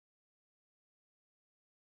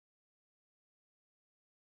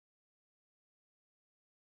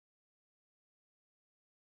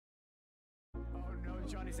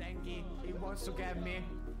John is angry. He wants to get me.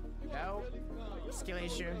 No. Skill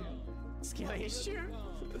issue. Skill issue.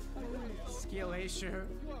 Skill issue.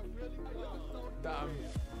 Dumb.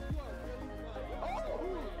 Oh!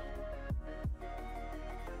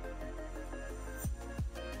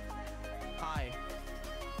 Hi.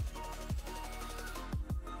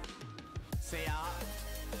 Say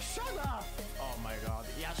shut up! Oh my god,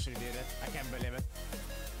 he actually did it. I can't believe it.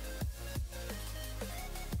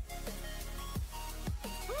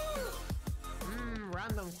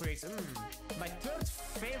 Random quicks. My third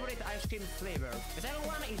favorite ice cream flavor. The second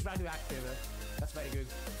one is radioactive. That's very good.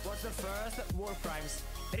 What's the first? War crimes.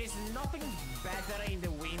 There is nothing better in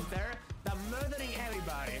the winter than murdering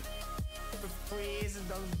everybody. Please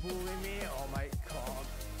don't bully me. Oh my god.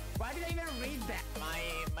 Why did I even read that?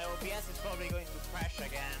 My OBS is probably going to crash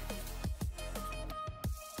again.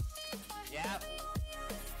 Yep.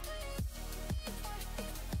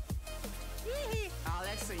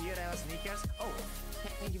 Alex, you have sneakers? Oh,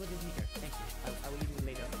 thank you for the sneakers. Thank you. I will eat it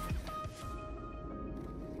later.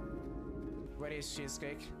 Where is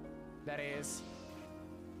cheesecake? That is.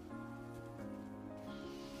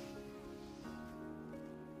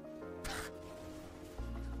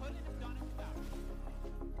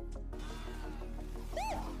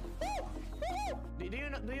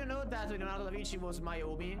 Do you know that Leonardo da Vinci was my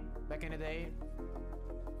homie back in the day?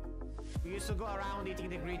 We used to go around eating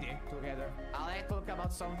the greedy together. I'll talk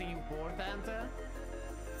about something important.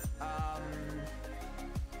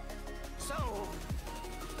 So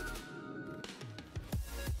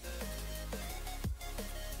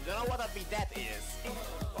you don't know what a bidet is?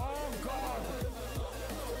 Oh god!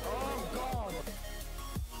 Oh god!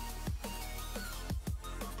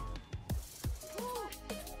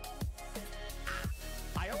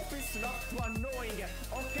 I hope it's not too annoying.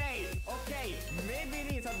 Okay, maybe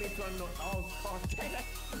it is a bit too annoying. Oh god.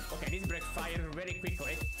 Okay, this backfired very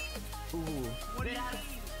quickly. Ooh.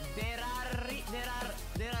 There are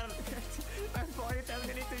I'm probably telling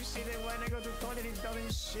me to shit, and when I go to toilet it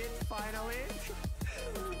doesn't shit finally.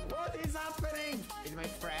 What is happening? Is my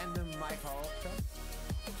friend Michael?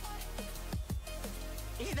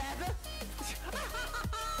 Is he dead?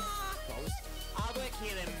 Close. How do I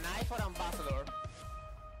kill him? Knife or ambassador?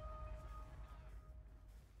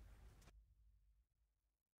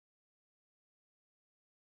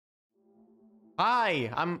 Hi,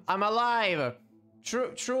 I'm alive.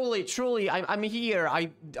 Truly, I'm here. I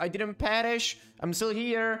didn't perish. I'm still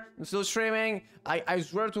here. I'm still streaming. I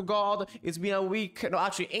swear to God, it's been a week. No,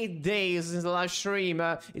 actually 8 days since the last stream.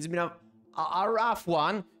 It's been a rough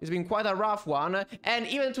one. It's been quite a rough one. And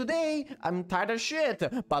even today, I'm tired of shit.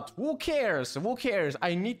 But who cares? Who cares?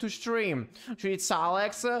 I need to stream. Should it's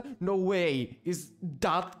Alex? No way. Is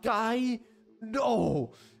that guy?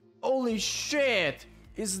 No. Holy shit.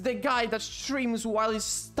 Is the guy that streams while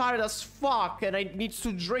he's tired as fuck and I need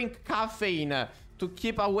to drink caffeine to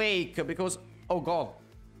keep awake because... Oh god.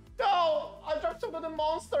 No! I dropped some of the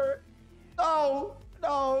monster! No!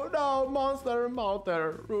 Monster!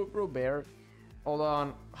 Root beer. Hold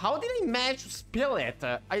on. How did I manage to spill it?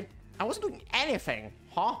 I wasn't doing anything.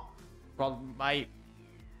 Huh? God, I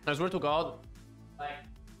swear to God. Like...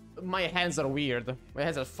 My hands are weird. My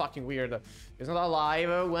hands are fucking weird. It's not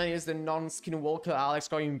alive. When is the non-skinwalker Alex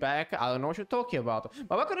going back? I don't know what you're talking about.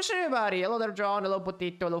 But welcome to everybody. Hello there, John. Hello,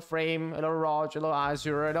 Potito. Hello, Frame. Hello, Rog. Hello,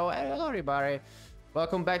 Azure. Hello, everybody.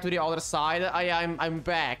 Welcome back to the other side. I'm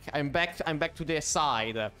back. I'm back to this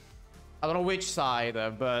side. I don't know which side,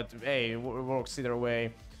 but hey, it works either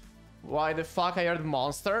way. Why the fuck I heard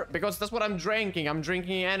monster? Because that's what I'm drinking. I'm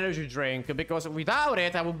drinking an energy drink. Because without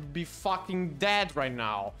it, I would be fucking dead right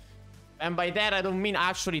now. And by that, I don't mean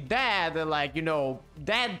actually dead, like, you know,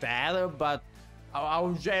 dead, but I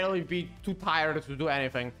would generally be too tired to do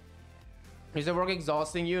anything. Is the work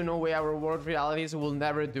exhausting you? No way our work realities will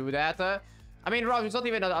never do that. I mean, Rob, it's not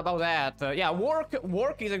even about that. Yeah,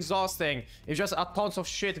 work is exhausting. It's just a tons of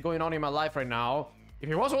shit going on in my life right now. If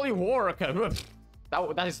it was only work,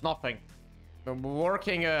 that is nothing.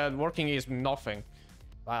 Working is nothing.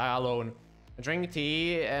 Alone. I drink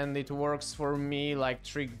tea and it works for me like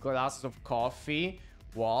 3 glasses of coffee.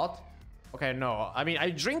 What? Okay, no. I mean, I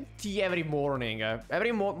drink tea every morning.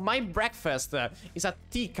 My breakfast is a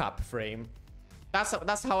teacup frame.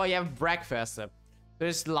 That's how I have breakfast.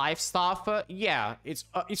 There's life stuff. Yeah, it's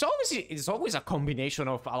always a combination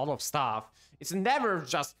of a lot of stuff. It's never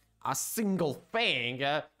just a single thing.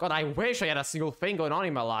 God, I wish I had a single thing going on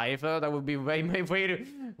in my life. That would be way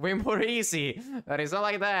more easy. But it's not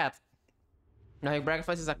like that. Like,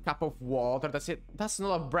 breakfast is a cup of water. That's it. That's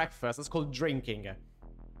not a breakfast. That's called drinking.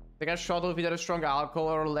 Take a shot of either strong alcohol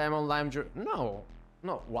or lime juice. No.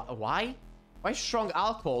 Why? Why strong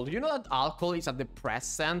alcohol? Do you know that alcohol is a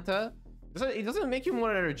depressant? It doesn't make you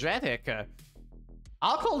more energetic.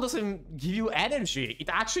 Alcohol doesn't give you energy. It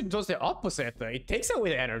actually does the opposite. It takes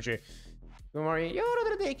away the energy. Don't worry. Yo,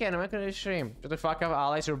 what the day can I'm gonna stream. Shut the fuck up,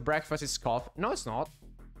 Alex. Your breakfast is coffee. No, it's not.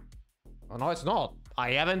 Oh, no, it's not.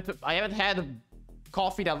 I haven't had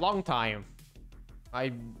coffee that long time.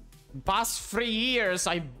 Past 3 years,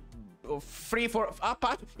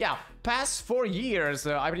 past 4 years,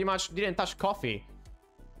 I pretty much didn't touch coffee.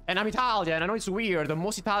 And I'm Italian. I know it's weird.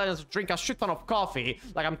 Most Italians drink a shit ton of coffee.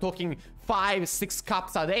 Like, I'm talking 5-6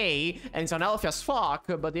 cups a day, and it's unhealthy as fuck.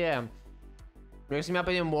 But yeah, wakes me up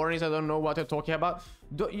in the mornings. I don't know what you're talking about.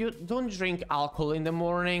 Don't drink alcohol in the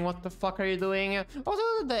morning. What the fuck are you doing?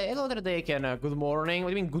 Oh, hello there, Ken. Good morning. What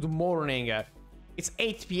do you mean good morning? It's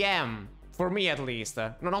 8 p.m. for me at least.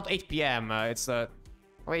 No, not 8 p.m. It's oh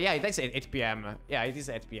yeah, it is 8 p.m. Yeah, it is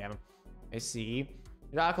 8 p.m. I see.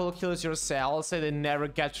 Alcohol kills your cells and they never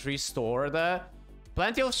get restored.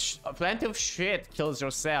 Plenty of shit kills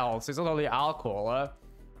your cells. It's not only alcohol.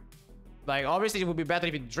 Like, obviously, it would be better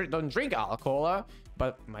if you don't drink alcohol.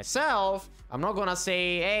 But myself, I'm not gonna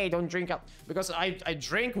say, hey, don't drink because I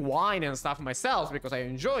drink wine and stuff myself because I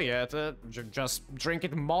enjoy it. Just drink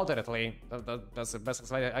it moderately. That's the best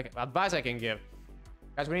advice I can give.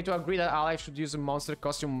 Guys, we need to agree that Alex should use a monster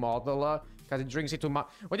costume model because he drinks it too much.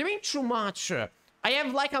 What do you mean too much? I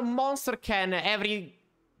have like a monster can every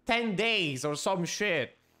 10 days or some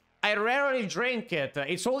shit. I rarely drink it.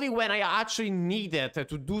 It's only when I actually need it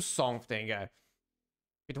to do something. If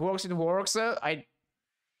it works, it works. I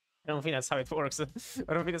don't think that's how it works.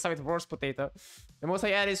 I don't think that's how it works, Potato. The most I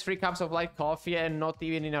had is 3 cups of light coffee and not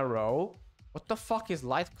even in a row. What the fuck is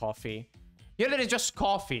light coffee? Here there is just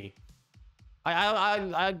coffee.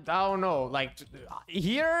 I don't know. Like,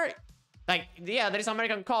 here, like, yeah, there is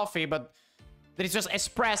American coffee, but there is just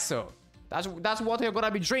espresso. That's what you're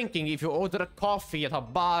gonna be drinking if you order coffee at a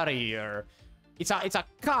bar here. It's a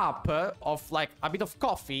cup of like a bit of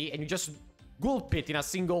coffee and you just gulp it in a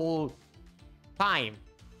single time.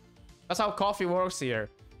 That's how coffee works here.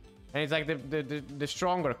 And it's like the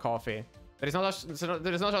stronger coffee. There is not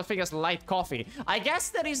such a thing as light coffee. I guess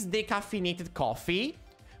there is decaffeinated coffee.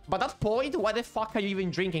 But at that point, why the fuck are you even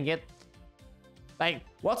drinking it? Like,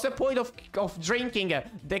 what's the point of drinking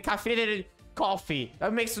decaffeinated coffee?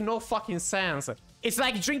 That makes no fucking sense. It's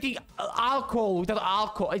like drinking alcohol without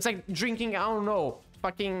alcohol. It's like drinking, I don't know,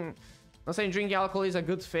 fucking... I'm saying drinking alcohol is a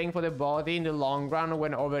good thing for the body in the long run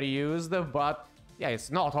when overused, but yeah,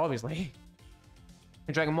 it's not, obviously.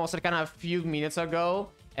 I drank Monster Can a few minutes ago,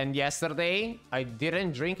 and yesterday, I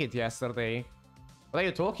didn't drink it yesterday. What are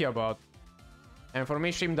you talking about? And for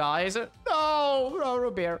me, stream dies. No,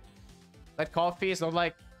 root beer. That coffee is not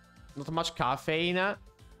like, not much caffeine. I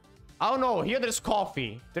don't know. Here there's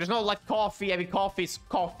coffee. There's no like coffee. Heavy coffee is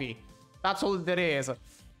coffee. That's all there is.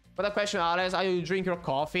 But the question, Alex, how do you drink your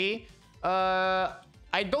coffee?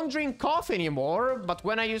 I don't drink coffee anymore. But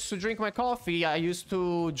when I used to drink my coffee, I used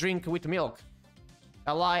to drink with milk.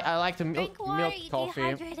 I like the milk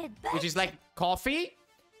coffee, which is like coffee,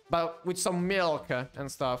 but with some milk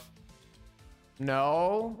and stuff.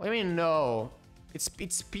 No? What do you mean no? It's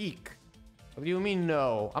peak. What do you mean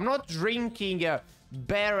no? I'm not drinking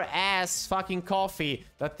bare ass fucking coffee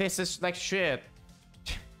that tastes like shit.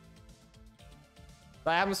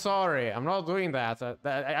 I'm sorry, I'm not doing that.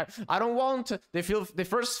 I don't want the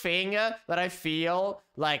first thing that I feel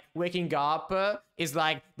like waking up is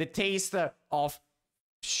like the taste of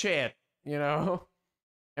shit, you know?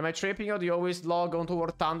 Am I tripping or do you always log on to War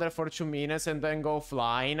Thunder for 2 minutes and then go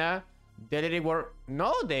flying? Did it work?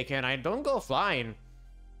 No, Deacon, I don't go flying.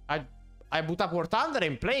 I boot up War Thunder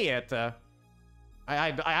and play it.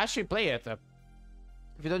 I actually play it.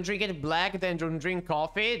 If you don't drink it black, then don't drink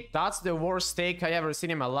coffee. That's the worst take I ever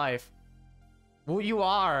seen in my life. Who you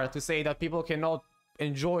are to say that people cannot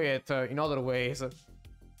enjoy it in other ways?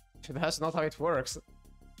 That's not how it works.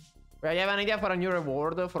 I have an idea for a new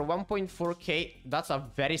reward for 1.4k. That's a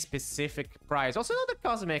very specific price. Also, another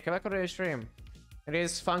cosmic. Back on the stream. It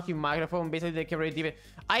is funky microphone. Basically, they can redeem it.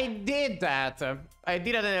 I did that. I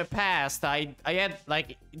did it in the past. I had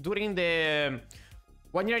like during the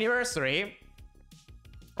 1 year anniversary.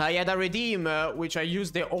 I had a redeem, which I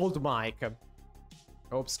used the old mic.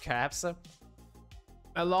 Oops, caps.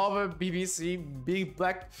 I love BBC, big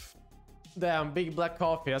black... Damn, big black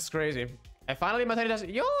coffee, that's crazy. I finally materialized...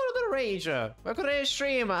 Yo, the rage! Welcome to the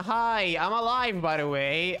stream! Hi, I'm alive, by the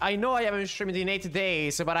way. I know I haven't streamed in 8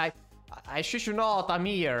 days, but I shit you not, I'm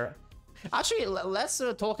here. Actually, let's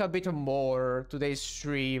talk a bit more today's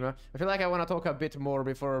stream. I feel like I want to talk a bit more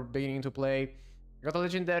before beginning to play. Got a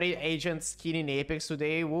legendary agent skin in Apex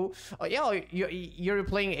today. Woo. Oh, yeah, you're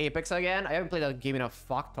playing Apex again? I haven't played that game in a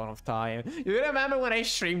fuck ton of time. You remember when I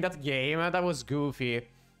streamed that game? That was goofy.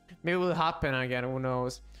 Maybe it will happen again, who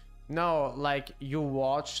knows? No, like, you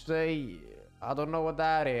watched the... I don't know what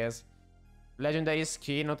that is. Legendary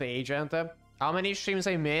skin, not agent. How many streams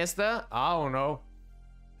I missed? I don't know.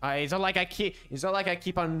 It's not like I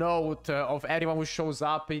keep a note of everyone who shows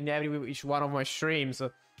up in each one of my streams.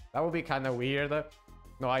 That would be kind of weird.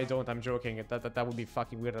 No, I don't. I'm joking. That would be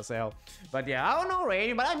fucking weird as hell. But yeah, I don't know,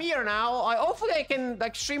 really. But I'm here now. Hopefully I can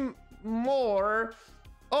like stream more.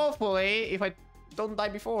 Hopefully, if I don't die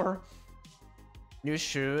before. You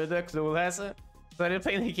should, Clueless. Started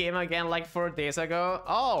playing the game again like 4 days ago.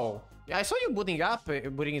 Oh, yeah, I saw you booting it up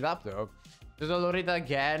though. Just load it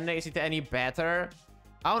again. Is it any better?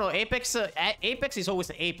 I don't know, Apex is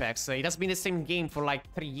always Apex. It has been the same game for like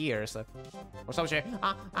 3 years. Or something.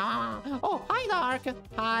 Oh, hi Dark.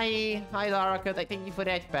 Hi Dark. Thank you for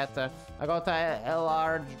that pet. I got a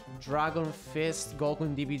LR Dragon Fist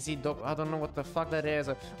Goku DBZ. I don't know what the fuck that is.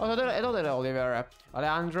 Oh, hello there, Oliver.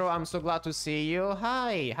 Alejandro, I'm so glad to see you.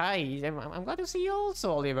 Hi. I'm glad to see you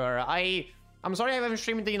also, Oliver. I'm sorry I haven't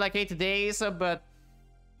streamed in like 8 days, but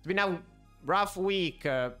it's been a rough week.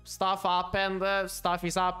 Stuff happened. Stuff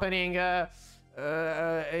is happening. Yeah.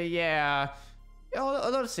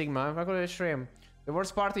 Hello, Sigma. I got a stream. The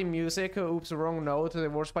worst part in music. Oops, wrong note. The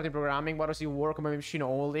worst part in programming. What does it work on my machine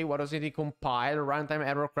only? What does it decompile? Runtime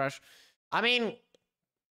error crash. I mean,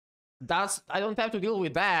 I don't have to deal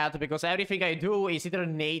with that because everything I do is either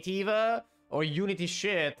native or Unity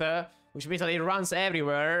shit. Which means that it runs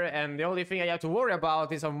everywhere, and the only thing I have to worry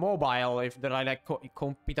about is on mobile if there are like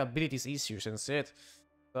compatibility issues and shit.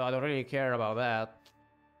 So I don't really care about that.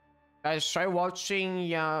 Guys, try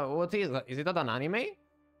watching. What is that? Is it an anime? Is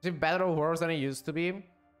it better or worse than it used to be?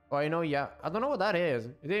 Oh, I know. Yeah, I don't know what that is.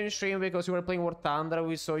 You didn't stream because you were playing War Thunder.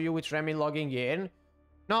 We saw you with Remy logging in.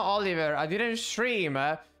 No, Oliver, I didn't stream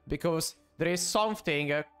because there is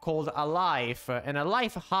something called a life, and a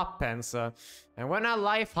life happens. And when a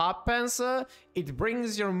life happens, it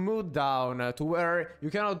brings your mood down to where you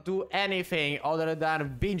cannot do anything other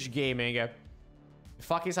than binge gaming. The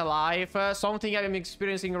fuck is a life? Something I'm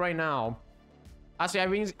experiencing right now.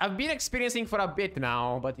 Actually, I've been experiencing for a bit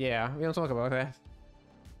now, but yeah, we don't talk about that.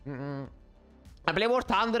 I play War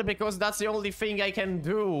Thunder because that's the only thing I can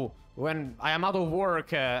do when I am out of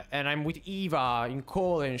work and I'm with Eva in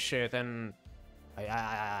call and shit, and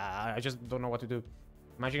I just don't know what to do.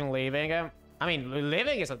 Imagine living. I mean,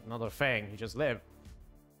 living is another thing. You just live.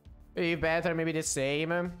 Maybe better, maybe the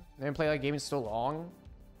same. I haven't played that game in so long.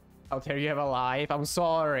 Out there you have a life. I'm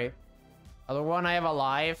sorry. I don't want to have a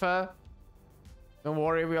life. Don't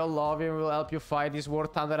worry, we'll love you. We'll help you fight this War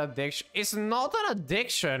Thunder addiction. It's not an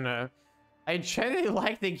addiction. I genuinely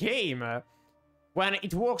like the game. When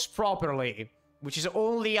it works properly. Which is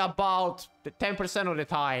only about 10% of the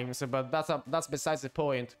times. But that's besides the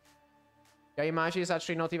point. Yeah, Imaji is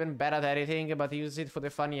actually not even bad at editing, but he uses it for the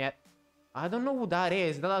fun yet. I don't know who that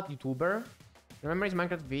is. Is that a YouTuber? Remember his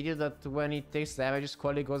Minecraft video that when he takes damage, his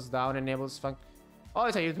quality goes down and enables fun... Oh,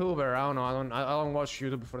 it's a YouTuber. I don't know. I don't watch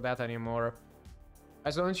YouTube for that anymore.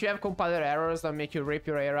 As long as you have compiler errors that make you rip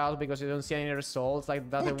your hair out because you don't see any results, like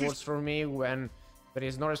that it works for me when there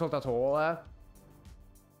is no result at all.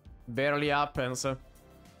 Barely happens.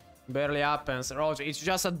 Barely happens. Roger, it's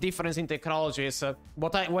just a difference in technologies.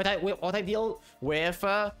 What I deal with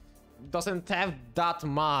doesn't have that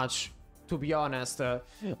much, to be honest. Oh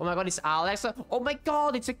my god, it's Alex. Oh my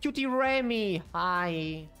god, it's a cutie Remy.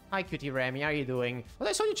 Hi. Hi, cutie Remy. How are you doing? Well,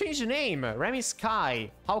 I saw you change the name. Remy Sky.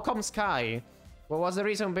 How come Sky? What was the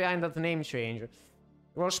reason behind that name change? It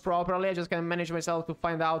works properly. I just can't manage myself to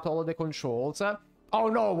find out all of the controls. Oh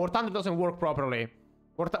no, War Thunder doesn't work properly.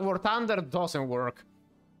 War Thunder doesn't work.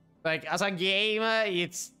 Like, as a game,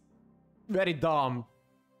 it's very dumb.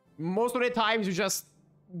 Most of the times you just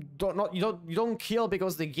you don't kill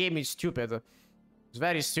because the game is stupid. It's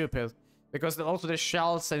very stupid. Because also the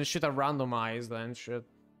shells and shit are randomized and shit.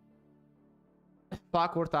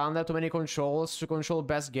 Fuck War Thunder, too many controls to control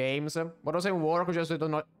best games. What doesn't work? Just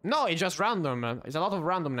don't know. No, it's just random. It's a lot of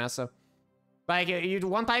randomness. Like,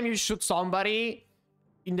 one time you shoot somebody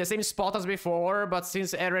in the same spot as before, but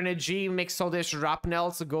since RNG makes all the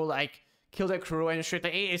shrapnels go like kill the crew and shit,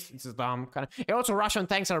 it's dumb. Kind of. And also Russian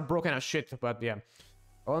tanks are broken as shit, but yeah.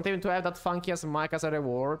 I want even to have that funky ass mic as a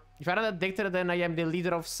reward. If I'm not addicted, then I am the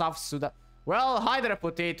leader of South Sudan. Well, hi there,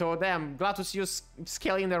 Potato. Damn, glad to see you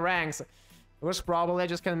scaling the ranks. It was probably I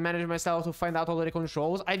just can't manage myself to find out all the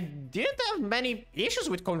controls. I didn't have many issues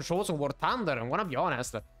with controls on War Thunder, I'm gonna be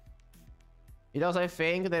honest. It does, I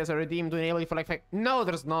think, there's a redeem to enable it for like... No,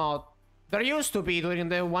 there's not. There used to be during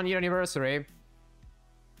the 1-year anniversary.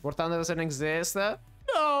 War Thunder doesn't exist.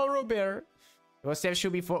 No, Robert. It was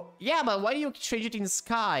TF2 before. Yeah, but why do you change it in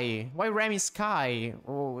Sky? Why Remy Sky?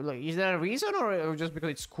 Oh, like, is there a reason or just because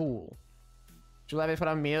it's cool? Should I have it for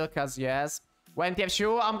a meal? Cause yes. When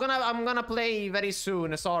TF2, I'm gonna play very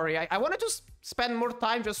soon. Sorry, I wanted to spend more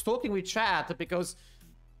time just talking with chat because,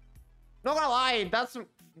 not gonna lie, that's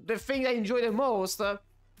the thing I enjoy the most.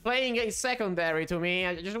 Playing is secondary to me.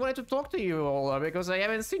 I just wanted to talk to you all because I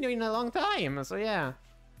haven't seen you in a long time. So yeah.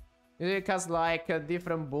 It has like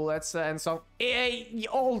different bullets and so.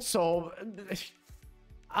 Also,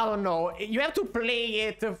 I don't know. You have to play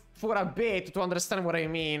it for a bit to understand what I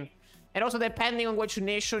mean. And also, depending on which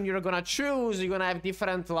nation you're gonna choose, you're gonna have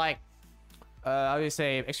different like, how do you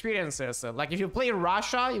say, experiences. Like if you play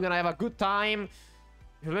Russia, you're gonna have a good time.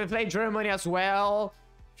 If you play Germany as well.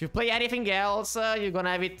 If you play anything else, you're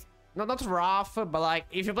gonna have it not rough, but like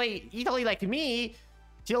if you play Italy like me.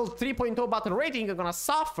 Till 3.0 battle rating, you're gonna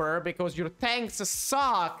suffer because your tanks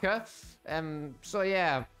suck. So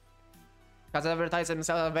yeah. Because advertise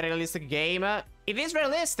themselves a very realistic game. It is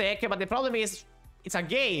realistic, but the problem is it's a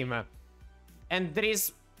game. And there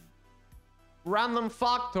is random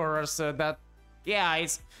factors that, yeah,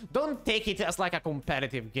 it's... Don't take it as like a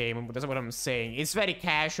competitive game, that's what I'm saying. It's very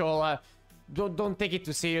casual. Don't take it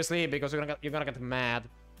too seriously because you're gonna get mad.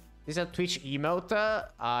 This is a Twitch emote,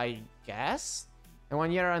 I guess? And 1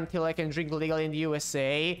 year until I can drink legally in the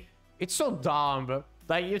USA. It's so dumb.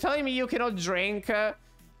 Like, you're telling me you cannot drink,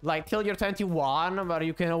 like, till you're 21, but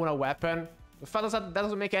you can own a weapon? The fact is that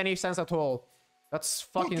doesn't make any sense at all. That's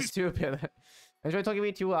fucking stupid. I enjoy talking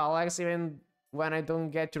with you, Alex, even when I don't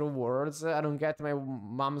get your words. I don't get my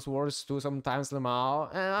mom's words too sometimes, Lamau.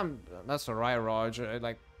 And that's alright, Rog.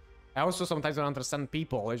 Like, I also sometimes don't understand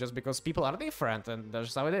people. It's just because people are different, and that's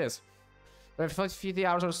just how it is. But 50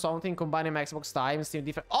 hours or something, combining my Xbox time, Steam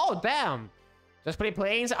different. Oh, damn! Just play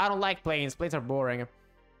planes? I don't like planes. Planes are boring.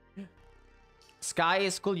 Sky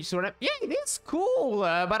is cool. You saw it? Yeah, it is cool,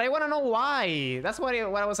 but I want to know why. That's what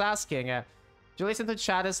I was asking. Do you listen to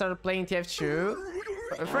chat and start playing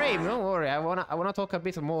TF2? Frame, don't worry. I wanna talk a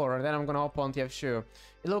bit more, and then I'm gonna hop on TF2.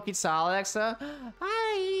 Look, it's Alex.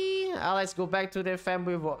 Hi, Alex. Go back to the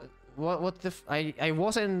fanboy. What the I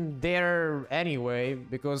wasn't there anyway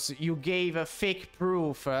because you gave a fake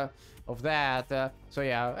proof of that. So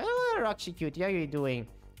yeah, Roxy Cutie, how are you doing?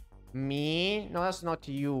 Me? No, that's not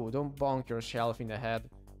you. Don't bonk yourself in the head.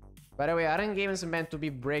 By the way, aren't games meant to be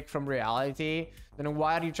break from reality? Then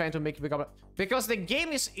why are you trying to make it become? Because the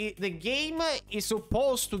game is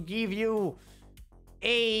supposed to give you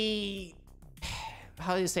a,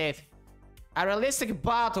 how do you say it? A realistic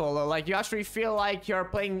battle, like you actually feel like you're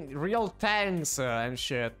playing real tanks and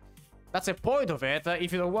shit. That's the point of it.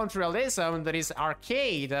 If you don't want realism, there is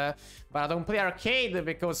arcade. But I don't play arcade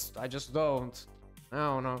because I just don't. I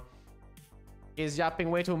don't know. Is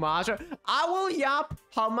yapping way too much? I will yap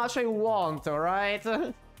how much I want, alright?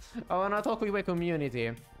 I wanna talk with my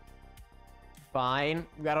community. Fine.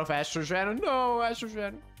 We got off estrogen. No,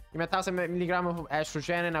 estrogen. Give me 1,000 milligrams of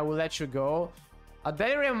estrogen and I will let you go. A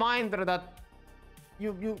daily reminder that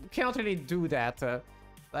you cannot really do that.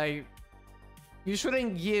 Like, you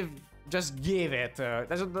shouldn't just give it.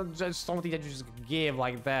 That's just something that you just give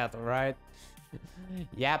like that, alright?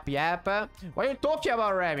 Yap. What are you talking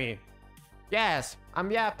about, Remy? Yes, I'm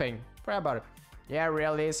yapping. Pray about it. Yeah,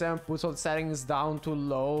 realism. Puts all settings down to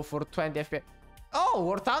low for 20 FPS. Oh,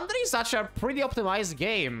 War Thunder is actually a pretty optimized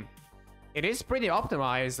game. It is pretty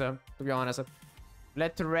optimized, to be honest.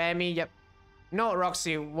 Let Remy yap. No,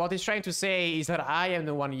 Roxy, what he's trying to say is that I am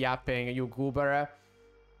the one yapping, you goober.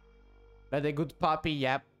 Let the good puppy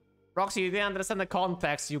yap. Roxy, you didn't understand the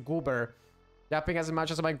context, you goober. Yapping as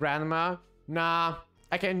much as my grandma? Nah,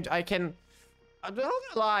 I can... I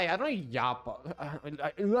don't lie, I don't yap.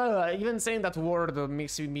 Even saying that word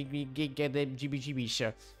makes me get the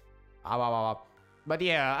GBGB. But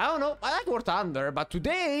yeah, I don't know, I like War Thunder, but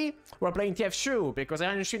today we're playing TF2 because I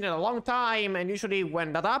haven't seen it in a long time, and usually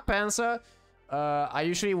when that happens, I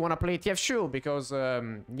usually want to play TF2 because,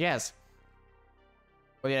 yes.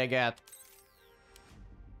 What did I get?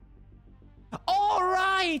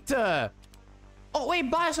 Alright! Oh, wait,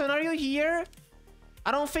 Bison, are you here?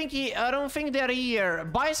 I don't think they're here.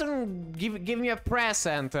 Bison give me a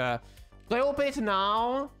present. Do I open it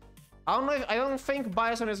now? I don't think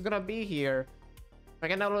Bison is gonna be here. If I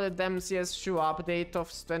can download the MCS2 update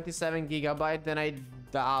of 27 GB, then I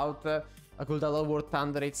doubt I could download War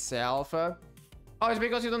Thunder itself. Oh, it's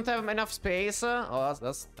because you don't have enough space? Oh,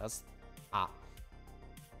 that's... Ah.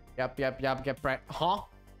 Yep, get Huh?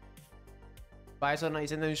 Bison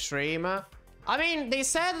is in the stream. I mean, they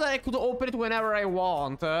said that I could open it whenever I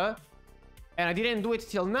want. And I didn't do it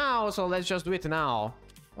till now, so let's just do it now.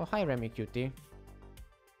 Oh, hi, Remy cutie.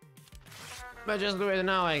 Let's just do it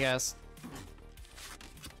now, I guess.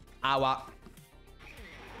 Awa.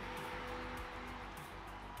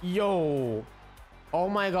 Yo. Oh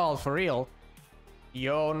my god, for real?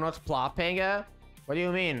 Yo, not plopping? What do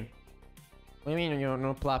you mean? What do you mean you're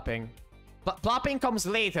not plopping? Plopping comes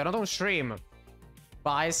later, not on stream.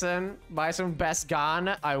 Bison best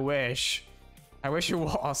gun. I wish it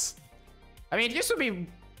was. I mean, it used to be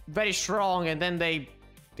very strong, and then they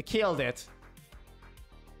killed it.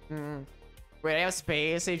 Wait, I have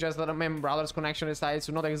space. It's just that my brother's connection decides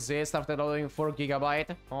to not exist after loading 4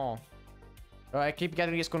 GB. Oh. I keep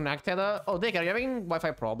getting disconnected. Oh, Dick, are you having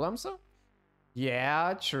Wi-Fi problems?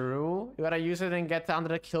 Yeah, true. You gotta use it and get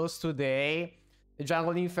 100 kills today. The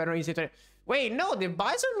jungle inferno is it. Wait, no, the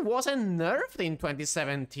Bison wasn't nerfed in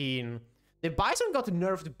 2017. The Bison got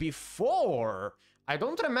nerfed before. I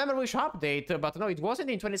don't remember which update, but no, it wasn't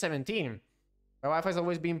in 2017. My Wi-Fi's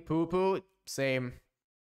always been poo-poo. Same.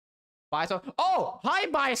 Bison. Oh, hi,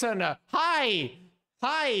 Bison. Hi.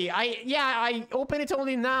 Hi. I opened it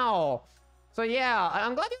only now. So yeah,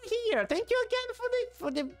 I'm glad you're here. Thank you again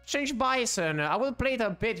for the change Bison. I will play it a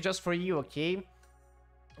bit just for you, okay?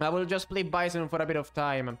 I will just play Bison for a bit of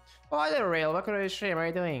time. Oh, hi there, Rail. Welcome to the stream. How are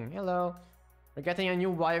you doing? Hello. We're getting a new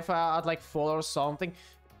Wi-Fi at like 4 or something.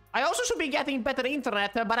 I also should be getting better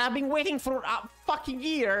internet, but I've been waiting for a fucking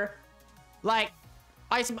year. Like,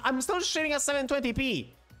 I'm still streaming at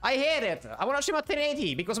 720p. I hate it. I want to stream at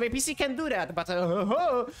 1080 because my PC can do that. But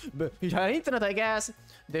internet, I guess.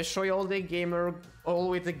 Destroy all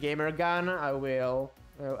with the gamer gun. I will.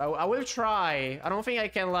 I will try. I don't think I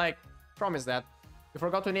can like promise that. You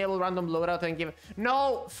forgot to enable random loadout and give.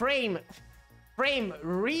 No, Frame.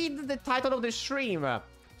 Read the title of the stream.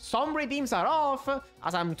 Some redeems are off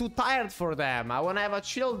as I'm too tired for them. I want to have a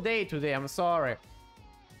chill day today. I'm sorry.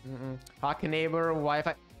 Hack neighbor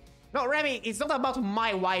Wi-Fi. No, Remy, it's not about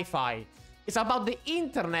my Wi-Fi. It's about the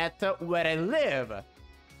internet where I live.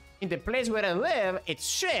 In the place where I live, it's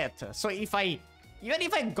shit. So even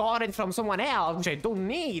if I got it from someone else, which I don't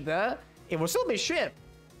need, it will still be shit.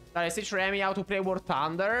 Did I teach Remy how to play War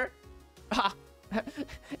Thunder?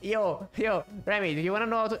 yo, Remy, do you want to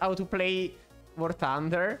know how to play War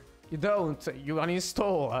Thunder? You don't. You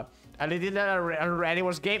uninstall. I did that already.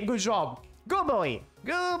 Was game. Good job. Good boy.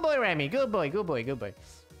 Good boy, Remy. Good boy. Good boy. Good boy.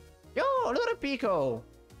 Yo, look at Pico.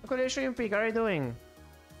 Look at the stream, Pico. How are you doing?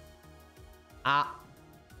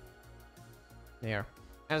 There.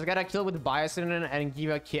 I just gotta kill with Bison and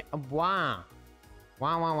give a kill. Wow.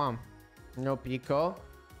 Wow. No Pico.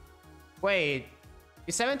 Wait.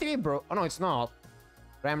 Is 70 bro? Oh, no, it's not.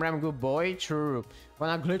 Ram, good boy. True. When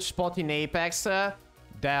a glitch spot in Apex.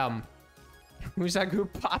 Damn. Who's a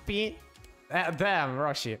good puppy? Damn,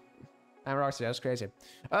 Roshi. I'm Roshi. That's crazy.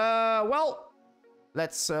 Well.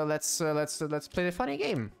 Let's play the funny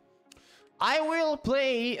game. I will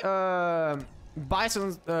play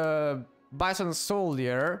Bison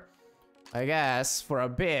Soldier, I guess, for a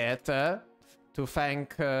bit to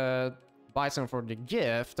thank Bison for the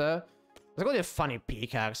gift. Let's go to the funny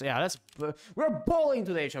pickaxe. Yeah, we're bowling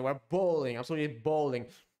today, chat. We're bowling, absolutely bowling.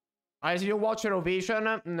 As you watch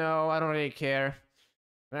Eurovision? No, I don't really care.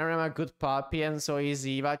 I'm a good puppy, and so is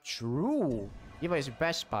Eva. True, Eva is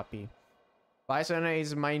best puppy. Bison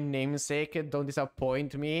is my namesake. Don't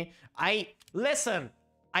disappoint me. Listen.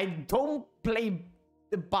 I don't play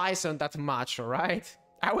the Bison that much, right?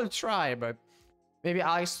 I will try, but maybe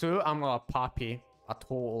Alex too. I'm not a puppy at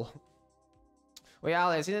all. Wait,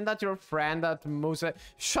 Alex, isn't that your friend that most?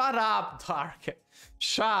 Shut up, Dark.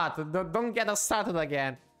 Shut. Don't get us started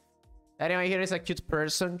again. Anyway, here is a cute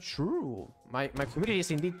person. True. My community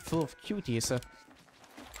is indeed full of cuties.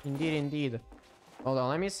 Indeed. Hold on,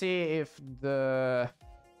 let me see if the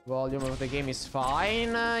volume of the game is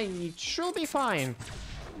fine. It should be fine.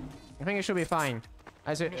 I think it should be fine.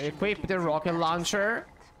 I said equip the rocket launcher.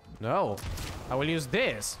 No, I will use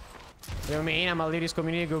this. What do you mean? I'm a ladies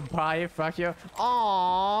community. Goodbye. Fuck you.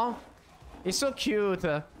 Aww. It's so cute.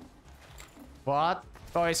 What?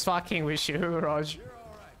 Oh, it's fucking with you, Roj.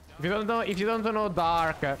 If you don't know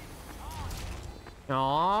Dark.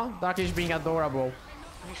 Aww, Dark is being adorable.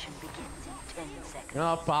 You're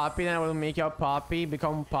not a puppy, then I will make you a puppy,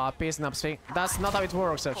 become puppies, and upswing. That's not how it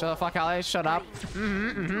works. Shut the fuck up, shut up.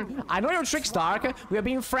 I know your tricks, Dark. We have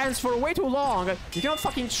been friends for way too long. You cannot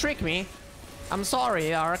fucking trick me. I'm sorry,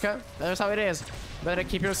 Dark. That's how it is. Better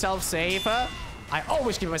keep yourself safe. I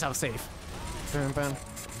always keep myself safe.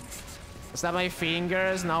 Snap my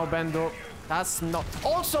fingers, now bend over. That's not...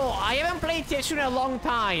 Also, I haven't played TF2 in a long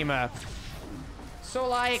time. So,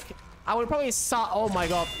 like, I would probably oh my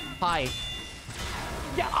god. Hi.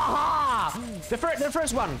 Yeah, aha! The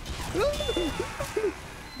first one.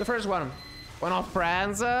 The first one. One of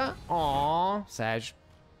friends. Aww, Sag.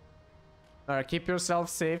 Alright, keep yourself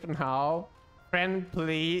safe now. Friend,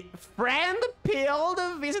 please. Friend pilled.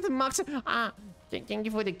 Visit Max. Ah, thank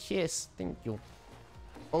you for the kiss. Thank you.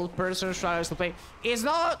 Old person tries to play. It's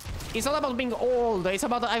not about being old. It's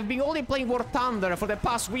about I've been only playing War Thunder for the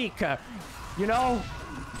past week. You know?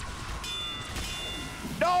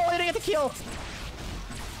 No, I didn't get the kill.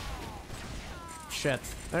 Shit.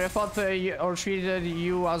 I thought you or treated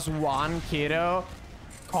you as one, kiddo.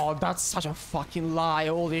 Oh, that's such a fucking lie.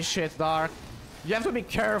 Holy shit, Dark. You have to be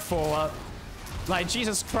careful. Like,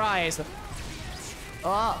 Jesus Christ.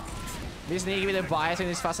 This nigga with the bison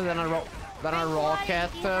is faster than a rocket.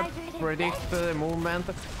 Predict the movement.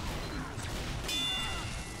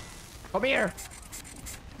 Come here.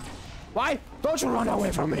 Why? Don't you run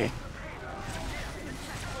away from me.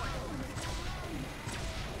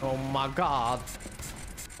 Oh my god.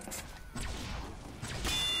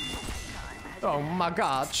 Oh my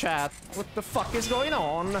god, chat. What the fuck is going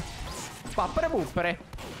on? Pappere boopere.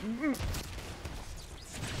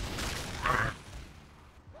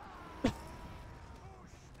 What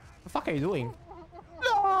the fuck are you doing?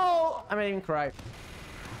 No! I made him cry.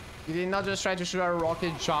 You did not just try to shoot a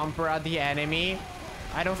rocket jumper at the enemy.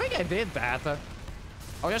 I don't think I did that. I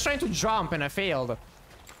was just trying to jump and I failed.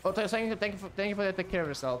 Oh, thank you for taking care of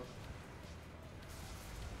yourself.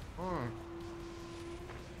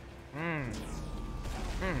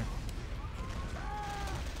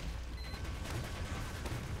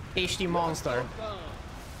 HD monster.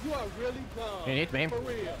 You are really dumb. You need me? For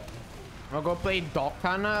real. I'll go play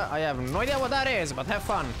Dokkan. I have no idea what that is, but have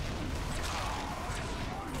fun.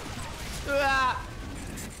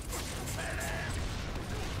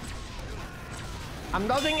 I'm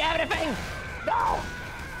dodging everything! No!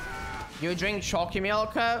 You drink chalky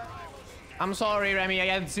milk? I'm sorry, Remy. I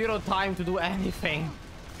had zero time to do anything.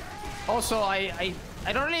 Also, I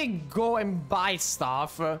don't really go and buy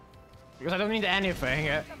stuff because I don't need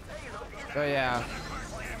anything. So yeah.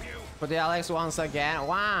 But the Alex once again.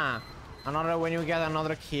 Wow. Another when you get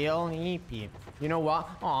another kill. Yippee. You know what?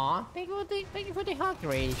 Aw, thank you for the hug,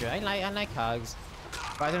 Rage. I like hugs.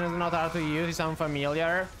 Bison is not hard to use. It's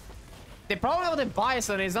unfamiliar. The problem with the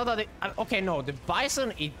Bison is not that okay, no, the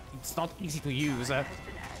Bison it's not easy to use.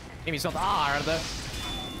 Maybe it's not hard.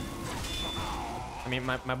 I mean,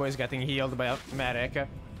 my boy's getting healed by a medic.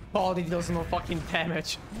 Oh, it does no fucking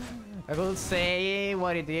damage. I will say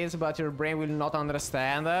what it is, but your brain will not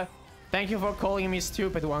understand. Thank you for calling me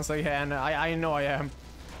stupid once again. I know I am.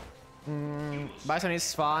 Bison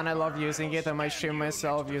is fun. I love using it. I might stream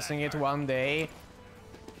myself using it one day.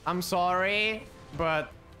 I'm sorry,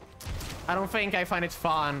 but I don't think I find it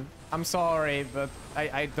fun. I'm sorry, but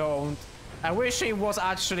I don't. I wish it was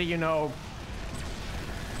actually, you know...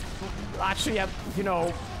 Actually, you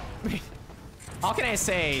know... How can I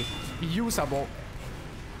say? Usable.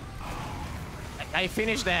 I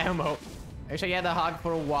finished the ammo. I should get a hug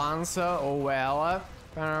for once. Oh well.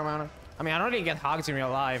 I mean, I don't really get hugs in real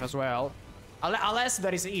life as well. Unless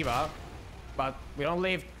there is Eva. But we don't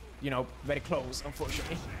live, you know, very close,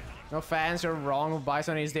 unfortunately. No offense, you're wrong.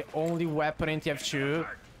 Bison is the only weapon in TF2.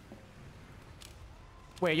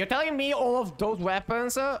 Wait, you're telling me all of those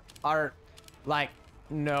weapons are like,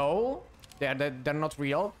 no, they're not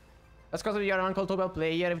real? That's because you're an Uncle Toba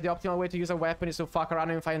player. If the optimal way to use a weapon is to fuck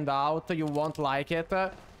around and find out, you won't like it.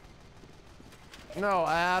 No,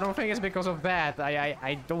 I don't think it's because of that.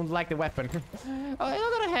 I don't like the weapon. Oh,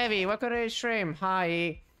 you're not heavy. What could I stream?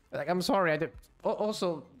 Hi. Like, I'm sorry.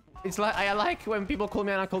 Also, it's like I like when people call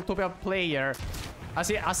me an Uncle Toba player,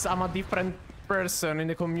 as I'm a different person in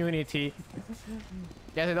the community.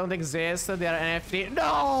 Yes, they don't exist. They are NFT.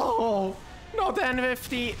 No, not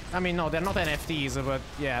NFT. I mean, no, they're not NFTs, but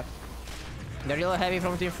yeah, they're real heavy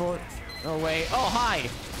from TF4. No way. Oh, hi.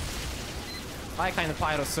 Hi, kind of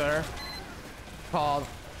pyro, sir. Called.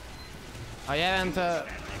 I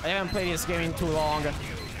haven't played this game in too long. I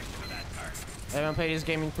haven't played this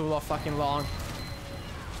game in too fucking long.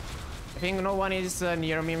 I think no one is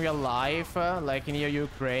near me in real life, like near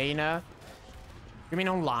Ukraine. You mean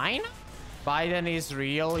online? Biden is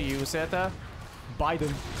real, use it.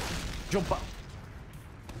 Biden. Jump.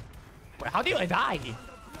 Wait, how did I die?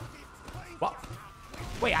 What?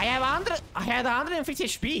 Wait, I had 150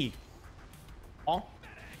 HP. Oh.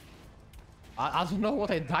 I don't know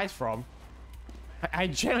what I died from. I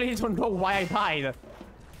genuinely don't know why I died.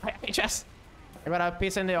 I got a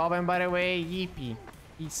pizza in the oven, by the way. Yippee.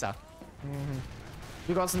 Pizza.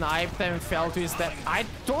 You got sniped and fell to his death. I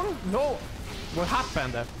don't know what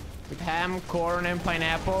happened with ham, corn, and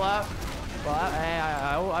pineapple. But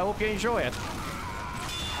I hope you enjoy it.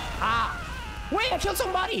 Ah! Wait, I killed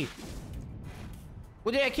somebody!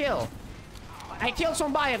 Who did I kill? I killed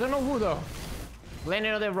somebody, I don't know who though.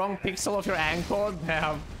 Landing on the wrong pixel of your ankle?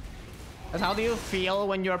 Damn. That's how do you feel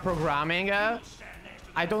when you're programming? I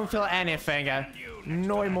don't feel anything.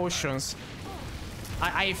 No emotions.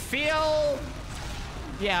 I feel...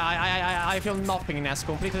 Yeah, I feel nothingness,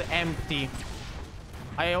 completely empty.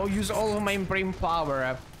 I use all of my brain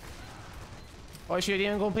power. Oh, she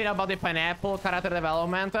didn't complain about the pineapple character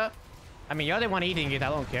development. I mean, you're the one eating it, I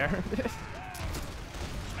don't care.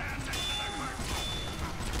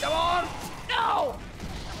 Come on! No!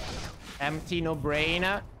 Empty, no brain.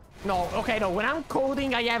 No, okay, no. When I'm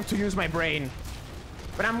coding, I have to use my brain.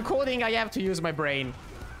 When I'm coding, I have to use my brain.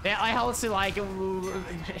 Yeah, I also like...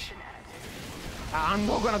 I'm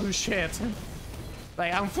not gonna do shit.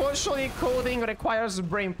 Like, unfortunately, coding requires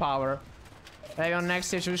brain power. Hey, on next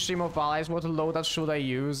stage stream of allies, what loadout should I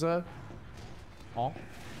use? Oh.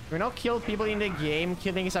 We not kill people in the game.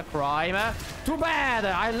 Killing is a crime. Too bad!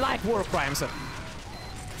 I like war crimes.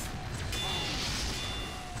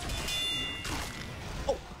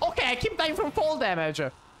 Oh, okay, I keep dying from fall damage.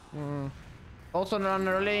 Also, on an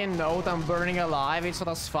early note, I'm burning alive. It's hot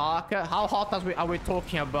as fuck. How hot are we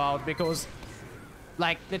talking about? Because,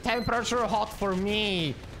 like, the temperature hot for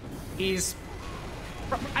me is...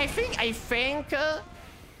 I think,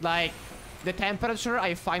 like, the temperature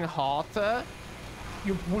I find hot,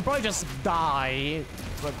 you would probably just die,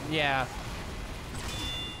 but yeah.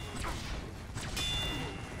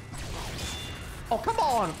 Oh, come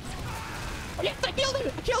on! Oh, yes, I killed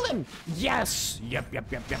him! I killed him! Yes! Yep.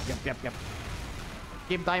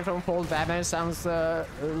 Keep dying from fall damage sounds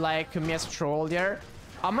like me as shoulder.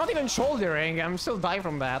 I'm not even shouldering, I'm still dying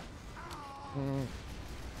from that.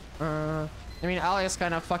 I mean, Alex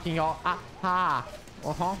kind of fucking off. Wow.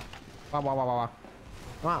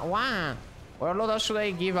 What loadout should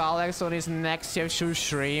I give Alex on his next TF2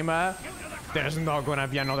 stream? There's not gonna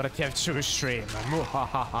be another TF2 stream.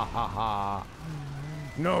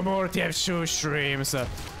 No more TF2 streams.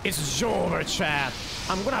 It's over, chat.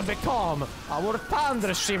 I'm gonna become our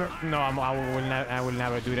Thunder streamer. No, I will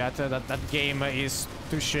never do that. That game is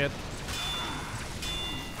too shit.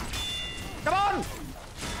 Come on!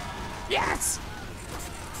 Yes!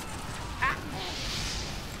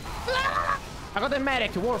 I got the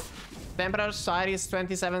medic, Wolf. Temperature outside is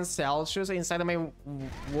 27 Celsius. Inside of my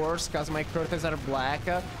worst, because my curtains are black.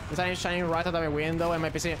 The sun is shining right out of my window and my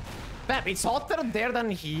PC. Damn, it's hotter there than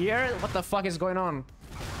here? What the fuck is going on?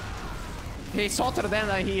 It's hotter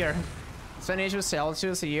than here. 22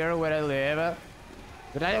 Celsius here where I live.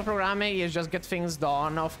 The idea of programming is just get things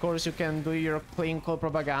done. Of course, you can do your clean code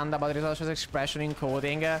propaganda, but there is also expression in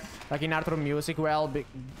coding, like in art or music. Well,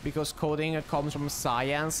 because coding comes from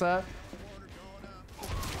science.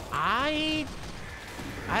 I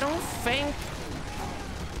don't think.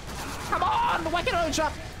 Come on, why can't I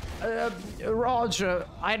jump? Roger,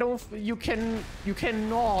 I don't. You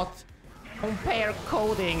cannot compare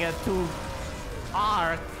coding to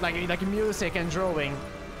art, like music and drawing.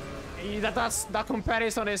 That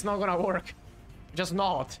comparison is not gonna work. Just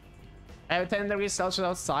not. I have 10 degrees Celsius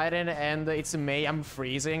outside and it's May. I'm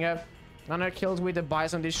freezing. None are killed with the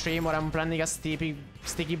bison this stream, or I'm planning a sticky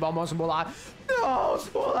bomb on Smula. No,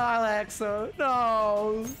 Smula Alex,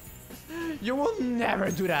 no. You will never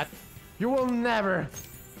do that. You will never.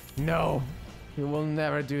 No, you will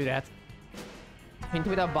never do that. Hint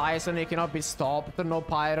with a bison, it cannot be stopped. No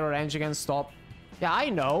pyro or engine can stop. Yeah, I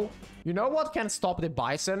know. You know what can stop the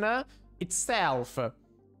bison? Itself.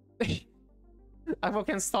 I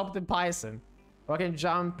can stop the bison. Rocket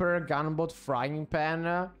jumper, gunboat, frying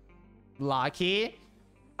pan. Lucky.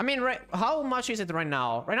 I mean, how much is it right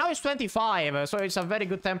now? Right now it's 25, so it's a very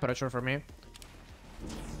good temperature for me.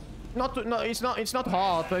 No, it's not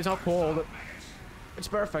hot, but it's not cold. It's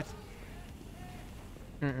perfect.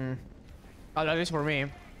 Oh, that is for me.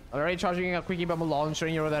 Already charging a quickie bomb launcher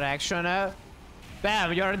in your direction.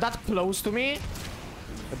 Damn, you're that close to me.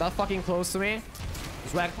 You're that fucking close to me.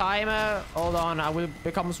 Swag time. Hold on, I will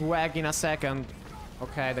become swag in a second.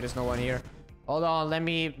 Okay, there is no one here. Hold on, let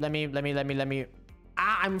me.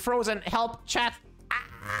 Ah, I'm frozen. Help, chat.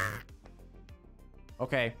 Ah.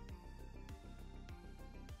 Okay.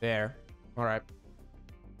 There. All right.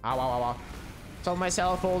 Ow. Tell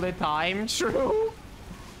myself all the time. True.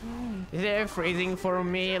 Is it freezing for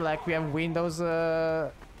me? Like we have windows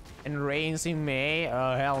and rains in May?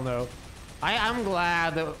 Oh, hell no. I'm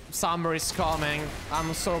glad summer is coming.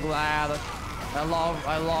 I'm so glad.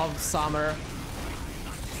 I love summer.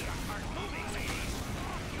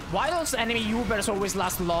 Why does enemy Ubers always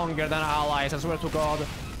last longer than allies? I swear to God.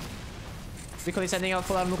 Because he's sending out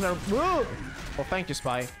Fallout nuclear. Woo! Oh, thank you,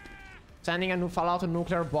 Spy. Sending a new Fallout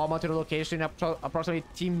nuclear bomb to the location in approximately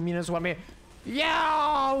 10 minutes. One minute.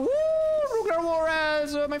 Yeah! Woo! Nuclear war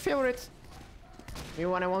is my favorite. Maybe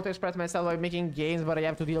when I want to express myself by making games, but I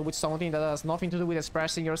have to deal with something that has nothing to do with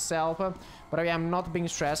expressing yourself. But I am not being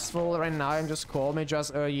stressful right now. I'm just calm. I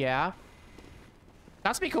just, yeah.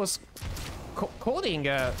 That's because coding,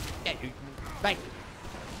 like,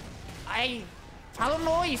 I don't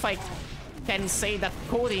know if I can say that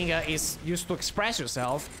coding is used to express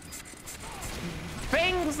yourself.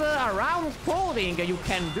 Things around coding, you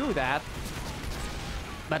can do that.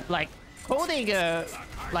 But, like, coding,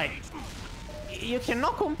 like, you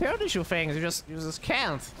cannot compare the two things. You just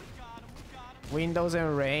can't. Windows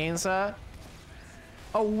and rains. Oh,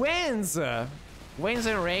 winds! Winds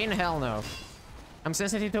and rain? Hell no. I'm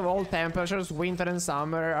sensitive to all temperatures. Winter and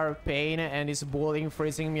summer are pain, and it's boiling,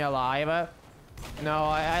 freezing me alive. No,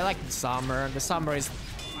 I like the summer. The summer is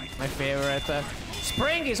my favorite.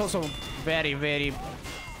 Spring is also very, very,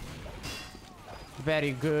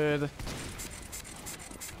 very good.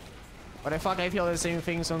 But I feel the same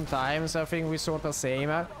thing sometimes. I think we sort of same.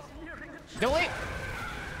 The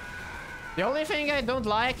only thing I don't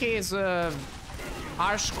like is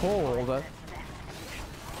harsh cold.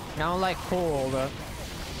 I don't like cold.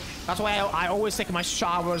 That's why I always take my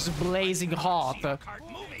showers blazing hot.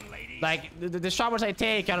 Like, the showers I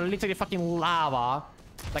take are literally fucking lava.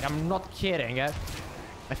 Like, I'm not kidding.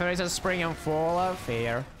 My favorite is spring and fall.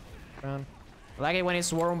 Fair. I like it when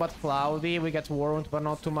it's warm but cloudy. We get warmed but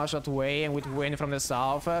not too much that way, and with wind from the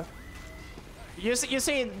south. You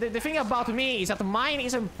see, the thing about me is that mine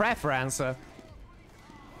isn't preference.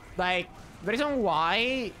 Like, the reason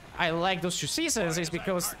why I like those two seasons is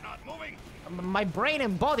because my brain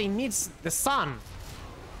and body needs the sun.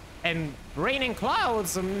 And rain and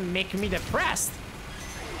clouds make me depressed.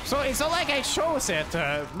 So it's not like I chose it.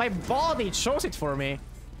 My body chose it for me.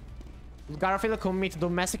 Garfield commit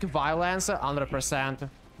domestic violence 100%.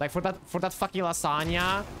 Like for that fucking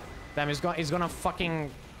lasagna, damn, he's gonna fucking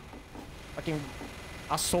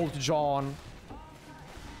assault John.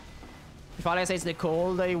 If Alice hates the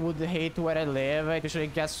cold, I would hate where I live. It usually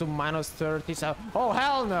gets to -30, so... Oh,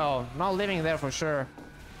 hell no! Not living there for sure.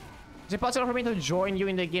 Is it possible for me to join you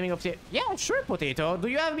in the gaming of the... Yeah, sure, Potato. Do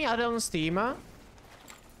you have me added on Steam?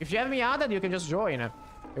 If you have me added, you can just join.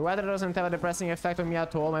 The weather doesn't have a depressing effect on me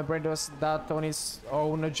at all. My brain does that on its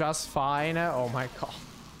own just fine. Oh my god.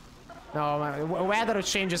 No, weather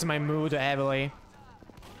changes my mood heavily.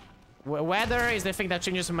 Weather is the thing that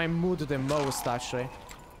changes my mood the most, actually.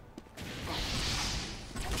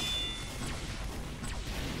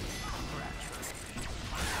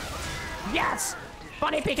 Yes!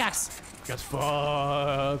 Funny pickaxe! Get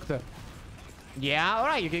fucked. Yeah,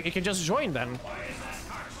 alright, you can just join then.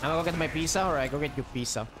 I'll go get my pizza. Alright, go get your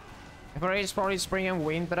pizza. It's probably spring and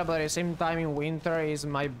winter, but at the same time in winter is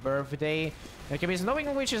my birthday. There can be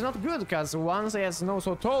snowing, which is not good, because once it has snow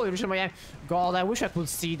so tall, you my god, I wish I could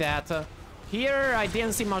see that. Here, I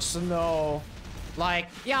didn't see much snow. Like,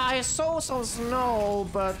 yeah, I saw some snow,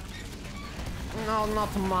 but... No,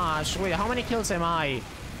 not much. Wait, how many kills am I?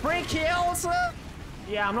 3 kills?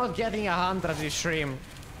 Yeah, I'm not getting 100 this stream.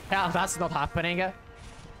 Hell, that's not happening.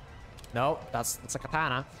 No, that's a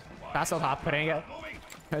katana. That's not happening.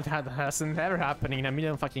 That's never happening in a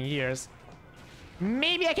million fucking years.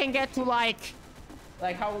 Maybe I can get to like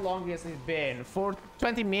how long has it been? For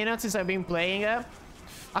 20 minutes since I've been playing.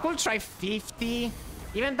 I could try 50.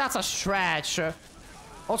 Even that's a stretch.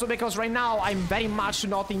 Also because right now I'm very much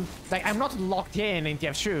not in, like, I'm not locked in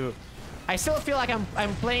TF2. I still feel like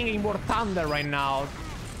I'm playing in War Thunder right now.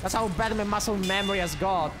 That's how bad my muscle memory has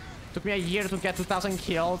got. Took me a year to get 2,000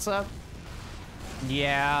 kills.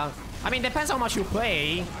 Yeah. I mean, depends how much you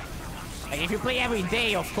play. Like, if you play every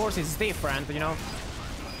day, of course it's different, you know?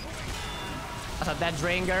 That's a dead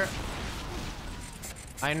ringer.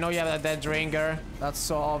 I know you have a dead ringer. That's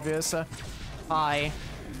so obvious. Hi.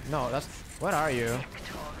 No, that's... Where are you?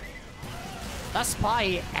 That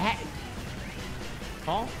spy...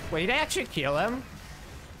 Oh? Wait, did I actually kill him?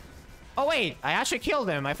 Oh wait, I actually killed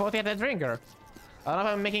him. I thought he had a ringer. I don't know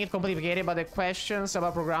if I'm making it complicated, but the questions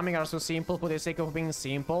about programming are so simple for the sake of being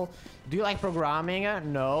simple. Do you like programming?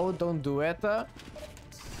 No, don't do it. I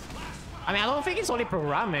mean, I don't think it's only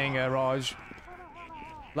programming, Raj.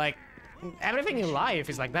 Like, everything in life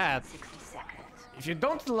is like that. If you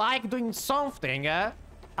don't like doing something,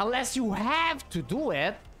 unless you have to do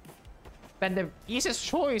it, then the easiest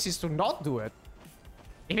choice is to not do it.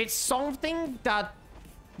 if it's something that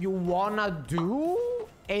you wanna do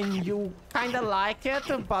and you kind of like it,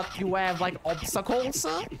 but you have like obstacles,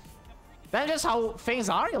 that's just how things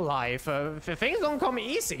are in life. Things don't come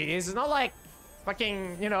easy. It's not like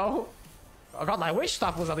fucking, you know. Oh god, I wish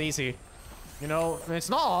stuff was that easy. You know, it's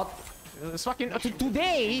not. It's fucking...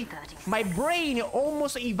 today, my brain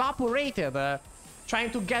almost evaporated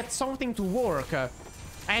trying to get something to work. I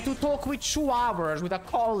had to talk with 2 hours with a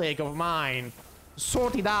colleague of mine.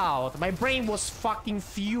 Sort it out. My brain was fucking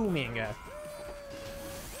fuming.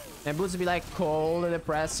 And Boots be like cold,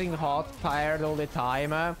 depressing, hot, tired all the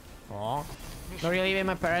time. Not really. Even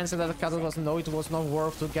my parents said that it was not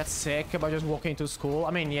worth to get sick by just walking to school.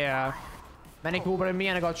 I mean, yeah. Many Cooper and me,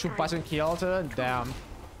 and I got 2 poison killed. Damn.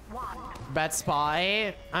 Bad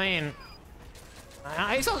spy. I mean,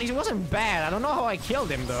 it wasn't bad. I don't know how I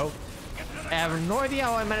killed him though. I have no idea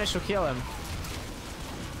how I managed to kill him.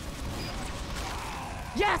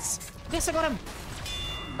 Yes! Yes, I got him!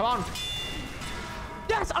 Come on!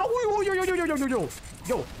 Yes! Oh,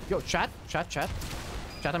 yo, chat,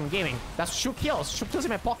 I'm gaming. That's 2 kills. 2 kills in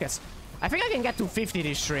my pockets. I think I can get to 50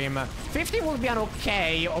 this stream. 50 would be an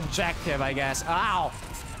okay objective, I guess. Ow!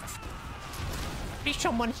 Please,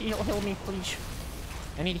 someone heal me, please.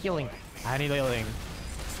 I need healing.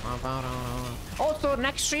 Also,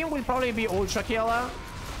 next stream will probably be Ultra Killer.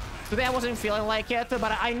 Today I wasn't feeling like it,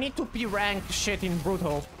 but I need to P-rank shit in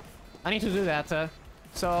Brutal. I need to do that.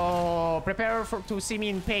 So prepare to see me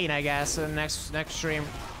in pain, I guess, next stream.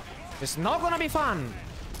 It's not gonna be fun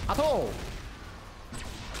at all.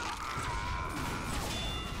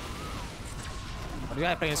 But the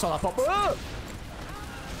guy playing Solar Pop.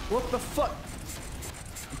 What the fuck?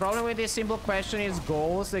 The problem with this simple question is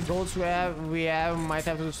goals. The goals we have might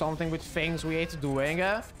have to do something with things we hate doing.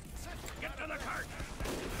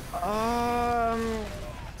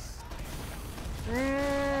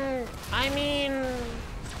 I mean,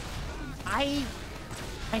 I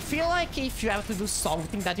feel like if you have to do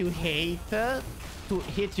something that you hate to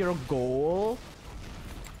hit your goal,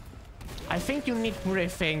 I think you need to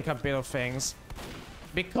rethink a bit of things,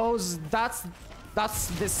 because that's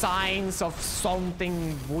the signs of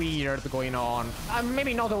something weird going on.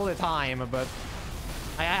 Maybe not all the time, but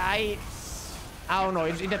I don't know.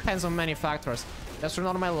 It depends on many factors. Just turned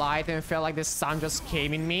on my light and felt like the sun just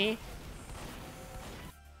came in me.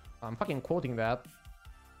 I'm fucking quoting that.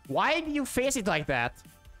 Why do you face it like that?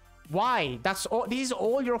 Why? That's all. This is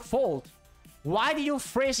all your fault. Why do you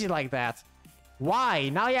phrase it like that? Why?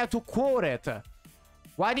 Now you have to quote it.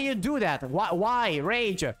 Why do you do that? Why?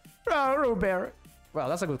 Rage. Oh, Robert. Well,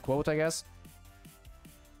 that's a good quote, I guess.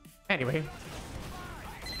 Anyway.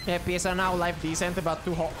 FPS are now life decent, but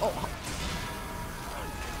too hot. Oh.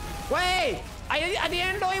 Wait! I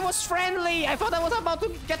didn't know it was friendly. I thought I was about to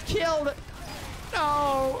get killed.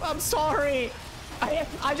 No, I'm sorry.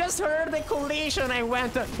 I just heard the collision. I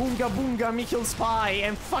went boonga boonga Mikkel Spy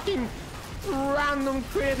and fucking random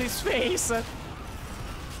crit his face.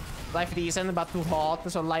 Life decent but too hot,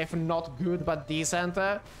 so life not good but decent.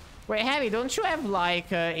 Wait, Heavy, don't you have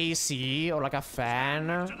like AC or like a fan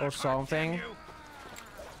or something?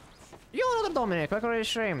 You know the Dominic, welcome to the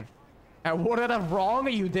stream. I worded that wrong,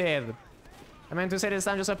 you did. I meant to say this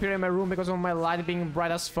time just appeared in my room because of my light being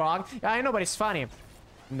bright as fuck. Yeah, I know, but it's funny.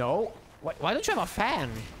 No? Why don't you have a fan?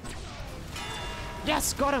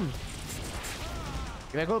 Yes, got him!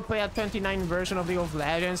 If I go play a 29 version of League of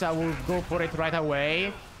Legends, I will go for it right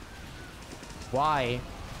away. Why?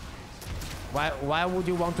 Why would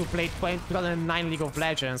you want to play 2009 League of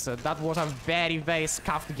Legends? That was a very, very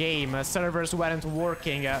scuffed game. Servers weren't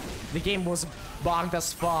working. The game was bugged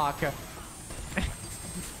as fuck.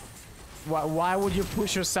 Why would you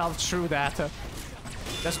push yourself through that?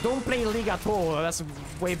 Just don't play League at all. That's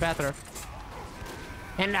way better.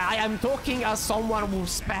 And I am talking as someone who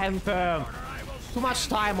spent too much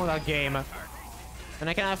time on that game. And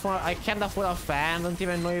I can't afford a fan. Don't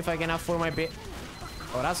even know if I can afford my bit.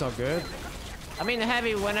 Oh, that's not good. I mean,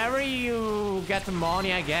 Heavy, whenever you get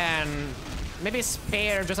money again, maybe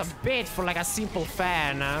spare just a bit for like a simple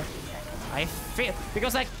fan. I feel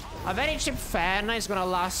because like a very cheap fan is gonna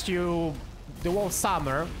last you the whole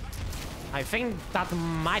summer. I think that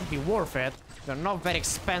might be worth it. They're not very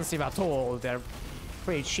expensive at all. They're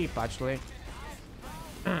pretty cheap actually.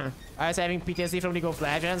 I was having PTSD from League of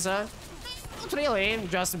Legends. Not really,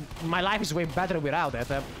 just my life is way better without it.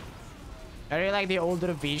 I really like the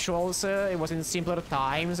older visuals. It was in simpler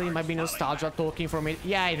times. It might be nostalgia talking for me.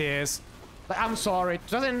 Yeah, it is. But I'm sorry.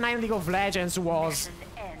 2009 League of Legends was...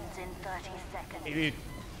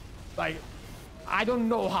 like, I don't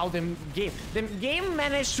know how the game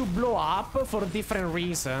managed to blow up for different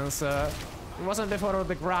reasons. It wasn't before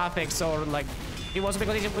the graphics or like... It was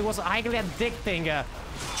because it was highly addicting,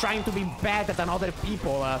 trying to be better than other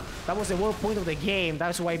people. That was the whole point of the game.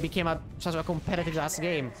 That's why it became such a competitive ass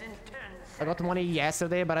game. I got money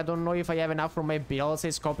yesterday, but I don't know if I have enough for my bills.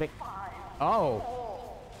 It's complicated. Oh.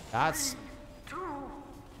 That's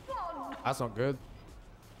not good.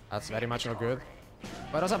 That's very much not good.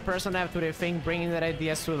 But as a person, I have to rethink bringing their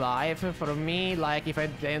ideas to life. For me, like, if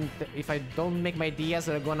I don't make my ideas,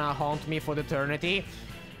 they're gonna haunt me for eternity.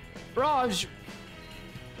 Raj,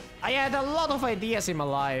 I had a lot of ideas in my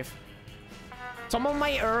life. Some of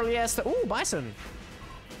my earliest... Ooh, bison.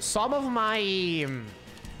 Some of my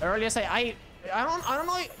earliest... I don't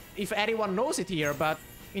know if anyone knows it here, but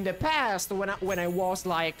in the past, when I was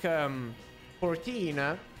like 14,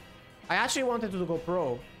 I actually wanted to go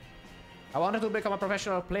pro. I wanted to become a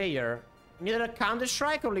professional player in either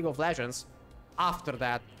Counter-Strike or League of Legends. After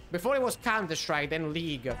that. Before it was Counter-Strike, then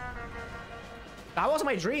League. That was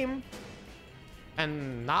my dream.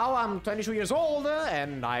 And now I'm 22 years old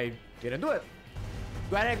and I didn't do it.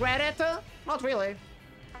 Do I regret it? Not really.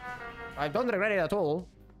 I don't regret it at all.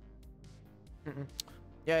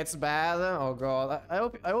 Yeah, it's bad. Oh god. I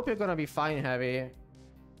hope you're gonna be fine, Heavy.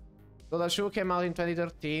 Dota 2 came out in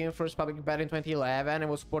 2013, first public beta in 2011,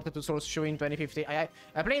 and was ported to Source 2 in 2015. I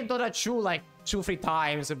played Dota 2 like 2-3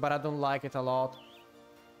 times, but I don't like it a lot.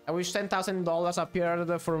 I wish $10,000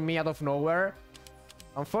 appeared for me out of nowhere.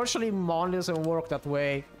 Unfortunately, money doesn't work that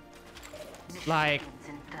way. Like,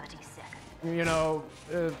 you know,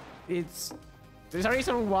 there's a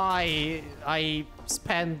reason why I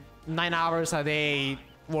spend 9 hours a day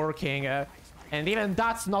working, and even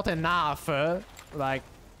that's not enough. Like,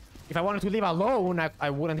 if I wanted to live alone, I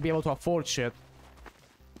wouldn't be able to afford shit.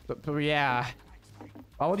 But yeah.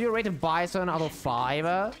 How would you rate Bison out of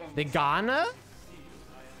 5? The gun?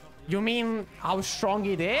 You mean how strong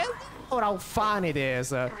it is? Or how fun it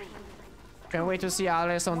is? Can't wait to see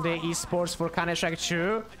Alice on the esports for Counter-Strike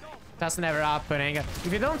 2. That's never happening.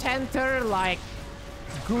 If you don't enter, like,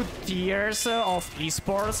 good tiers of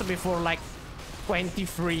esports before, like,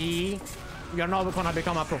 23, you're not gonna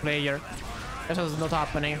become a pro player. That's just not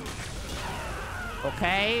happening.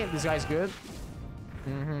 Okay, this guy's good.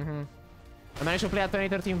 I managed to play a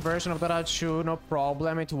 2013 version of Dota 2, no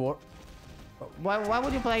problem, it worked. Why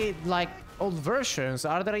would you play, like, old versions?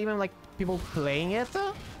 Are there even, like, people playing it?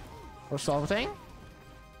 Or something?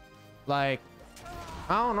 Like,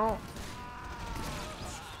 I don't know.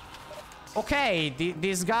 Okay,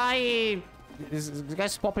 this guy's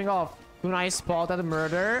popping off. Kunai spotted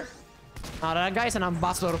murder. Now that guy's an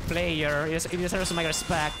ambassador player. He deserves my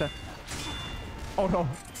respect. Oh no.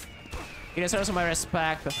 He deserves my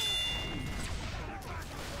respect.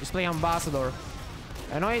 He's playing ambassador.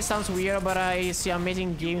 I know it sounds weird, but I see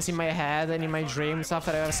amazing games in my head and in my dreams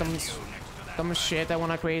after I have some shit I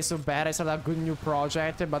wanna create so bad. I start a good new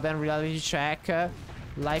project, but then reality check.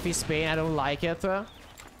 Life is pain, I don't like it.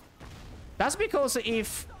 That's because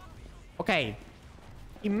if... Okay.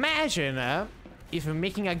 Imagine if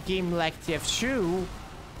making a game like TF2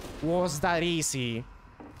 was that easy.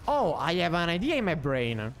 Oh, I have an idea in my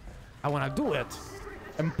brain. I wanna do it.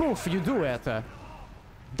 And poof, you do it.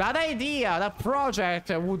 That idea, that project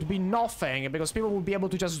would be nothing because people would be able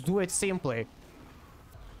to just do it simply.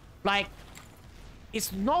 Like,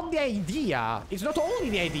 it's not the idea. It's not only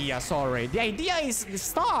the idea, sorry. The idea is the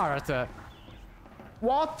start.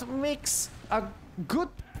 What makes a good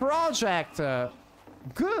project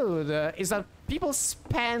good is that people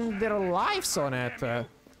spend their lives on it.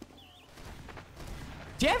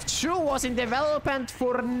 TF2 was in development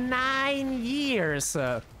for 9 years.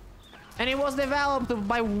 And it was developed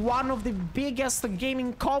by one of the biggest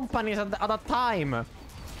gaming companies at that time. And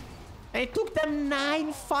it took them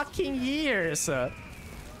 9 fucking years.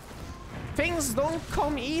 Things don't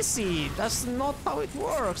come easy. That's not how it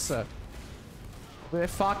works. The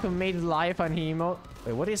fuck made life an emo.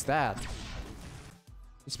 Wait, what is that?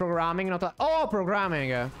 It's programming, not a... Oh,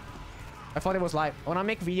 programming. I thought it was live. I wanna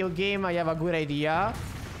make video game, I have a good idea.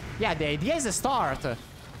 Yeah, the idea is the start.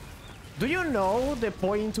 Do you know the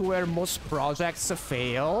point where most projects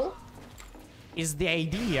fail? Is the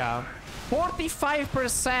idea.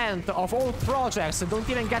 45% of all projects don't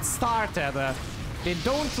even get started. They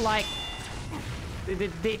don't like...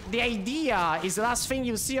 The idea is the last thing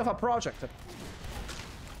you see of a project.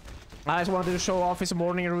 I just wanted to show off his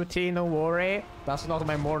morning routine, don't worry. That's not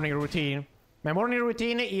my morning routine. My morning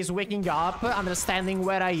routine is waking up, understanding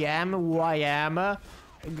where I am, who I am,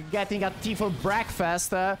 getting a tea for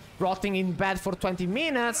breakfast, rotting in bed for 20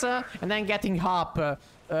 minutes, and then getting up,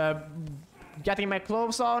 getting my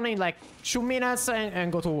clothes on in like 2 minutes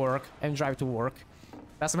and go to work and drive to work.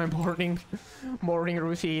 That's my morning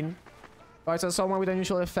routine. Oh, it's someone with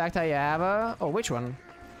unusual effect I have. Oh, which one?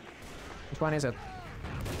 Which one is it?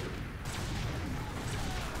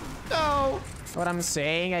 No! What I'm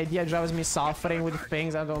saying, idea drives me suffering with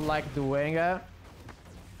things I don't like doing. I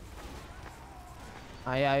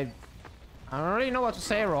don't really know what to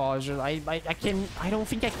say, Roger. I don't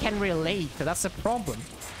think I can relate. That's the problem.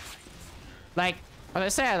 Like, as I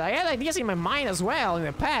said, I had ideas in my mind as well in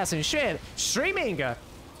the past and shit. Streaming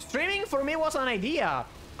for me was an idea.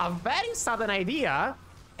 A very sudden idea.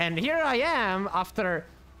 And here I am after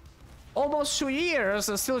almost 2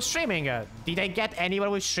 years still streaming. Did I get anywhere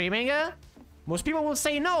with streaming? Most people will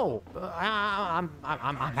say no. I'm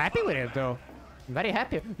happy with it though. I'm very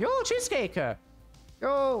happy. Yo, Cheesecake.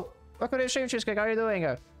 Yo, welcome to the stream, Cheesecake. How are you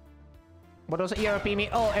doing? What does ERP mean?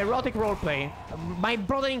 Oh, erotic roleplay. My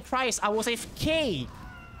brother in Christ, I was AFK.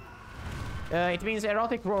 It means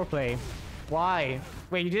erotic roleplay. Why?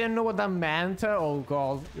 Wait, you didn't know what that meant? Oh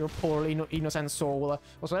god, your poor innocent soul.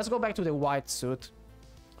 Also, let's go back to the white suit.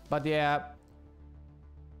 But yeah,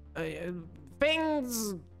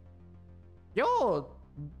 things. Yo,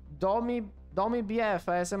 Domi BF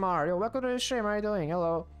ASMR. Yo, welcome to the stream. How are you doing?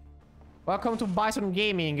 Hello. Welcome to Bison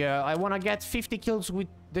Gaming. I wanna get 50 kills with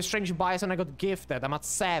the strange bison I got gifted. I'm at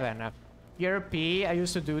 7. ERP, I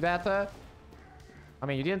used to do that. I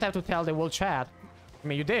mean, you didn't have to tell the whole chat. I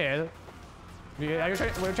mean, you did. Were you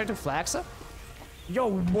trying to flex? Yo,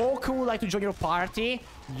 Woke would like to join your party.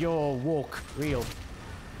 Yo, Woke, real.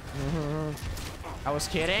 I was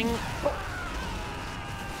kidding. Oh.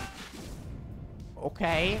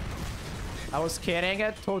 Okay. I was kidding.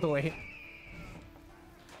 Totally.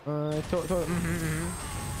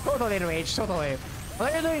 Totally enraged. Totally.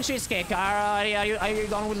 What are you doing, Cheesecake? Are you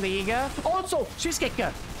done with League? Also, Cheesecake.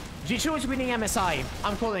 G2 is winning MSI.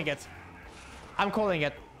 I'm calling it. I'm calling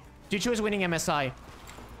it. G2 is winning MSI.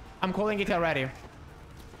 I'm calling it already.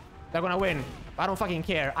 They're gonna win. I don't fucking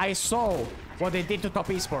care. I saw what they did to top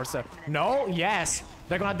esports. No? Yes.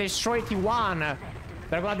 They're gonna destroy T1.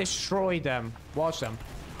 They're gonna destroy them. Watch them.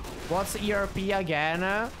 What's ERP again?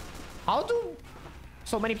 How do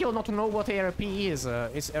so many people not know what ERP is?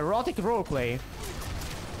 It's erotic roleplay.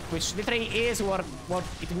 Which literally is what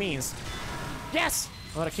it means. Yes!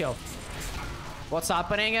 Another kill. What's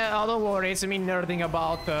happening? Oh, don't worry. It's me nerding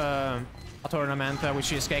about a tournament with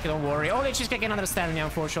Cheesecake. Don't worry. Only Cheesecake can understand me,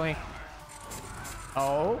 unfortunately.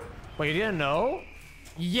 Oh? But you didn't know?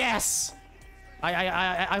 Yes!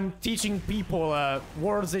 I'm teaching people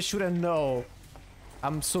words they shouldn't know.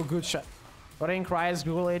 I'm so good. But in Christ,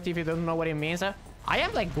 Google it if you don't know what it means. I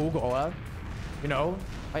am like Google. You know,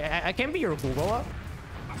 I can be your Google.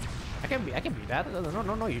 I can be that.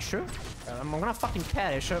 No issue. I'm gonna fucking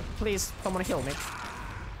perish. Please, someone heal me.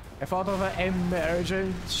 I thought of an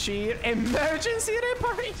emergency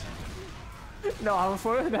reparation. No,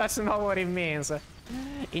 unfortunately, that's not what it means.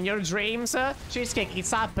 In your dreams, Cheesecake,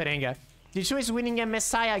 it's happening. G2 is winning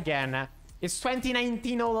MSI again. It's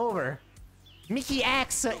 2019 all over. Mickey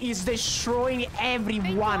X is destroying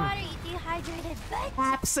everyone.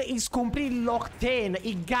 Apps is completely locked in.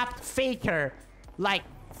 He gapped Faker like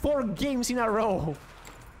 4 games in a row.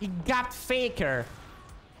 He gapped Faker.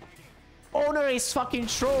 Honor is fucking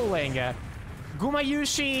trolling.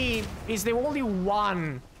 Gumayushi is the only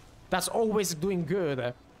one that's always doing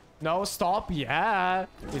good. No, stop. Yeah,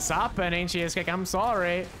 it's happening, Cheesecake. I'm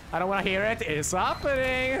sorry. I don't want to hear it. It's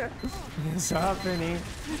happening. It's happening.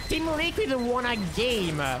 Team Liquid won a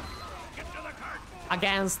game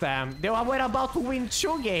against them. They were about to win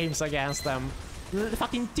 2 games against them.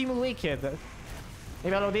 Fucking Team Liquid.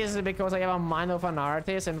 Maybe all of this is because I have a mind of an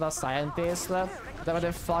artist and not a scientist. Whatever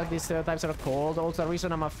the fuck these stereotypes are called. Also, the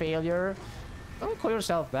reason I'm a failure. Don't call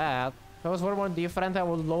yourself that. If I was more different, I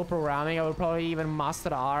would low programming. I would probably even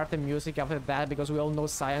master art and music after that, because we all know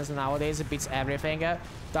science nowadays it beats everything.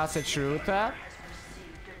 That's the truth.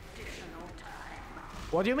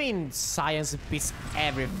 What do you mean science beats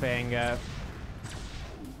everything?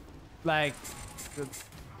 Like,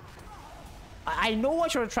 I know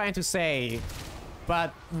what you're trying to say,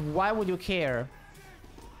 but why would you care?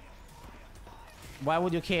 Why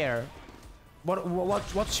would you care?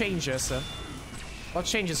 What changes? What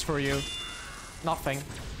changes for you? Nothing.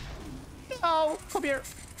 No, come here.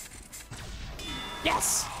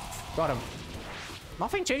 Yes! Got him.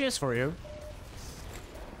 Nothing changes for you.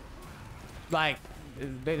 Like,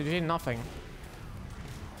 they did nothing.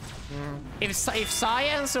 If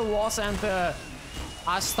science wasn't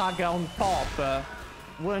hashtag on top,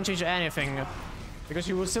 wouldn't change anything. Because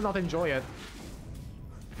you would still not enjoy it.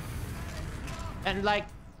 And like,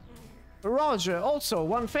 Roger, also,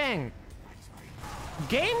 one thing.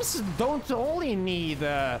 games don't only need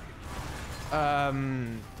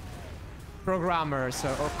programmers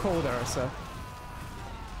or coders.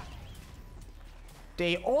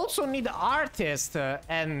 They also need artists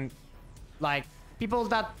and like people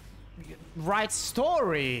that write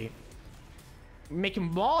story, make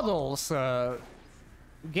models.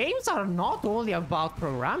 Games are not only about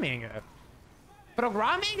programming.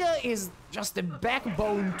 Programming is just the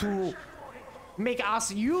backbone to make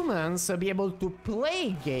us humans be able to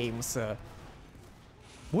play games.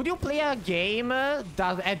 Would you play a game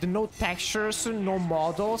that had no textures, no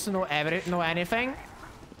models, no anything?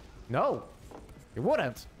 No, you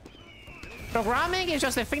wouldn't. Programming is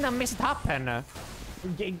just a thing that makes it happen.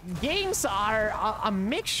 Games are a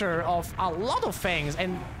mixture of a lot of things,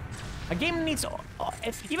 and a game needs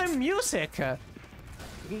even music.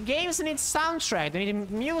 Games need soundtrack, they need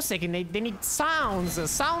music, and they need sounds,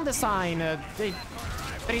 sound design. There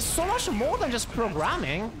is so much more than just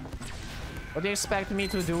programming. What do you expect me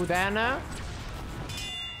to do then?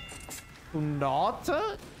 To not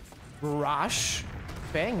rush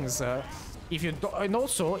things. If you do, and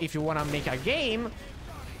also, if you want to make a game,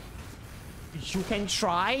 you can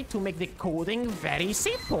try to make the coding very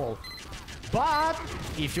simple. But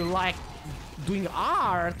if you like doing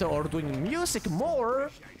art or doing music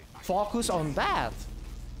more, focus on that.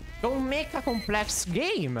 Don't make a complex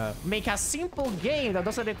game. Make a simple game that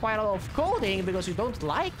doesn't require a lot of coding because you don't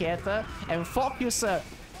like it, and focus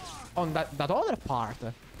on that other part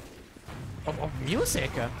of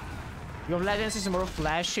music. Your Legends is more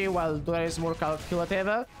flashy while Dota is more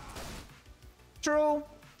calculative. True.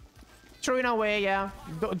 True in a way, yeah.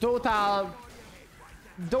 Dota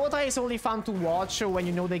is only fun to watch when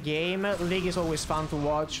you know the game. League is always fun to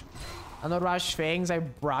watch. I don't rush things, I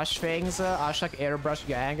brush things. Hashtag airbrush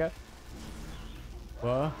gang.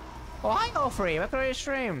 What? Oh, hi, Offrey. What are you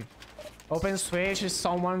stream? Open Switch is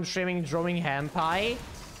someone streaming drawing hentai.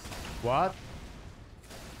 What?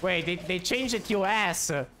 Wait, they changed the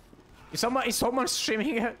TOS. Is someone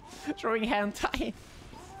streaming drawing hentai?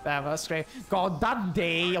 Damn, that's great. God, that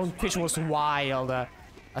day on Twitch was wild. I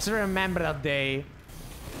still remember that day.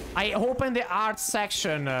 I opened the art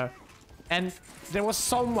section and there was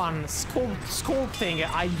someone sculpting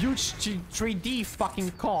a huge 3D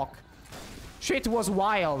fucking cock. Shit was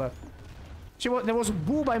wild. There was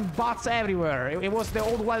boob and butts everywhere. It was the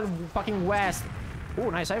old wild fucking west. Oh,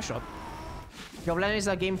 nice headshot. League of Legends is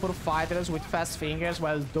a game for fighters with fast fingers,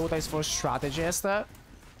 while Dota is for strategists. I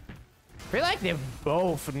feel like they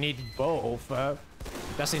both need both,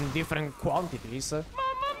 just in different quantities.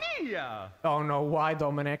 Mamma mia! Oh no, why,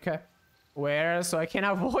 Dominic? Where? So I can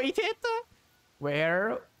avoid it?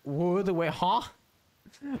 Where? Would? Where? Huh?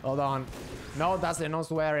 Hold on. No, that's the no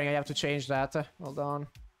swearing. I have to change that. Hold on.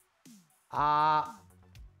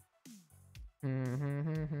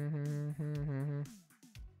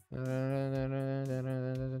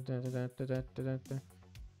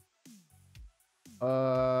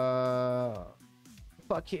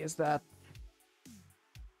 Fuck is that?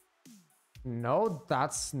 No,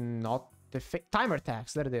 that's not the timer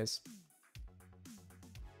tax. There it is.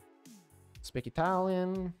 Speak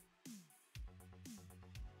Italian.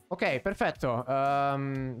 Ok, perfetto.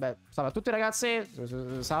 Beh, salve a tutti ragazzi.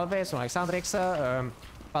 Salve, sono Alexandrix.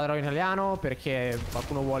 Parlerò in italiano perché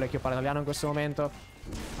qualcuno vuole che io parli italiano in questo momento.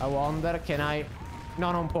 I wonder, can I...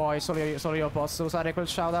 No, non puoi, solo io posso usare quel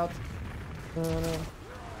shoutout.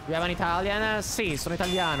 You have an Italian? Sì, sono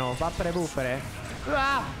italiano. Vappere buppere.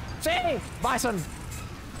 Ah! Sì! Bison!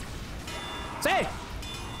 Sì!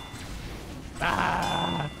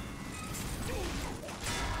 Ah!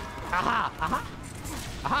 Aha! Aha!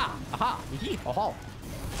 Aha! Aha! Oh!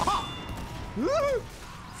 Aha!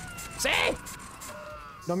 Sì!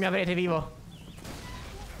 Non mi avrete vivo.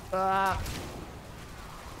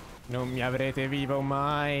 Non mi avrete vivo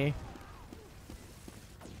mai.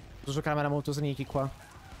 Sto su camera molto sneaky qua.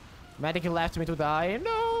 Medic left me to die.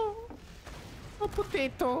 No! Ho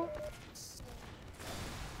potato.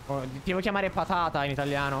 Oh, ti devo chiamare patata in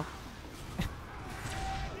italiano.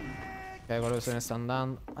 Ok, quello se ne sta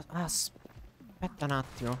andando. Aspetta un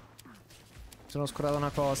attimo. Sono scordato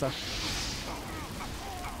una cosa.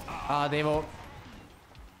 Devo...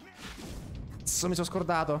 Cazzo, mi sono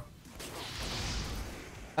scordato.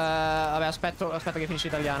 Vabbè, aspetta che finisce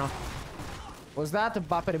l'italiano. Was that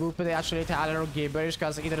Bappere Boopede actually Italian or gibberish?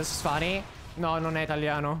 Cause either is funny. No, non è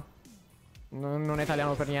italiano. Non è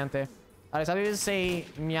italiano per niente. Allora, sapevi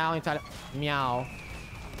say miau in italiano? Miau.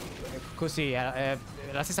 Così, è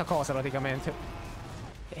la stessa cosa praticamente.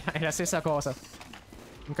 È la stessa cosa.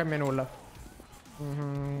 Non cambia nulla.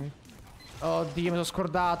 Oddio, mi sono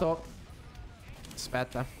scordato.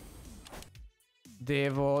 Aspetta.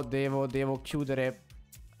 Devo chiudere.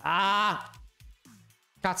 Ah!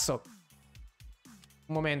 Cazzo.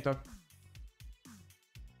 Un momento.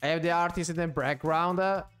 I have the artist in the background.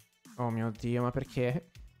 Oh mio Dio, ma perché?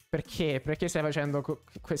 Perché? Perché stai facendo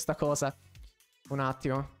questa cosa? Un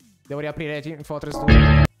attimo. Devo riaprire Fortress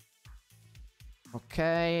 2.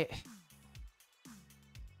 Ok.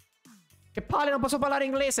 Che palle, non posso parlare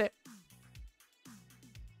inglese.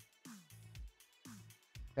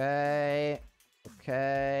 Ok.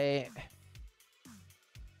 Ok.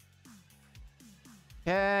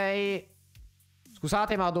 Ok.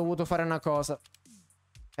 Scusate, ma ho dovuto fare una cosa.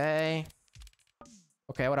 Ok.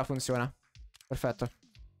 Ok, ora funziona. Perfetto.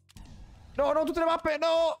 No, non tutte le mappe,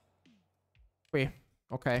 no! Qui,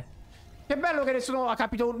 ok. Che bello che nessuno ha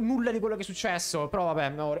capito nulla di quello che è successo. Però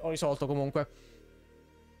vabbè, ho risolto comunque.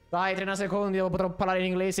 Dai, 30 secondi, potrò parlare in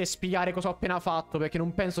inglese e spiegare cosa ho appena fatto. Perché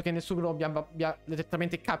non penso che nessuno abbia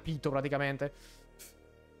letteralmente capito, praticamente.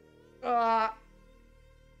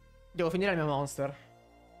 Devo finire il mio monster.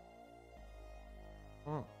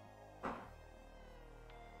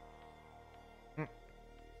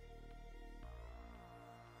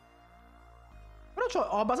 Però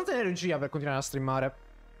ho abbastanza energia per continuare a streamare.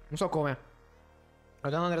 Non so come. I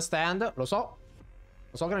don't understand. Lo so.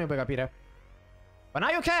 Lo so che non mi puoi capire. But now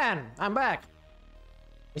you can. I'm back.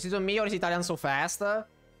 Is it on me or is Italian so fast?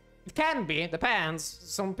 It can be. Depends.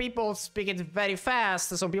 Some people speak it very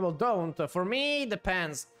fast. Some people don't. For me,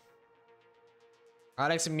 depends.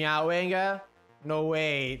 Alex meowing. No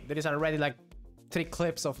way. There is already like 3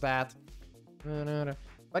 clips of that.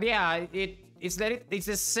 But yeah, it's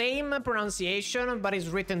the same pronunciation, but it's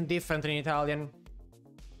written different in Italian.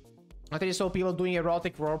 I think I saw people doing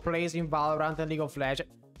erotic roleplays in Valorant and League of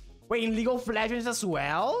Legends. Wait, in League of Legends as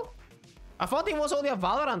well? I thought it was only a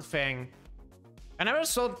Valorant thing. I never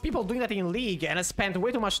saw people doing that in League, and I spent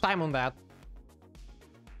way too much time on that.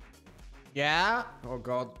 Yeah? Oh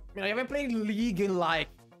god. I mean, I haven't played League in like...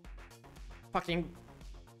 fucking...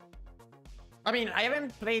 I mean, I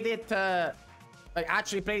haven't played it, like,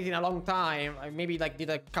 actually played it in a long time. I maybe, like, did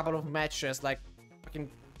a couple of matches, like,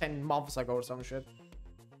 fucking 10 months ago or some shit.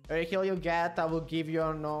 Every kill you get, I will give you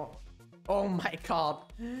a no... Oh my god.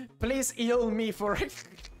 Please heal me for it.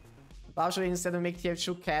 Actually, instead of make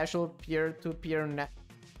TF2 casual peer-to-peer net...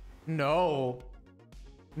 No.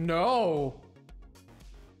 No.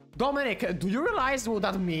 Dominic, do you realize what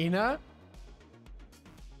that means?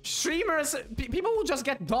 Streamers, people will just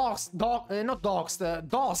get doxed, not doxed,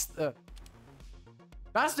 dosed.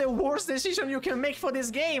 That's the worst decision you can make for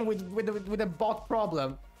this game with the bot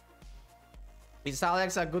problem. Is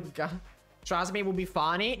Alex a good guy? Trust me, it would be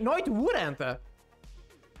funny. No, it wouldn't.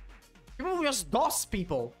 People will just DOS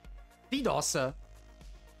people. DDoS.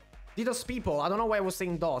 DDoS people. I don't know why I was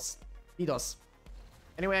saying DOS. DDoS.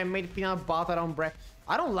 Anyway, I made peanut butter on bread.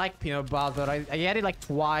 I don't like peanut butter. I had it like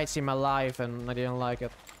twice in my life and I didn't like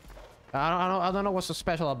it. I don't know what's so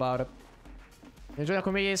special about it. Enjoy the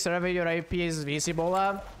community server, your IP is visible.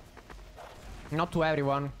 Not to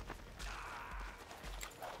everyone.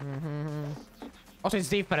 Also, it's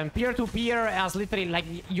different. Peer-to-peer has literally, like,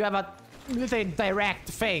 you have a literally direct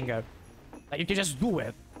thing. Like, you can just do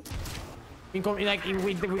it.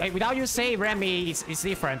 Without you say Remy, it's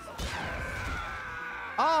different.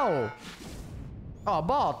 Oh! Oh,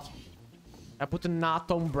 bot. I put a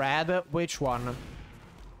nut on bread. Which one?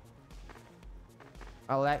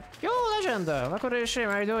 Yo, Legend! Welcome to the stream.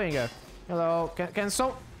 How are you doing? Hello. Can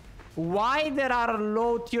so... Why there are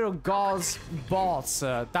low-tier gods bots?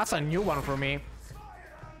 That's a new one for me.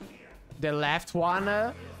 The left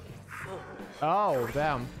one? Oh,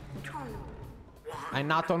 damn. I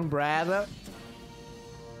nut on bread.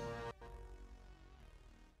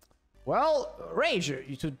 Well,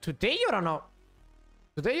 Rage, today you're on a...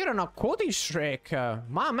 Today you're on a quoting streak.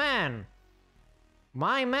 My man.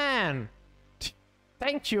 My man.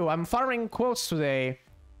 Thank you. I'm farming quotes today.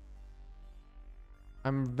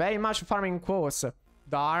 I'm very much farming quotes.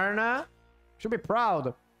 Darn. Should be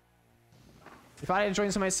proud. If I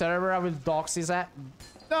joins my server, I will dox his ass.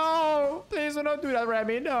 No! Please do not do that,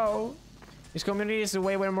 Remy. No. This community is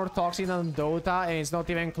way more toxic than Dota, and it's not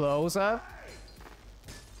even close.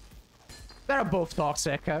 They're both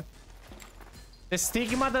toxic. The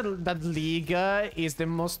stigma that League is the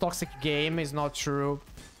most toxic game is not true.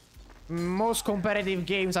 Most competitive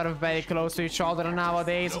games are very close to each other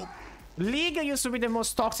nowadays. League used to be the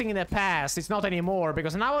most toxic in the past. It's not anymore,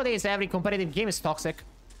 because nowadays every competitive game is toxic.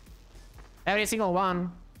 Every single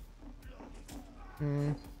one.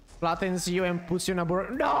 Flattens you and puts you in a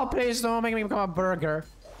burger. No, please don't make me become a burger.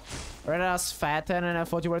 Read us fatten and I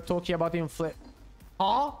thought you were talking about infl...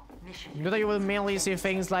 Huh? You know that you will mainly see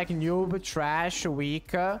things like noob, trash,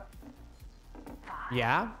 weak.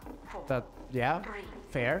 Yeah. Yeah.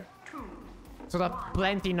 Fair. So that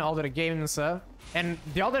plenty in other games. And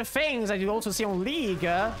the other things that you also see on League.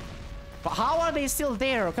 But how are they still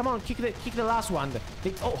there? Come on, kick the last one.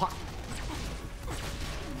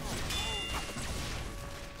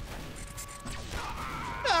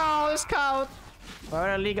 Oh, the scout.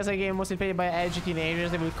 Well, League is a game mostly played by edgy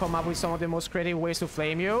teenagers. They will come up with some of the most creative ways to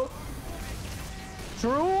flame you.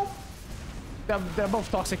 True. They're both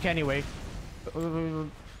toxic anyway.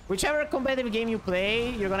 Whichever competitive game you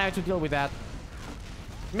play, you're gonna have to deal with that.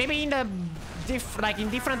 Maybe in the in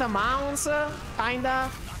different amounts, kinda.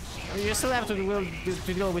 You still have to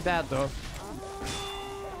deal with that though.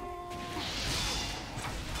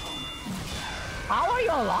 How are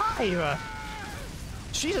you alive?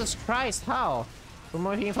 Jesus Christ, how? For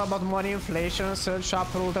more info about money inflation, search up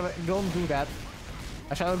for don't do that.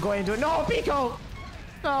 I shall go into no Pico!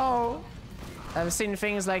 No! I've seen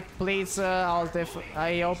things like please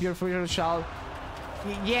I hope your future shall.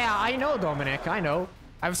 Yeah, I know, Dominic, I know.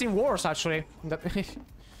 I've seen worse actually.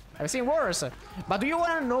 I've seen worse. But do you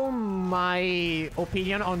wanna know my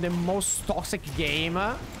opinion on the most toxic game?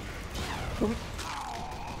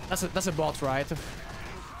 That's a bot, right?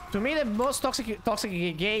 To me, the most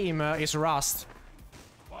toxic game is Rust.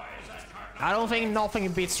 I don't think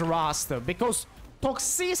nothing beats Rust because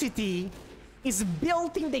toxicity is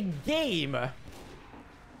built in the game.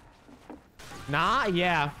 Nah,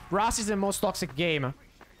 yeah. Rust is the most toxic game.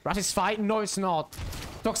 Rust is fine? No, it's not.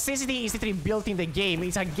 Toxicity is literally built in the game.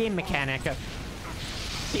 It's a game mechanic.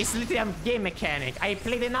 It's literally a game mechanic. I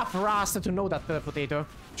played enough Rust to know that, Potato.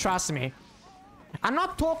 Trust me. I'm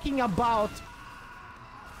not talking about,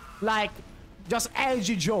 like, just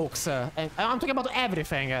edgy jokes. I'm talking about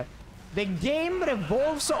everything. The game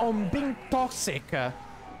revolves on being toxic.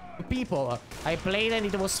 People. I played and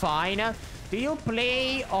it was fine. Do you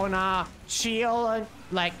play on a chill,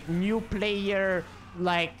 like, new player,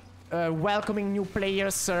 like, welcoming new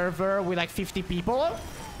player server with like 50 people?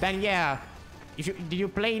 Then yeah. Do you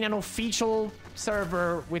play in an official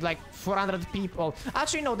server with like 400 people?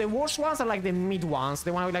 Actually, no, the worst ones are like the mid ones.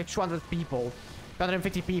 The one with like 200 people,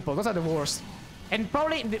 250 people. Those are the worst. And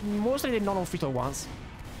probably mostly the non-official ones.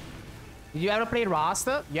 Did you ever play Rust?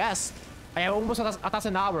 Yes. I have almost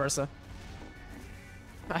 1,000 hours.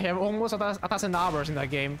 I have almost 1,000 hours in that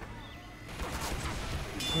game.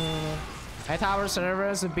 8-hour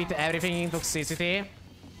servers beat everything in toxicity?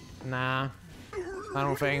 Nah. I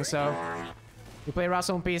don't think so. You play Rust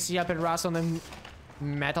on PC, I play Rust on the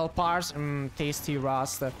metal parts. Tasty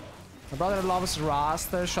Rust. My brother loves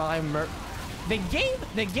Rust. Shall I The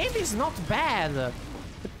game is not bad.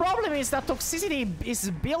 The problem is that toxicity is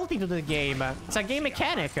built into the game. It's a game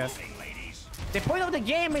mechanic. The point of the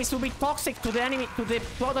game is to be toxic to the enemy,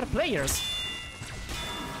 to other players.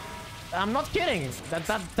 I'm not kidding.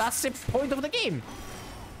 That's the point of the game.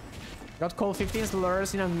 Got called 15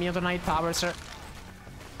 slurs in a minute and 8 hours.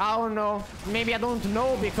 I don't know. Maybe I don't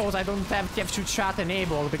know because I don't have TF2 chat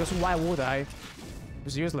enabled. Because why would I?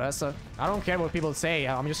 It's useless. I don't care what people say.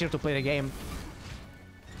 I'm just here to play the game.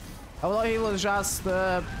 Although he will just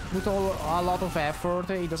put a lot of effort,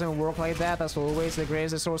 it doesn't work like that. As always, the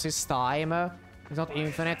greatest resource is time. It's not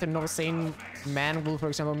infinite. No sane man will, for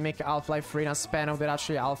example, make Half-Life 3 in a span of the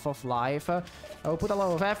actual Half-Life. I will put a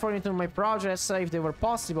lot of effort into my projects if they were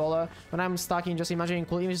possible. When I'm stuck in just imagining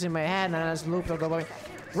cool images in my head and I just loop the going.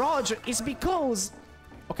 Roger, it's because...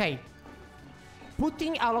 Okay.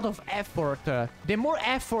 Putting a lot of effort, the more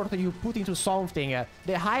effort you put into something,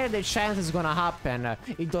 the higher the chance it's gonna happen.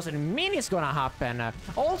 It doesn't mean it's gonna happen.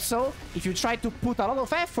 Also, if you try to put a lot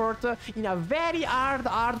of effort in a very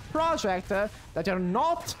hard project that you're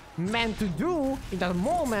not meant to do in that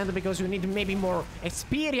moment because you need maybe more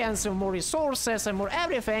experience, more resources, and more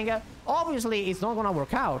everything, obviously it's not gonna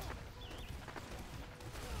work out.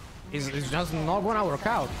 It's just not gonna work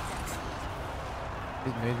out.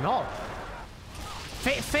 It's not.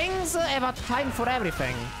 Things have a time for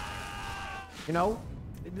everything. You know?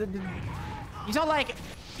 It's not like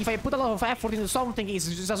if I put a lot of effort into something, it's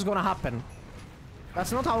just gonna happen.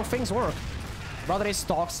 That's not how things work. Brother is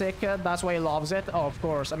toxic, that's why he loves it. Oh, of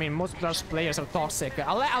course. I mean, most Clash players are toxic.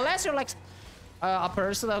 Unless you're like a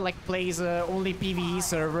person that like plays only PvE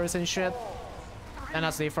servers and shit. And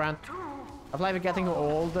that's different. Half-Life is getting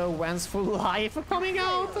old. When's Full Life coming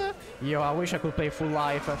out? Yo, I wish I could play Full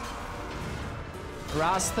Life.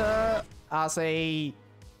 Rust as a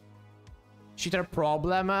cheater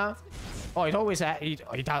problem. Oh, it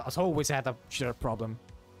has always had a cheater problem.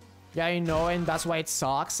 Yeah, I know, and that's why it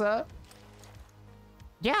sucks.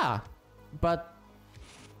 Yeah, but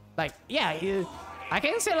like, yeah, I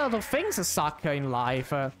can say a lot of things suck in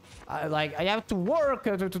life. Like, I have to work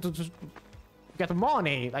to get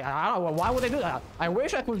money. Like, I don't know, why would I do that? I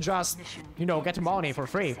wish I could just, you know, get money for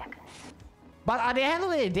free. But at the end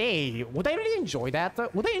of the day, would I really enjoy that?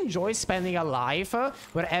 Would I enjoy spending a life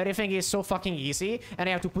where everything is so fucking easy and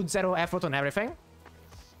I have to put zero effort on everything?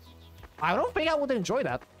 I don't think I would enjoy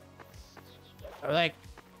that. Like,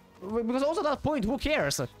 because also at that point, who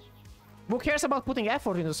cares? Who cares about putting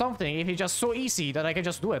effort into something if it's just so easy that I can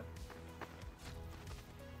just do it?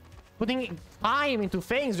 Putting time into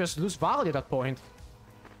things just lose value at that point.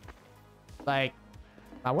 Like,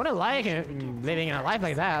 I wouldn't like living in a life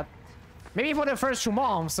like that. Maybe for the first 2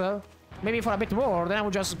 months, maybe for a bit more, then I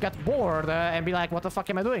would just get bored and be like, what the fuck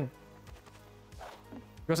am I doing?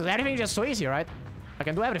 Because everything is just so easy, right? I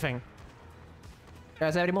can do everything.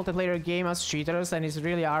 As every multiplayer game has cheaters, and it's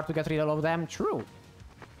really hard to get rid of them. True.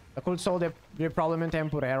 I could solve the problem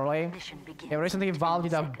temporarily. They recently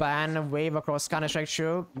vaulted a ban wave across Counter-Strike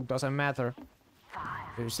 2. Doesn't matter.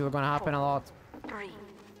 It's still gonna happen a lot.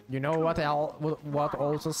 You know what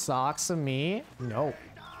also sucks me? No.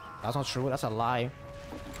 That's not true, that's a lie.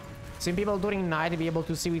 Seen people during night be able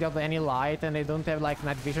to see without any light and they don't have like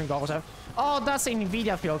night vision goggles. Oh, that's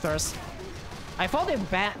NVIDIA filters. I thought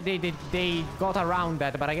they got around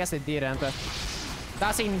that, but I guess they didn't.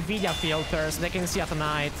 That's NVIDIA filters, they can see at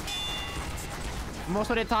night.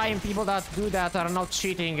 Most of the time, people that do that are not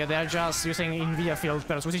cheating, they're just using NVIDIA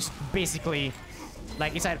filters, which is basically...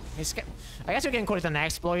 like, I guess you can call it an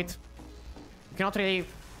exploit. You cannot really...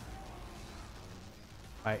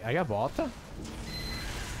 Are you a bot?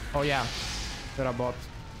 Oh yeah, you're a bot.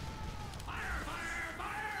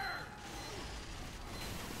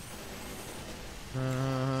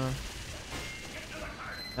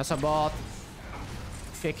 That's a bot.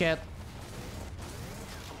 Kick it.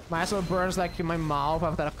 My asshole burns like in my mouth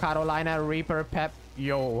after a Carolina Reaper pep.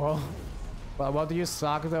 Yo. Well, what do you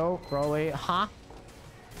suck though? Probably. Huh?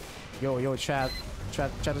 Yo, chat.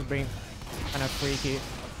 Chat is being kind of freaky.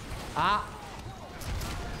 Ah.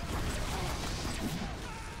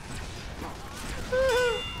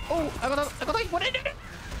 Oh, I got what did I do?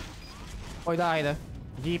 Oh, I died.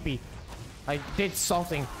 GP. I did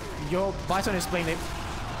something. Yo, Bison is playing it.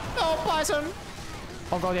 No, Bison!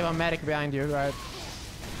 Oh god, you have a medic behind you, right?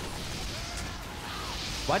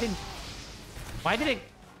 Why did it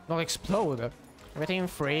not explode? Getting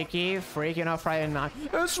freaky on Friday night.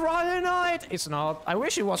 It's Friday night! It's not. I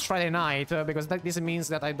wish it was Friday night, because this means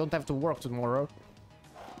that I don't have to work tomorrow.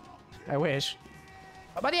 I wish.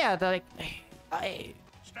 But yeah, I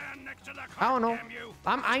don't know.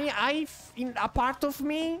 A part of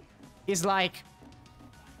me is like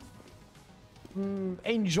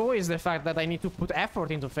enjoys the fact that I need to put effort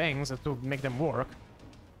into things to make them work.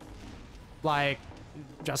 Like,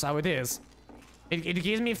 just how it is. It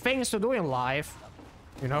gives me things to do in life,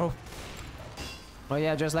 you know. But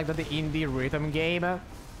yeah, just like the indie rhythm game.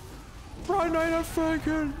 Friday night I'm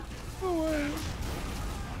freaking away.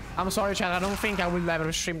 I'm sorry, chat. I don't think I will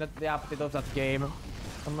ever stream the update of that game.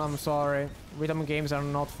 I'm sorry. Rhythm games are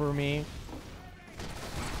not for me.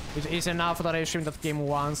 It's enough that I streamed that game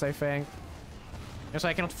once, I think. So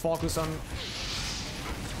I cannot focus on...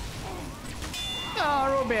 No,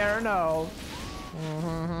 Robert, no.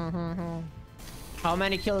 How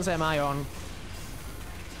many kills am I on?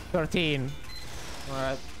 13.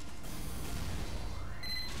 Alright.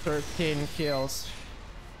 13 kills.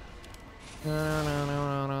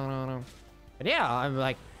 No. But yeah, I'm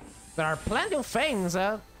like... There are plenty of things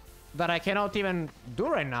that I cannot even do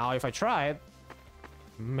right now if I tried.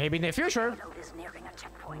 Maybe in the future.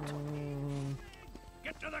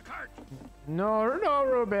 Get to the cart. No,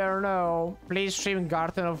 Robert, no. Please stream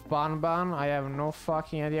Garden of Banban. I have no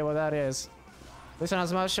fucking idea what that is. Listen,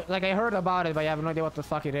 as much like I heard about it, but I have no idea what the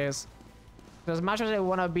fuck it is. As much as I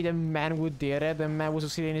wanna be the man who did it, the man who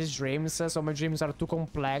succeeded in his dreams, so my dreams are too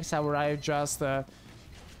complex, I would rather just die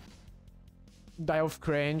of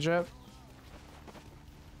cringe.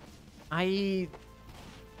 I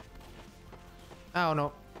don't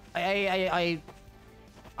know. I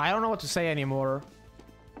don't know what to say anymore.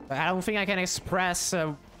 I don't think I can express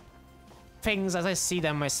things as I see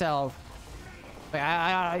them myself. Like,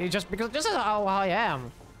 I just how I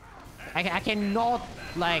am. I cannot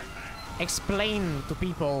like explain to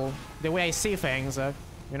people the way I see things.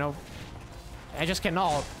 You know, I just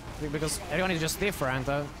cannot because everyone is just different.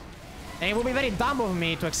 And it would be very dumb of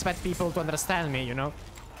me to expect people to understand me. You know.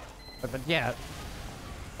 But yeah,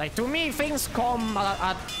 like to me things come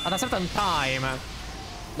at a certain time.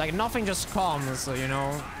 Like nothing just comes, you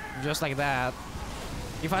know, just like that.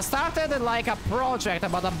 If I started like a project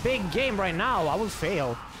about a big game right now, I would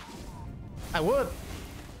fail. I would.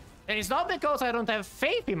 And it's not because I don't have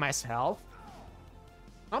faith in myself.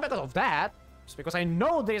 Not because of that. It's because I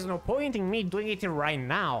know there's no point in me doing it right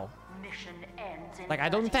now. Mission ends in Like, I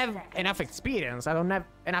don't 30 have seconds. enough experience. I don't have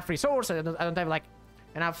enough resources. I don't have, like,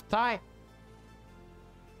 enough time.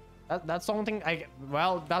 That's something I...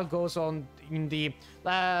 Well, that goes on in the...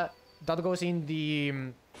 that goes in the...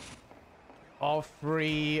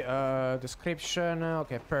 Offrey description.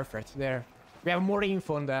 Okay, perfect. There. We have more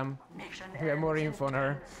info on them. Mission We have more ends in info on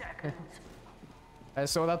her. 10 seconds. I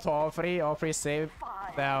saw that Offrey. Offrey saved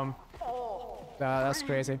them. That's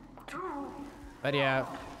crazy. But yeah.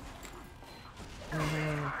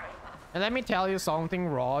 And let me tell you something,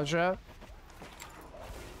 Roger.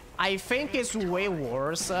 I think it's way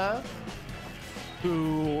worse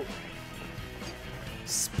to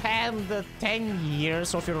spend 10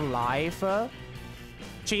 years of your life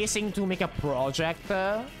chasing to make a project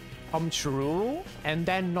come true and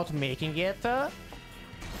then not making it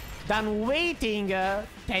than waiting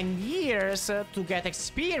 10 years to get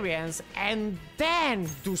experience and then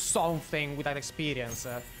do something with that experience.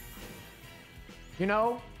 You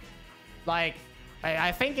know? Like,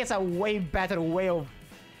 I think it's a way better way of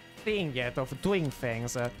seeing it, of doing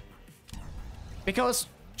things. Because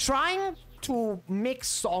trying to make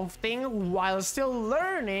something while still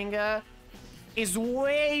learning is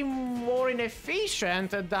way more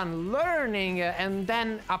inefficient than learning and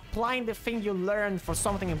then applying the thing you learned for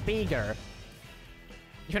something bigger.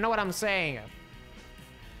 You know what I'm saying?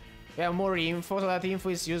 You have more info, so that info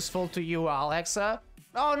is useful to you, Alex.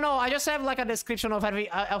 Oh no, I just have like a description of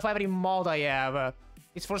every mod I have.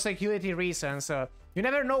 It's for security reasons. You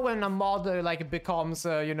never know when a mod like becomes,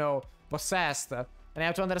 you know, possessed. And I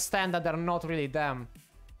have to understand that they're not really them.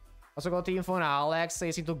 Also got info on Alex,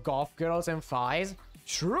 is into goth girls and thighs.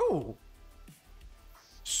 True.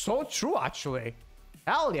 So true, actually.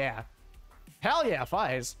 Hell yeah. Hell yeah,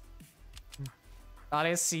 thighs.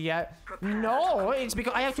 Alessia. No, it's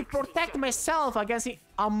because I have to protect myself against the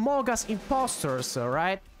Among Us imposters,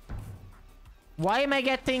 right? Why am I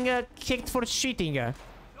getting kicked for cheating?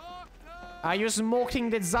 Are you smoking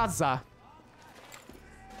the Zaza?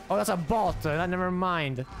 Oh, that's a bot. Never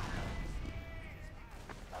mind.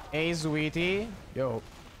 Hey, sweetie. Yo.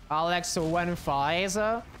 Alex, when thighs.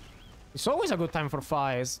 It's always a good time for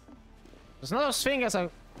thighs. There's no such thing as a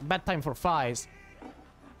bad time for thighs.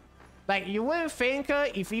 Like, you wouldn't think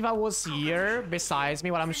if Eva was here besides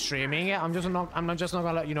me while I'm streaming, I'm just not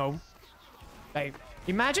gonna, you know, like,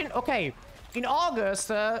 imagine, okay, in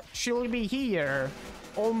August, she'll be here,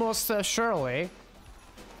 almost surely,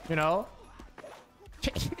 you know?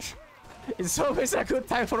 It's always a good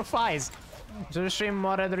time for fights. So stream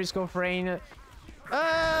modded risk of rain.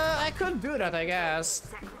 I could do that, I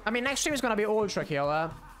guess. I mean, next stream is gonna be ultra kill. By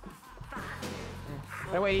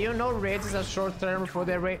the way, you know raids is a short term for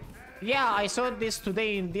the raid. Yeah, I saw this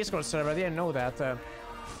today in Discord server. I didn't know that. I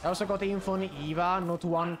also got info on Eva, not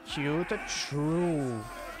one cute. True.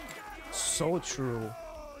 So true.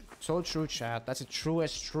 So true, chat. That's the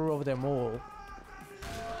truest true of them all.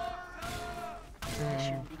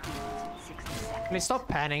 Please stop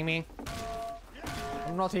panning me.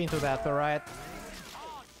 I'm not into that, alright?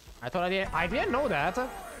 I thought I didn't know that.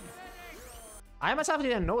 I myself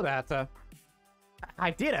didn't know that.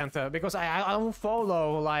 I didn't, because I don't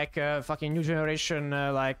follow, like, fucking new generation,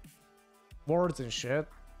 like, words and shit.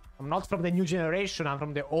 I'm not from the new generation, I'm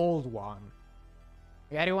from the old one.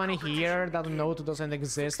 Anyone here that note doesn't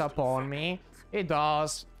exist upon me? It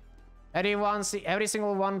does. Every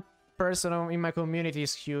single one person in my community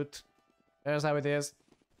is cute. That's how it is.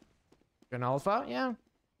 An alpha? Yeah.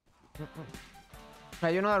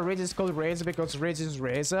 You know that raids is called raids because raids is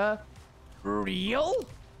razor. Real?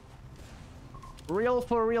 Real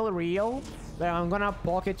for real? Then I'm gonna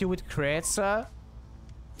pocket you with crits.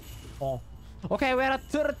 Oh. Okay, we're at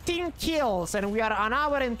 13 kills and we are an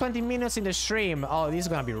hour and 20 minutes in the stream. Oh, this is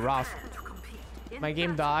gonna be rough. My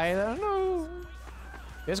game died. No.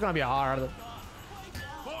 This is gonna be hard.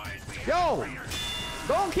 Yo!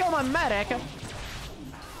 Don't kill my medic!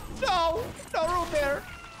 No! No room there!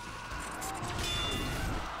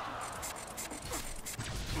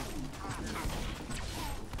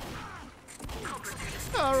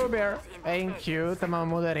 Oh, Rubier. Thank you. I'm a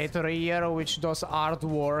moderator here, which does hard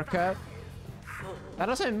work. That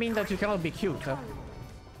doesn't mean that you cannot be cute.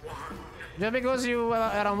 Just because you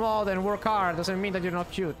are a mod and work hard doesn't mean that you're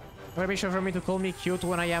not cute. Permission for me to call me cute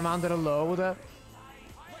when I am under a load. But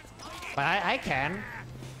I can.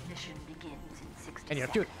 And you're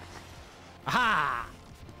cute. Aha!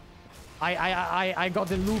 I got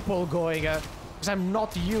the loophole going. Because I'm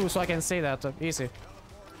not you, so I can say that. Easy.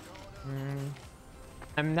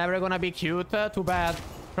 I'm never gonna be cute. Too bad.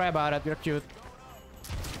 Try about it. You're cute.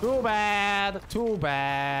 Too bad. Too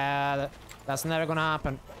bad. That's never gonna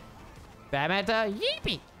happen. Damn it.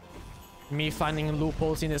 Yippee. Me finding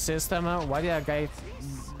loopholes in the system. Why did that guy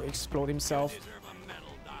explode himself?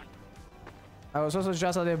 I was also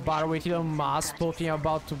just at the bar with Elon Musk talking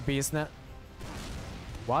about business.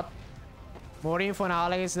 What? More info on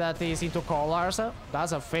Alex that is into collars?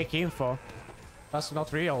 That's a fake info. That's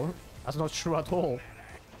not real. That's not true at all.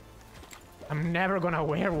 I'm never gonna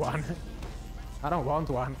wear one. I don't want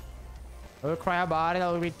one. I will cry about it.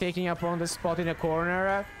 I will be taking up on the spot in the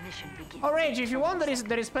corner. Oh, Rage, if you want,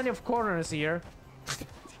 there is plenty of corners here.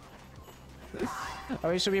 I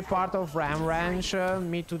wish to be part of Ram Ranch.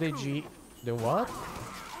 Me to the G. The what?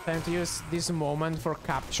 Time to use this moment for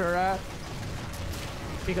capture.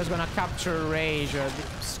 Because gonna capture Rage.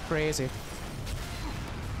 It's crazy.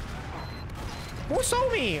 Who saw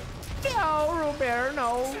me? No, Robert,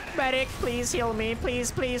 no. Medic, please heal me. Please,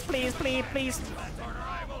 please, please, please, please.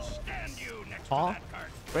 Huh?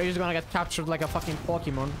 Rage is gonna get captured like a fucking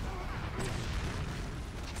Pokemon.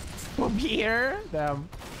 From here? Damn.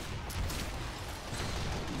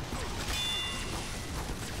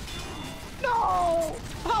 No!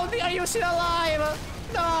 How are you still alive?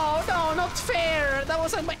 No, no, not fair. That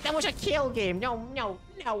was a kill game. No, no,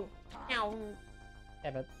 no, no.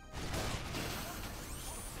 Damn it.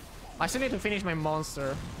 I still need to finish my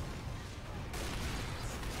monster.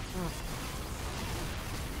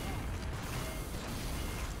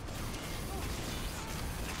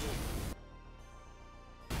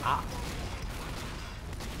 Ah.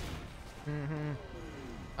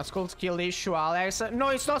 That's called skill issue, Alex. No,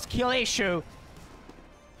 it's not skill issue.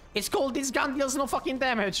 It's called this gun deals no fucking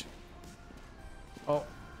damage. Oh.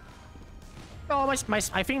 Oh,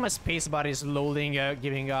 I think my spacebar is loading,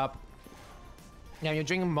 giving up. Yeah, you're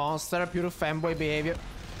drinking monster, pure fanboy behavior.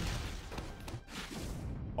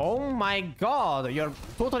 Oh my god, you're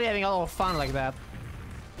totally having a lot of fun like that.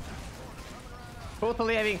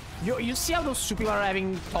 Totally having... You see how those two people are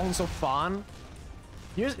having tons of fun?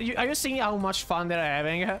 Are you seeing how much fun they're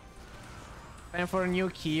having? And for a new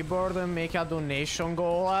keyboard, make a donation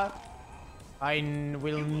goal. I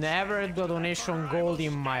will never do a donation goal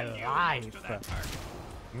in my life.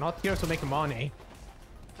 I'm not here to make money.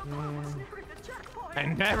 I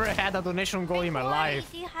never had a donation goal in my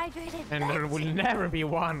life. And there will never be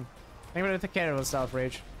one. I'm gonna take care of yourself,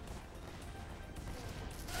 Rage.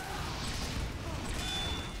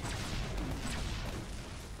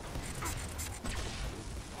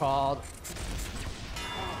 God.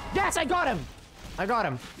 Yes, I got him! I got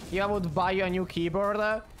him. Yeah, I would buy you a new keyboard.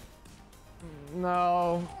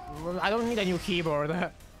 No, I don't need a new keyboard.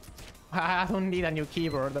 I don't need a new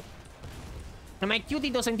keyboard. And my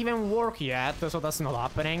QT doesn't even work yet, so that's not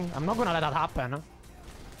happening. I'm not gonna let that happen.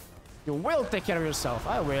 You will take care of yourself.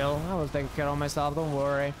 I will take care of myself, don't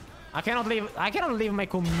worry. I cannot leave my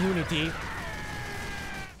community.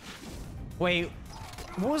 Wait,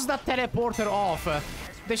 who's that teleporter off?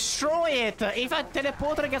 Destroy it! If a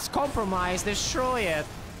teleporter gets compromised, destroy it.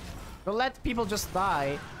 Don't let people just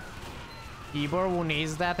die. Keyboard, who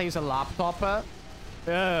needs that? I use a laptop.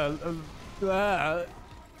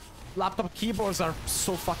 Laptop keyboards are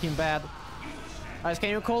so fucking bad. Guys,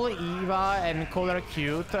 can you call Eva and call her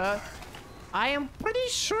cute? I am pretty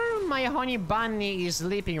sure my honey bunny is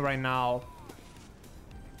sleeping right now.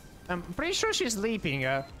 I'm pretty sure she's sleeping.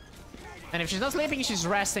 And if she's not sleeping, she's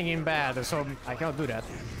resting in bed. So I cannot do that.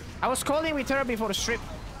 I was calling with her before the strip.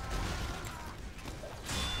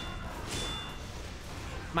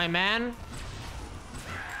 My man.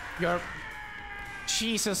 You're...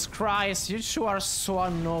 Jesus Christ, you two are so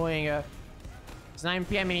annoying. It's 9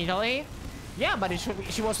 PM in Italy. Yeah, but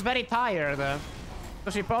she was very tired.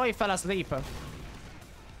 So she probably fell asleep.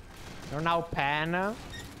 You're now pan.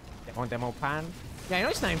 Demo pan. Yeah, I know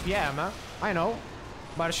it's 9 PM. I know.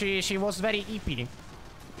 But she was very eepy.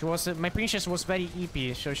 My princess was very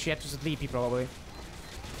eepy, so she had to sleepy probably.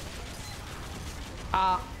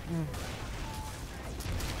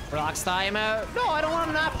 Relax time. No, I don't want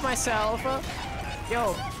to nap myself.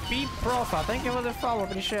 Yo, Pete Profa, thank you for the follow.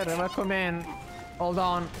 Appreciate it. Welcome in. Hold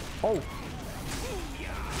on. Oh.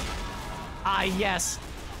 Ah, yes.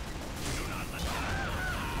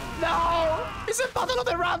 No! It's a battle of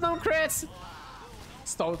the random crits!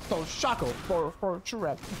 So shackle for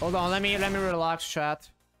sure. Hold on, let me relax, chat.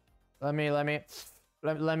 Let me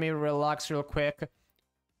relax real quick.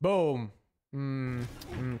 Boom.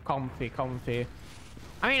 Comfy.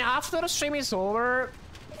 I mean, after the stream is over,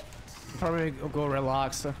 probably go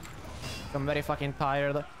relax. I'm very fucking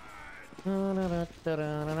tired.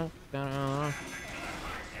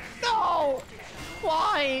 No!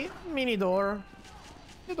 Why? Mini door.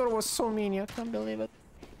 The door was so mini, I can't believe it.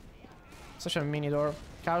 Such a mini door.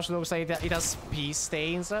 Couch looks like it has pee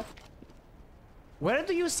stains. Where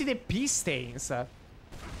do you see the pee stains?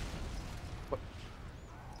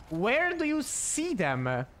 Where do you see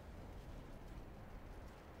them?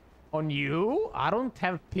 On you? I don't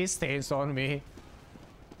have pee stains on me.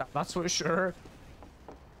 That's for sure.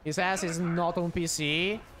 His ass is not on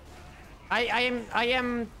PC. I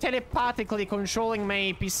am telepathically controlling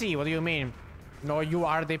my PC. What do you mean? No, you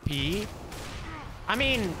are the P. I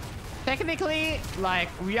mean, technically, like,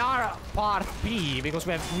 we are part P because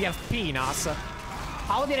we have P in us.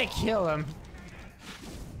 How did I kill him?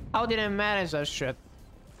 How did I manage that shit?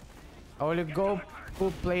 I will go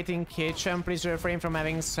poop plating kitchen. Please refrain from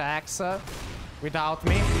having sex without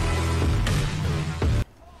me.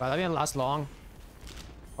 But that didn't last long.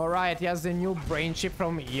 Alright, he has the new brain chip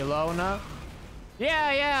from Elon.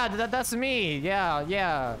 Yeah, that's me. Yeah.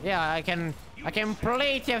 I can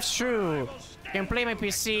play TF2. I can play my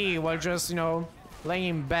PC while just, you know, laying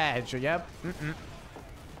in bed. Yep.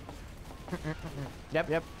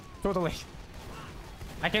 Yep. Totally.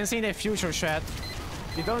 I can see the future, chat.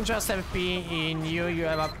 You don't just have P in you, you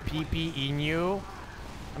have a PP in you.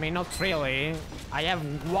 I mean, not really. I have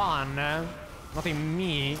one, not in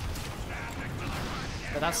me.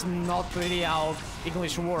 But that's not really how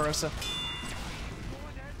English works.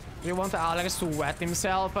 Do you want Alex to wet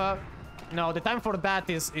himself? No, the time for that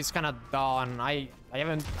is kind of done. I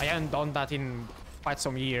haven't done that in quite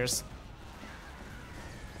some years.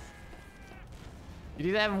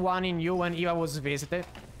 You did have one in you when Eva was visited.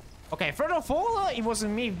 Okay, first of all, it was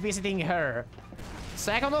me visiting her.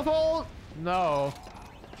 Second of all, no.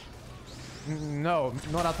 No,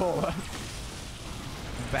 not at all.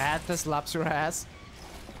 Bat slaps your ass.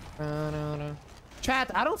 No.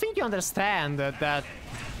 Chat, I don't think you understand that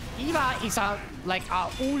Eva is a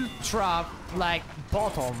ultra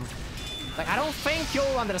bottom. Like, I don't think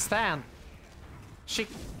you'll understand. She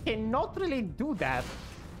cannot really do that.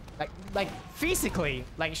 Like physically,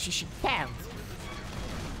 like she can't.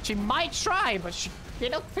 She might try, but she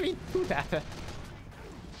cannot really do that.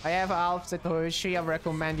 I have Alf Satoshi. I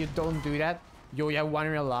recommend you don't do that. You have one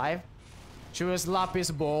in real life. She will slap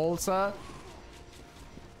his balls. That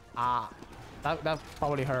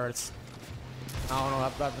probably hurts. I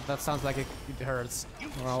don't know. That sounds like it hurts. I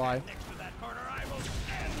don't know why.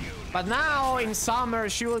 But now in summer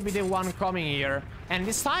she will be the one coming here, and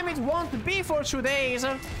this time it won't be for 2 days.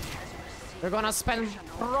 We're gonna spend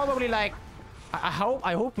probably like I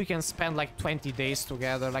hope we can spend like 20 days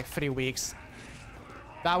together, like 3 weeks.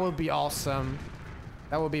 That would be awesome.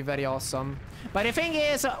 That would be very awesome. But the thing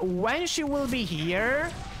is, when she will be here,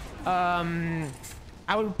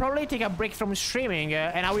 I will probably take a break from streaming,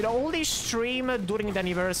 and I will only stream during the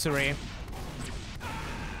anniversary.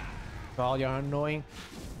 God, you're annoying.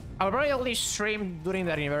 I will probably only stream during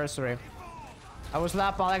the anniversary. I will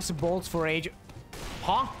slap Alex bolts for age.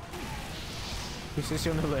 Huh? Kisses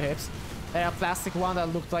you on the lips. I had a plastic one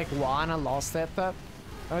that looked like one. I lost it. I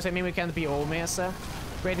mean we can't be homies.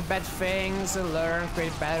 Create bad things, learn.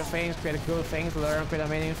 Create better things, create good things, learn. Create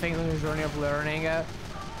amazing things on your journey of learning.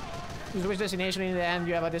 Use which destination in the end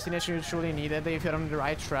you have a destination you truly needed if you're on the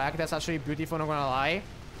right track. That's actually beautiful, not gonna lie.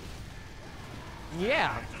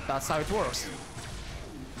 Yeah, that's how it works.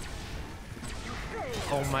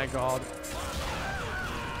 Oh my god.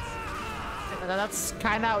 That's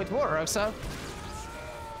kinda how it works. Like,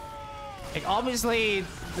 obviously,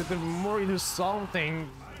 the more you do something,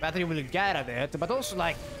 better you will get at it. But also,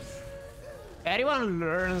 like, everyone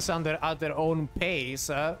learns at their own pace.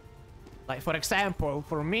 Like, for example,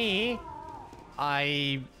 for me,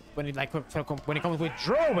 when it comes with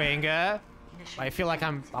drawing, I feel like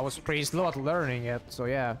I was pretty slow at learning it. So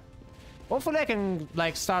yeah, hopefully I can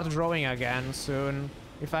like start drawing again soon.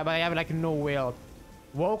 But I have like no will.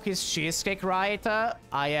 Woke is cheesecake, right?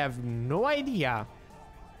 I have no idea.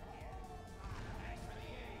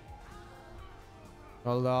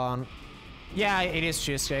 Hold on. Yeah, it is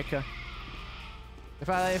cheesecake. If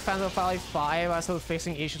I found Final 5 are still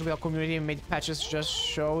facing issues with our community and made patches just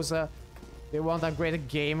shows they want a great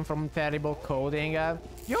game from terrible coding. Yo,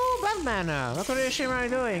 Batman! What kind of shit are you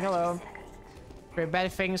doing? Hello. Very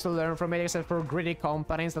bad things to learn from it except for greedy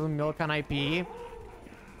companies that milk an IP.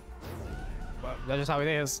 Well, that's just how it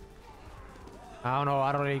is. I don't know,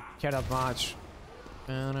 I don't really care that much.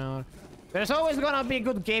 I don't know. There's always gonna be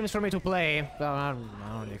good games for me to play. So I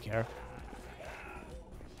don't really care.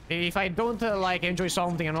 If I don't like enjoy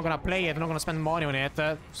something, I'm not gonna play it. I'm not gonna spend money on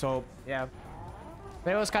it. So yeah,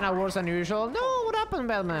 that was kind of worse than usual. No, what happened,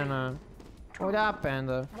 Batman? What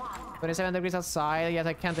happened? 27 degrees outside, yet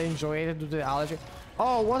I can't enjoy it due to the allergy.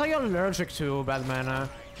 Oh, what are you allergic to, Batman?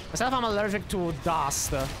 Myself, I'm allergic to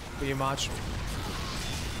dust, pretty much.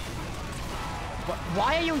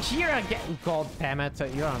 Why are you here again? God damn it,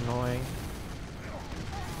 you're annoying.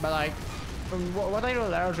 But like, what are you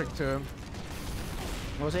allergic to?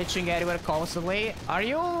 I was itching everywhere constantly. Are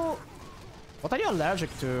you... What are you allergic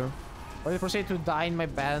to? Or you proceed to die in my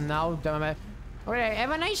bed now? Damn it. Alright, have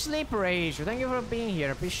a nice sleep, Rage. Thank you for being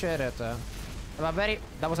here. Appreciate it. Have a very...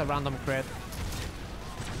 That was a random crit.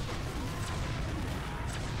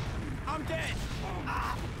 I'm dead.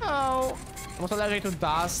 Oh. I was allergic to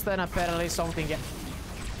dust and apparently something...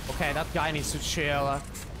 Okay, that guy needs to chill.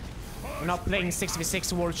 We're not playing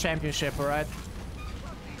 6v6 World Championship, alright?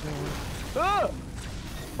 Oh,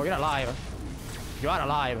 you're alive. You are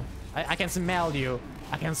alive. I can smell you.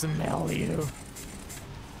 I can smell you.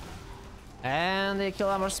 And they kill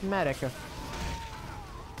our medic.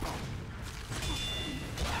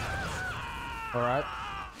 Alright.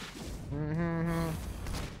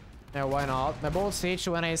 Yeah, why not? My balls itch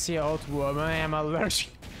when I see a hot woman. I am allergic.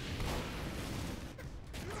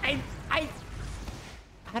 I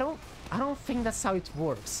don't think that's how it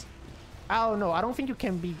works. I don't know. I don't think you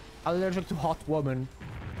can be allergic to hot women.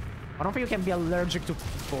 I don't think you can be allergic to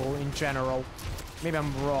people in general. Maybe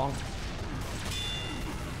I'm wrong.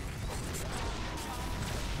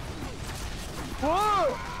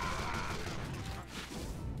 Whoa!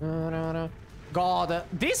 God,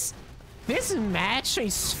 this match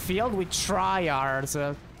is filled with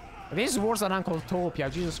tryhards. This is worse than Uncle Topia,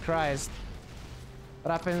 Jesus Christ.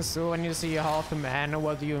 What happens when you see a hot man?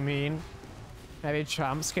 What do you mean? Maybe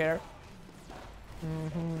jump scare?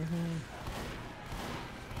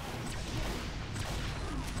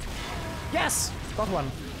 Yes! Got one.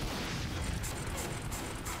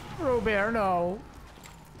 Robert, no.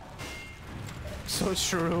 So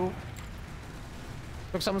true.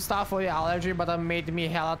 Took some stuff for the allergy, but that made me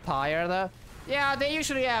hella tired. Yeah, they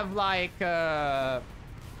usually have like bad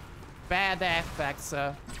effects.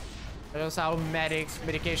 That's how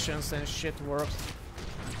medications and shit works.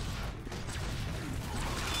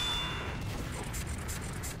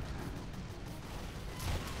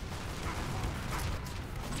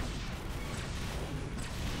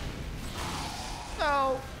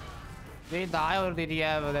 So, did he die or did he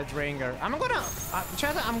have that ringer? I'm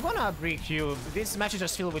gonna break you. This match is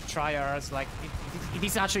just filled with tryhards. Like,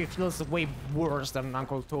 this actually feels way worse than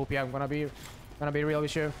Uncle Topia. I'm gonna be real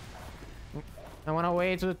with you. I wanna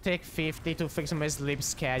wait to take 50 to fix my sleep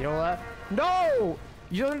schedule. No!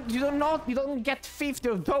 You don't get 50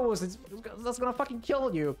 of those. That's gonna fucking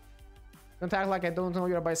kill you. Don't act like I don't know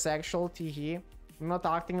you're bisexual, teehee. I'm not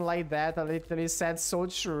acting like that. I literally said so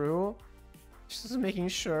true. Just making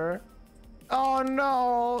sure. Oh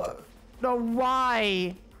no! No,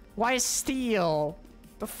 why? Why steal?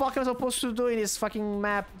 The fuck am I supposed to do in this fucking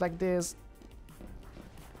map like this?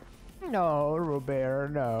 No, Robert,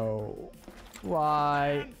 no.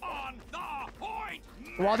 Why? On the point.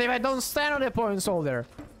 What if I don't stand on the point, soldier?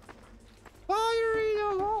 Fire in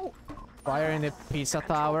the hole. Fire in the pizza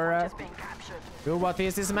tower. Dude, what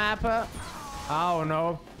is this map? I don't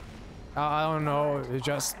know. I don't know. It's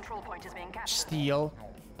just steal.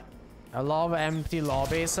 I love empty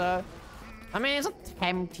lobbies. I mean, it's not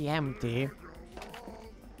empty.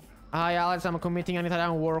 Hi, Alex. I'm committing an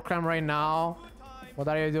Italian war crime right now. What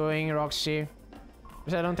are you doing, Roxy?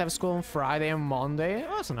 Because I don't have school on Friday and Monday.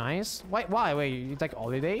 Oh, that's nice. Why? Wait, you take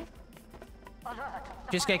holiday?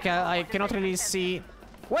 Cheesecake, I cannot really see.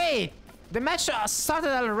 Wait! The match started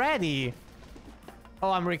already! Oh,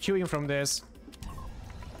 I'm requeuing from this.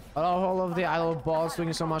 I love all of the idle bots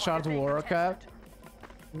doing so much hard work.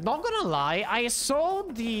 Not gonna lie, I saw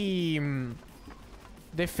the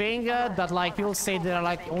thing that like people say there are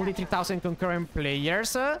like only 3,000 concurrent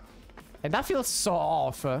players. And that feels so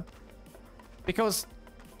off. Because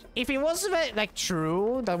if it was like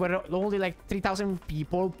true that were only like 3,000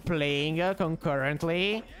 people playing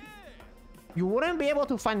concurrently, you wouldn't be able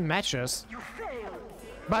to find matches.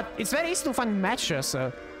 But it's very easy to find matches.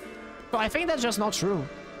 So I think that's just not true.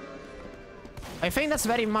 I think that's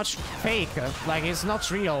very much fake. Like, it's not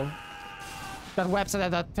real. That website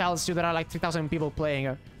that tells you there are like 3,000 people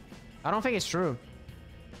playing. I don't think it's true.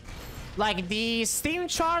 Like, the Steam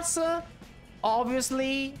charts,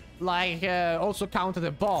 obviously, like, also count the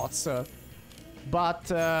bots.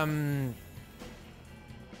 But,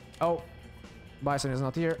 oh, Bison is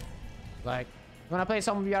not here. Like, I'm gonna play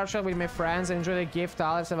some VR chat with my friends, enjoy the gift,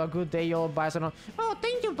 Alex, have a good day, yo, Bison. Oh,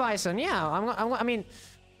 thank you, Bison. Yeah, I mean,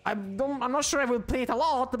 I'm not sure I will play it a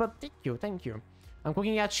lot, but thank you. I'm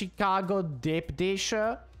cooking a Chicago dip dish.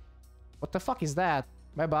 What the fuck is that?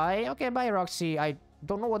 Bye-bye. Okay, bye, Roxy. I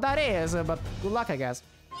don't know what that is, but good luck, I guess.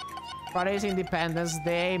 Friday is Independence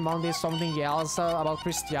Day. Monday is something else about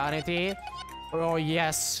Christianity. Oh,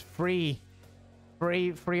 yes. Free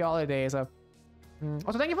holidays.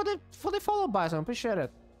 Also, thank you for the follow, Bison. Appreciate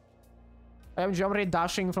it. I am geometry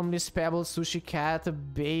dashing from this pebble, sushi cat,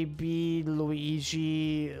 baby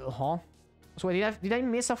Luigi. Huh? So did I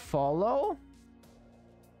miss a follow?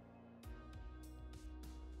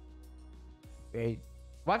 Wait,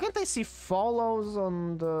 why can't I see follows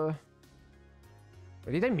on the...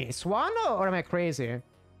 Did I miss one or am I crazy? I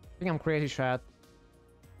think I'm crazy, chat.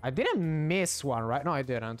 I didn't miss one, right? No, I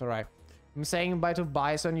didn't. All right. I'm saying bye to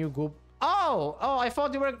Bison, you goop. Oh, I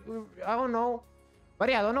thought you were... I don't know. But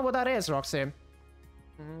yeah, I don't know what that is, Roxy.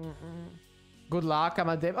 Good luck, I'm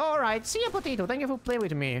a dev. Alright, see ya, Potato. Thank you for playing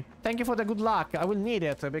with me. Thank you for the good luck. I will need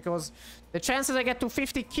it, because the chances I get to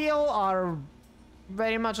 50 kill are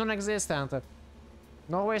very much non-existent.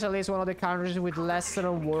 Norway is at least one of the countries with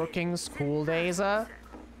lesser working school days.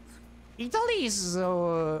 Italy is...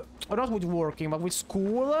 not with working, but with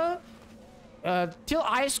school. Till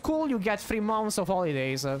high school, you get 3 months of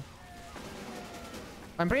holidays.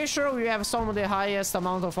 I'm pretty sure we have some of the highest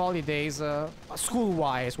amount of holidays,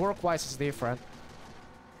 school-wise. Work-wise is different.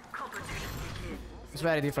 It's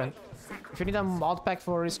very different. If you need a mod pack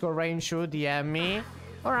for Risk or Range, should DM me.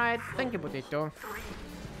 Alright, thank you, Potato.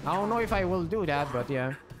 I don't know if I will do that, but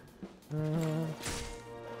yeah.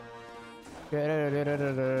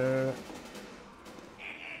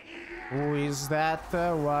 Who is that?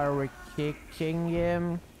 Why are we kicking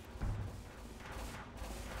him?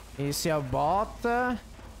 Is he a bot?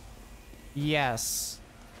 Yes.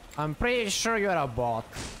 I'm pretty sure you're a bot.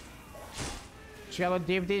 Chicago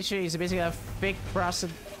deep dish is basically a thick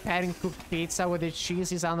crusted pan-cooked pizza with the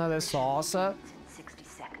cheese is under the sauce. 60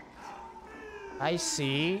 seconds. I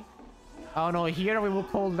see. Oh no, here we will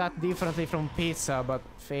call that differently from pizza, but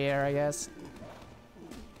fair, I guess.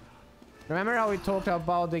 Remember how we talked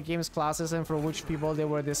about the game's classes and for which people they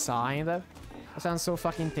were designed? That sounds so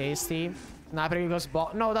fucking tasty. Sniper Eagles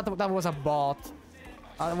bot. No, that was a bot.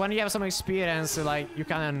 When you have some experience, like, you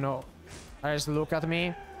kinda know. Just look at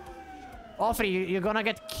me. Offrey, you're gonna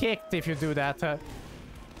get kicked if you do that.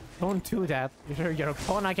 Don't do that. You're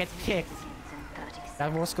gonna get kicked.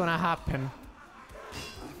 That's what's gonna happen.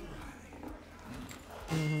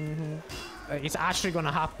 It's actually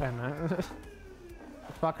gonna happen. What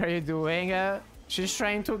the fuck are you doing? She's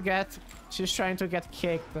trying to get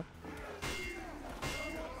kicked.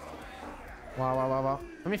 Wow.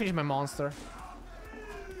 Let me finish my monster.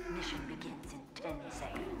 Mission begins in 10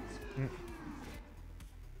 seconds.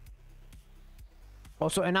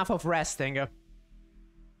 Also, enough of resting.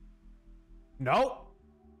 No!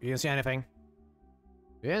 You didn't see anything.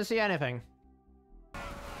 You didn't see anything.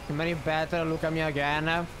 Many better, look at me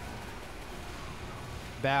again.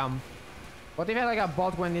 Damn. What if I like a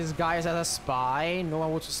bot when this guy is as a spy? No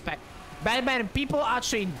one would suspect. Batman, people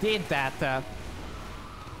actually did that.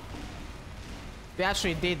 They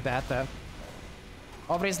actually did that.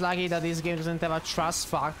 Obviously, lucky that this game doesn't have a trust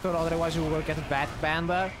factor, otherwise you will get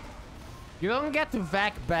backbanned. You don't get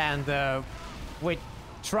backbanned with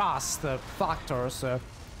trust factors.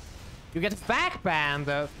 You get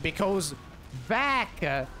backbanned because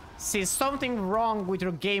back sees something wrong with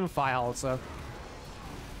your game files.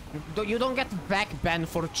 You don't get backbanned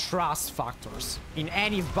for trust factors in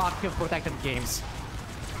any bug protected games.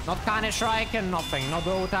 Not Counter-Strike, nothing. No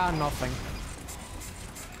Dota, nothing.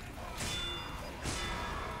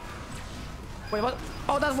 Wait, what?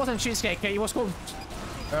 Oh, that wasn't cheesecake. It was called...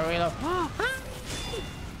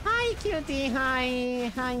 Hi, cutie. Hi.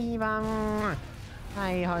 Hi, Ivan.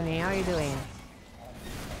 Hi, honey. How are you doing?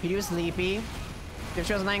 Are you sleepy? You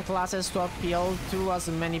chose 9 classes to appeal to as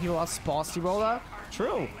many people as possible.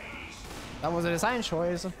 True. That was a design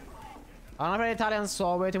choice. Another Italian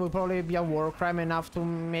saw it would probably be a war crime enough to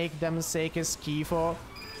make them say che schifo.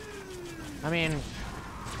 I mean,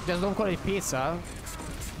 just don't call it pizza.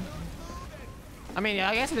 I mean,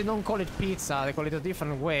 I guess they don't call it pizza, they call it a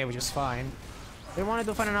different way, which is fine. They wanted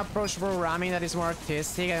to find an approach for ramming that is more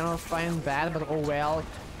artistic. I don't find that, but oh well.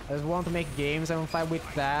 I just want to make games, I'm fine with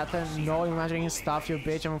that. No imagining stuff, you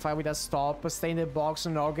bitch, I'm fine with that. Stop, stay in the box,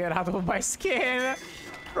 no, get out of my skin.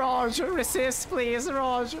 Roger, resist, please,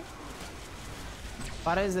 Roger.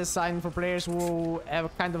 But is designed for players who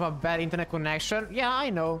have kind of a bad internet connection. Yeah, I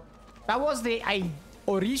know. That was the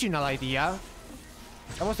original idea.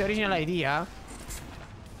 That was the original idea.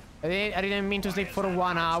 I didn't mean to sleep for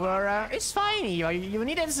 1 hour. It's fine, you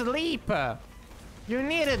needed sleep. You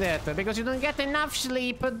needed it because you don't get enough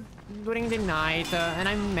sleep during the night, and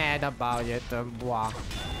I'm mad about it. Blah.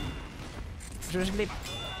 Just sleep.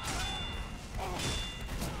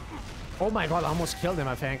 Oh my god, I almost killed him,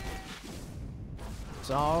 I think.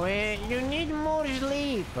 So, you need more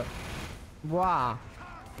sleep. Wow.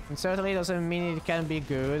 It certainly doesn't mean it can be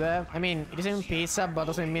good. I mean, it isn't pizza, but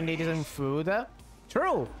doesn't mean it isn't food.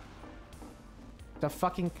 True. The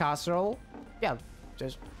fucking casserole. Yeah,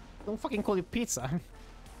 just don't fucking call it pizza.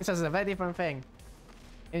 This is a very different thing.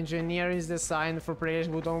 Engineer is designed for players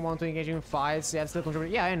who don't want to engage in fights yet still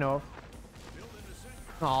contribute. Yeah, I know.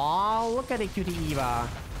 Oh, look at the cutie Eva.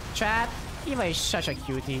 Chat, Eva is such a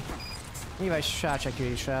cutie. Eva is such a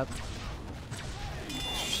cutie, chat.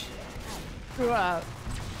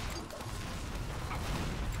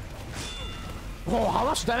 Oh, how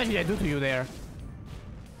much damage did I do to you there?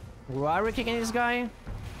 Why are we kicking this guy?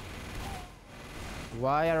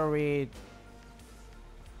 Why are we...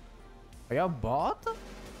 Are you a bot?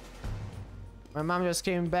 My mom just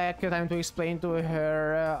came back. Time to explain to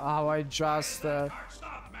her how I just...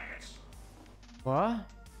 What?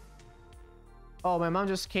 Oh, my mom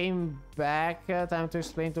just came back. Time to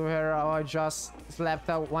explain to her how I just slept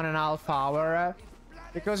 1.5 hours.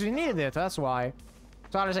 Because you needed it, that's why.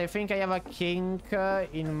 Charles, I think I have a kink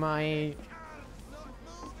in my...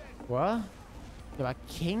 What? You have a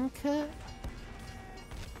kink?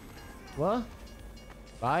 What?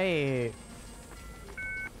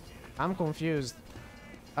 I'm confused.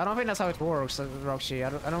 I don't think that's how it works, Roxy. I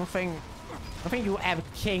don't think you have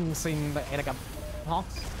kinks in like a... Huh?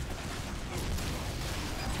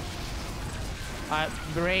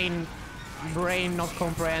 Brain not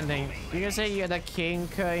comprehending. You can say you had a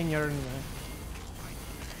kink in your...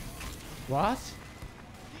 What?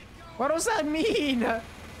 What does that mean?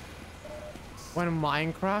 When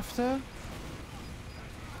Minecraft?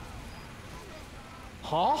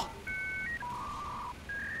 Huh?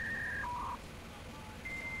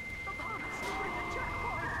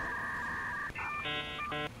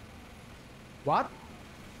 What?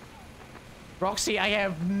 Roxy, I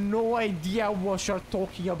have no idea what you're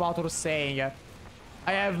talking about or saying.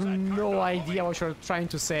 I have no idea what you're trying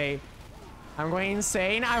to say. I'm going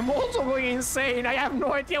insane. I'm also going insane. I have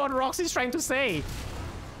no idea what Roxy's trying to say.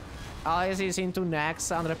 Alice is into necks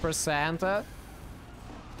 100%.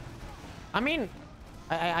 I mean,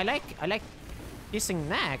 I like kissing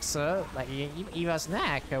necks. Like Eva's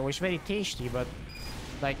neck, which is very tasty, but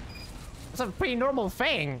like it's a pretty normal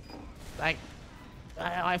thing. Like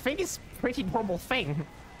I think it's a pretty normal thing.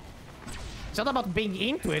 It's not about being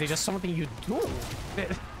into it. It's just something you do.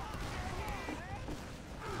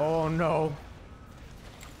 Oh no.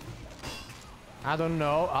 I don't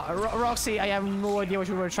know. Roxy, I have no idea what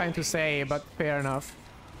you were trying to say, but fair enough.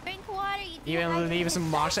 Drink water, you Even leaves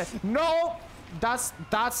marks. No! That's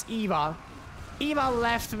Eva. Eva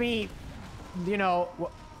left me, you know...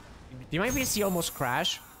 Did my PC almost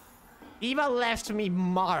crash? Eva left me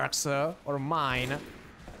marks, or mine.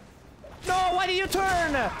 No, why did you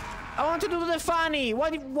turn? I want to do the funny. Why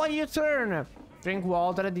did you turn? Drink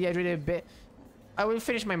water, dehydrated a bit. I will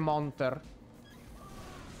finish my monitor.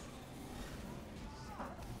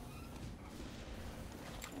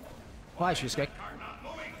 Why, cheesecake?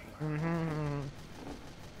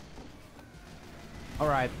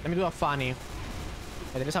 Alright, let me do a funny.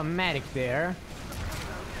 Yeah, there is a medic there.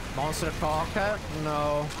 Monster cock.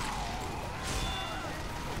 No.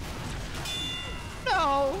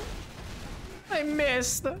 No! I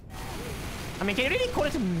missed. I mean, can you really call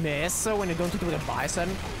it a miss when you don't do the bison?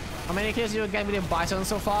 How many kills you get with the bison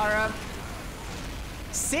so far?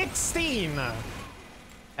 16!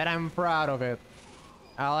 And I'm proud of it.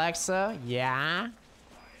 Alexa, yeah?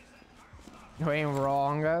 Going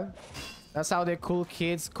wrong. That's how the cool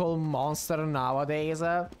kids call monster nowadays.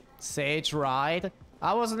 Sage, right?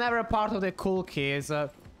 I was never a part of the cool kids.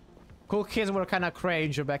 Cool kids were kind of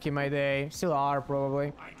cringe back in my day. Still are,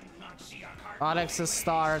 probably. Alexa,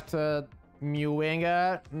 start mewing.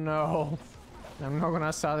 No. I'm not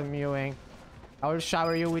gonna start mewing. I will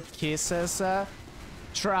shower you with kisses.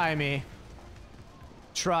 Try me.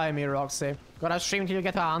 Try me, Roxy. Gonna stream till you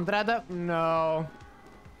get 100? No.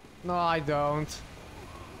 No, I don't.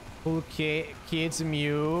 Cool kids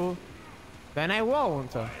mew. Then I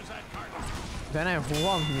won't. Then I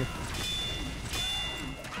won't mew.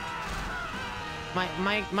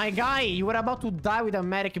 My guy, you were about to die with a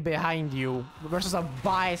medic behind you versus a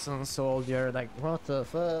bison soldier. Like, what the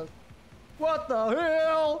fuck? What the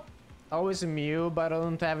hell? I always mew, but I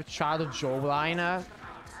don't have child jawline.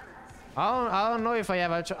 I don't know if I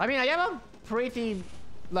have a... I mean, I have a pretty...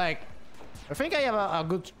 Like... I think I have a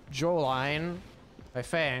good jawline. I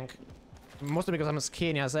think. Mostly because I'm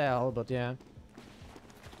skinny as hell, but yeah.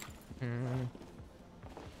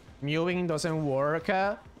 Mewing doesn't work.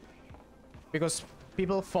 because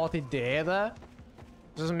people thought it did.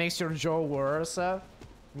 Just makes your jaw worse.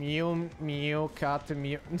 Mew, mew, cat,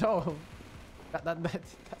 mew. No,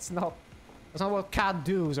 that's not what cat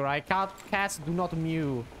does, alright? Cats do not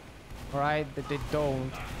mew, alright? They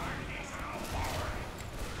don't.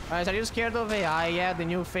 Alright, are you scared of AI? Yeah, the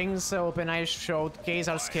new things OpenAI showcase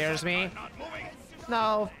scares me.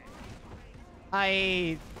 No,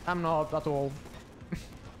 I'm not at all.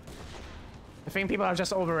 I think people are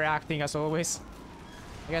just overreacting as always.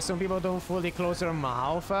 I guess some people don't fully close their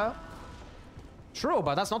mouth. True,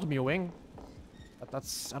 but that's not mewing. I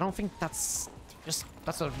don't think that's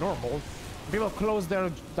a normal. People close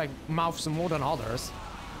their like mouths more than others.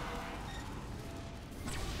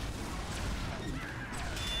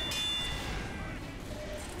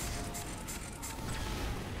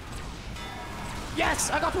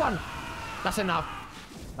 Yes, I got one. That's enough.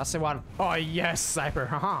 That's the one. Oh yes, Cyber.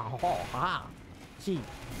 Haha. He.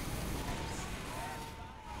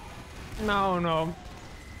 No.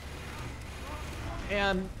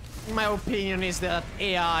 And my opinion is that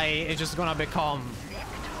AI is just gonna become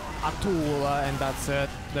a tool, and that's it.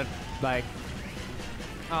 That like,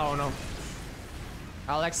 oh no.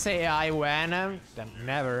 I'll say AI when, then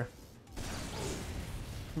never.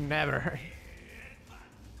 Never.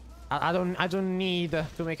 I don't need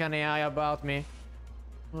to make an AI about me.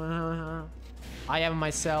 I am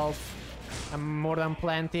myself. I'm more than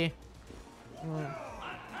plenty.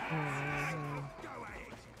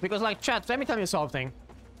 Because like chat, let me tell you something.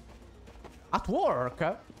 At work,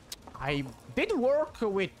 I did work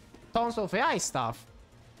with tons of AI stuff.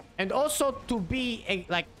 And also to be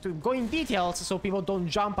to go in details so people don't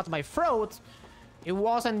jump at my throat. It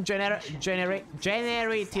wasn't generative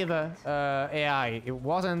AI. It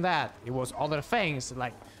wasn't that. It was other things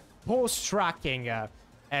like post tracking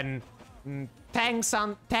and text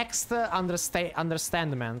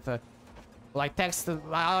understandment. Like text.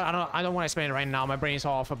 I don't want to explain it right now. My brain is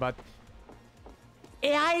off. But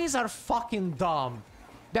AIs are fucking dumb.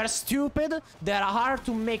 They're stupid. They're hard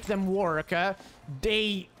to make them work.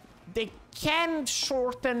 They can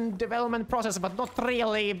shorten development process, but not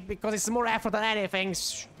really, because it's more effort than anything.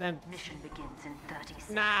 Mission begins in 30 seconds.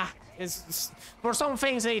 Nah, it's for some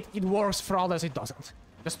things it works, for others it doesn't.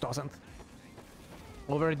 Just doesn't.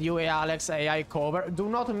 Overdue Alex AI cover. Do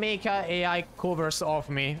not make AI covers of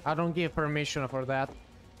me. I don't give permission for that.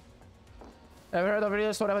 I've heard of a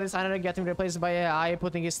real story about a designer getting replaced by AI,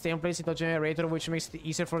 putting his templates into a generator, which makes it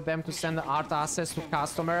easier for them to send art assets to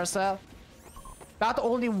customers. That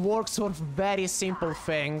only works for very simple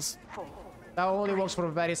things. That only works for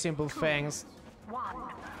very simple things.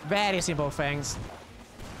 Very simple things.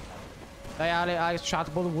 AI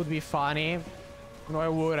chatbot would be funny. No, I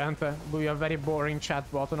wouldn't. It would be a very boring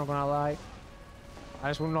chatbot, I'm not gonna lie. I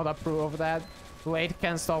just would not approve of that. Wait,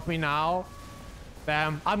 can't stop me now.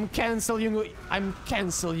 Damn, I'm canceling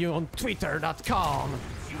you on Twitter.com.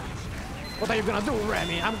 What are you gonna do,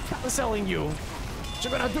 Remy? I'm canceling you. What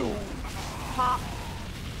you gonna do? Ha!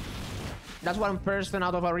 That's one person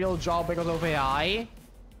out of a real job because of AI.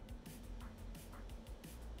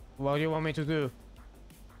 What do you want me to do?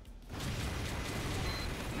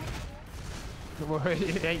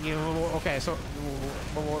 Okay, so what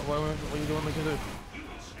do you want me to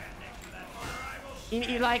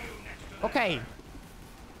do? Like, okay,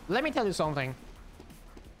 let me tell you something.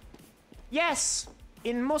 Yes,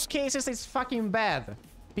 in most cases it's fucking bad.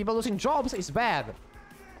 People losing jobs is bad.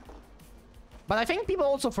 But I think people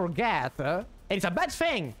also forget, and it's a bad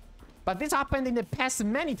thing, but this happened in the past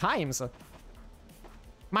many times.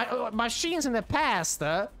 Machines in the past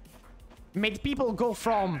made people go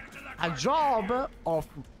from a job of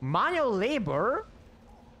manual labor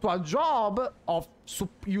to a job of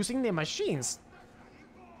using the machines.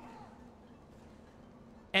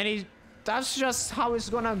 And that's just how it's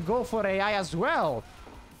gonna go for AI as well.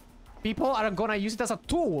 People are gonna use it as a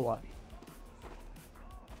tool.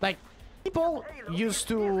 Like, people used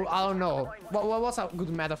to, I don't know, what's a good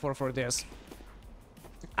metaphor for this?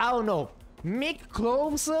 I don't know, make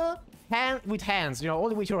clothes with hands, you know,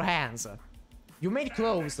 only with your hands. You made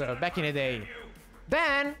clothes back in the day.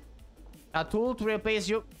 Then, a tool to replace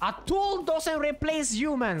you. A tool doesn't replace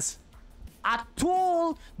humans. A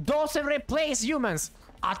tool doesn't replace humans.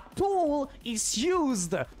 A tool is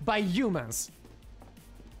used by humans.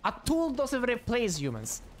 A tool doesn't replace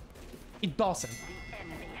humans. It doesn't.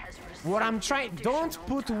 What I'm trying... Don't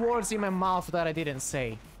put words in my mouth that I didn't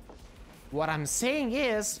say. What I'm saying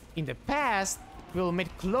is, in the past, we'll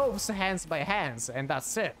make clothes hands by hands, and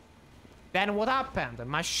that's it. Then what happened?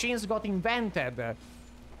 Machines got invented.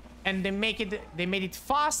 And they made it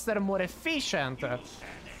faster, more efficient.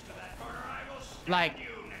 Like,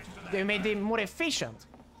 they made them more efficient.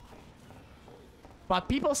 But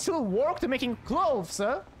people still worked making clothes,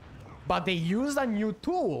 but they used a new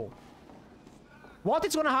tool. What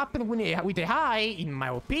is gonna happen with AI, in my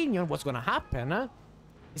opinion, what's gonna happen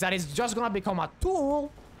is that it's just gonna become a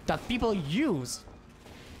tool that people use.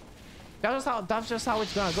 That's just how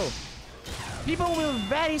it's gonna go. People will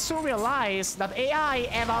very soon realize that AI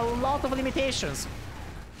have a lot of limitations.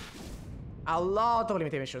 A lot of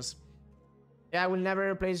limitations. Yeah, I will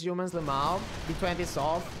never replace humans, Lemao. B20 is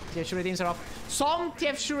off. TF2 redeems are off. Some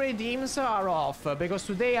TF2 redeems are off, because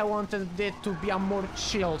today I wanted it to be a more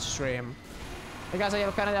chill stream. Because I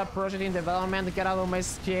have kind of a project in development, get out of my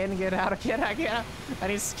skin, get out.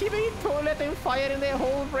 And it's keeping toilet and fire in the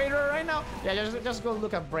whole brain rot right now. Yeah, just go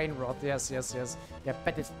look at brain rot. Yes. Yeah,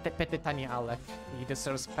 pet the tiny Alec. He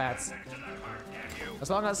deserves pets. As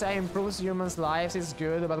long as AI improves humans' lives, it's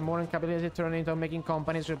good, but modern capability turn into making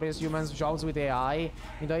companies replace humans' jobs with AI.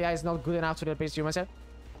 You know, AI is not good enough to replace humans.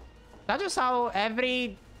 That's just how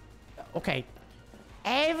every... Okay.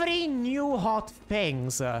 Every new hot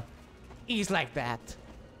things is like that.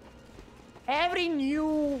 Every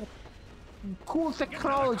new cool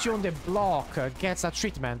technology on the block gets a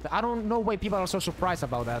treatment. I don't know why people are so surprised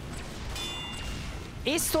about that.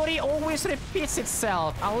 History always repeats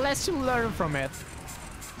itself unless you learn from it.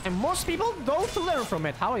 And most people don't learn from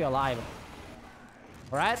it. How are you alive?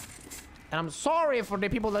 Alright? And I'm sorry for the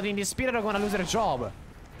people that in this period are gonna lose their job.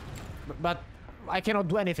 But I cannot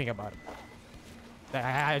do anything about it.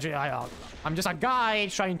 I'm just a guy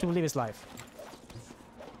trying to live his life.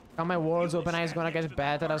 Now my world's open eye is gonna get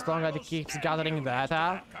better as long as it keeps gathering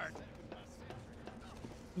data.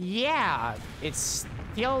 Yeah, it's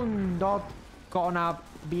still not gonna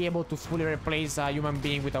be able to fully replace a human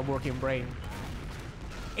being with a working brain.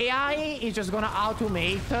 AI is just gonna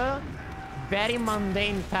automate very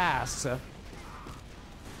mundane tasks.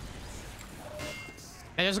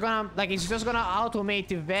 It's just gonna automate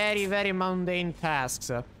very, very mundane tasks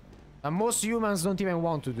that most humans don't even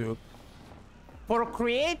want to do. For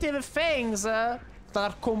creative things that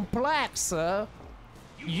are complex,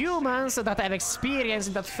 humans that have experience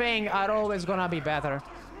in that thing are always gonna be better.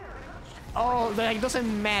 Oh, it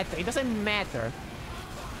doesn't matter. It doesn't matter.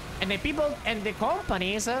 And the people and the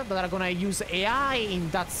companies that are gonna use AI in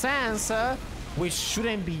that sense, which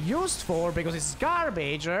shouldn't be used for because it's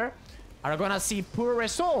garbage, are gonna see poor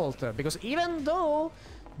result. Because even though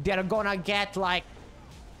they're gonna get like,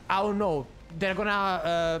 I don't know, they're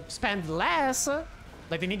gonna spend less,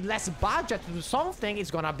 like they need less budget to do something,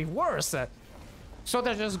 it's gonna be worse. So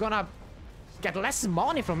they're just gonna get less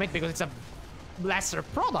money from it because it's a lesser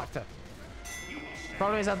product.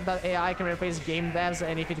 Problem is that AI can replace game devs,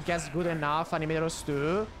 and if it gets good enough, animators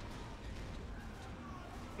too,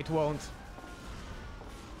 it won't.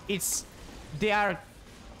 They are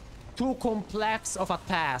too complex of a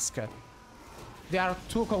task. They are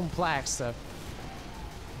too complex.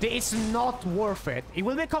 It's not worth it. It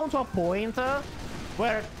will become to a point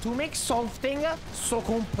where to make something so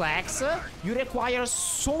complex, you require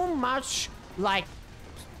so much, like,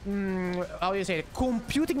 how do you say it,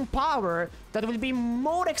 computing power that will be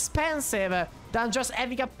more expensive than just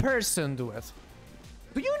having a person do it.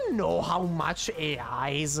 Do you know how much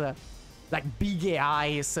AIs, like big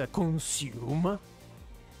AIs, consume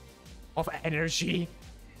of energy?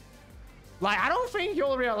 Like, I don't think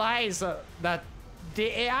you'll realize that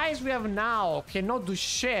the AIs we have now cannot do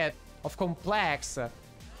shit of complex.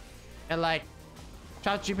 And like,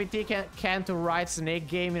 ChatGPT can't write Snake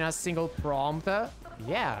Game in a single prompt.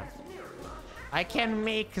 Yeah, I can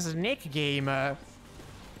make Snake Game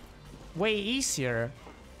way easier.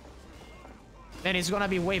 Then it's gonna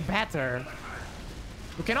be way better.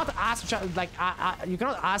 You cannot ask you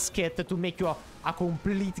cannot ask it to make you a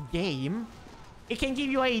complete game. It can give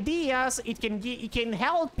you ideas. It can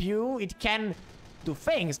help you. It can do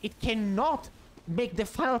things. It cannot make the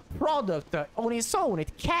final product on its own.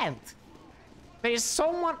 It can't. There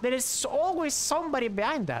is always somebody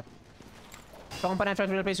behind that. Companies trying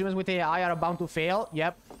to replace humans with AI are bound to fail.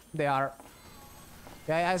 Yep, they are.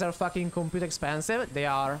 The AIs are fucking compute expensive. They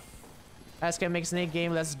are. Guys can make Snake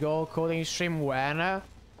Game. Let's go. Coding stream when?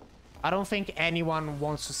 I don't think anyone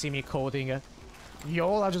wants to see me coding.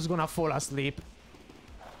 Y'all are just gonna fall asleep.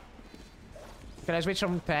 Can I switch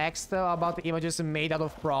from text about images made out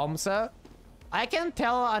of prompts? I can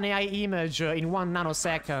tell an AI image in 1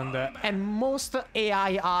 nanosecond, and most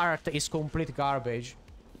AI art is complete garbage.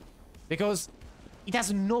 Because it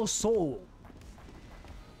has no soul.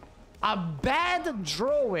 A bad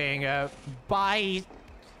drawing by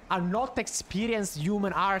a not experienced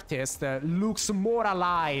human artist looks more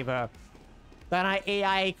alive than an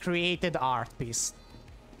AI created art piece.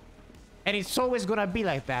 And it's always gonna be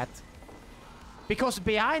like that. Because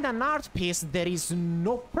behind an art piece, there is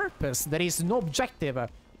no purpose, there is no objective.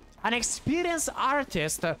 An experienced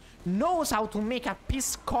artist knows how to make a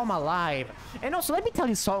piece come alive. And also, let me tell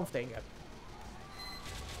you something.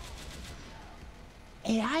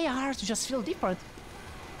 AI art just feel different.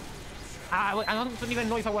 I don't even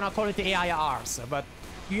know if I want to call it AI arts, but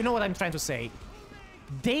you know what I'm trying to say.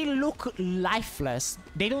 They look lifeless.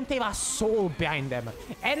 They don't have a soul behind them.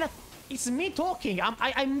 And it's me talking.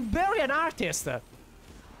 I'm barely an artist.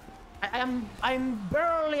 I'm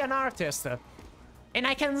barely an artist. And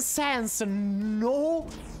I can sense no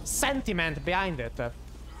sentiment behind it.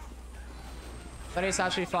 That is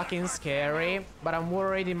actually fucking scary. But I'm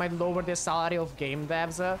worried it might lower the salary of game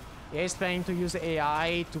devs. EA is planning to use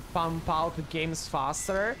AI to pump out games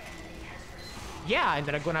faster. Yeah, and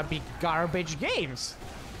they're gonna be garbage games.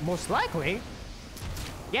 Most likely.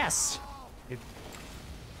 Yes.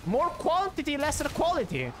 More quantity, lesser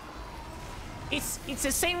quality. It's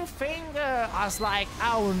the same thing as like,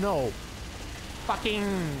 I don't know, fucking,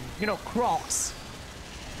 you know, Crocs.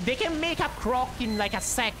 They can make a Croc in like a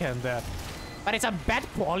second. But it's a bad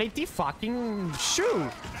quality fucking shoe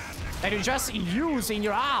that you just use in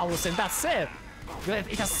your house and that's it.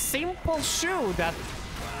 It's a simple shoe that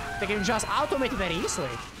they can just automate very easily.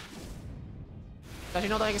 Does it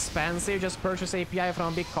not that expensive? Just purchase API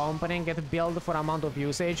from a big company and get billed for amount of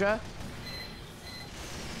usage.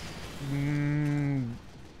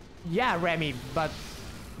 Yeah, Remy, but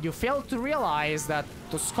you fail to realize that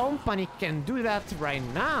those company can do that right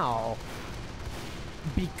now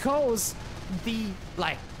because the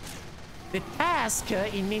task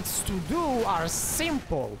it needs to do are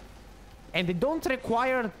simple and they don't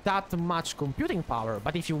require that much computing power.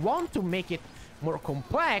 But if you want to make it more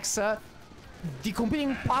complex, the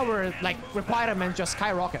computing power requirement just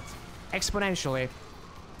skyrocket exponentially.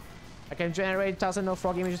 I can generate thousands of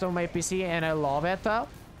frog images on my PC and I love it.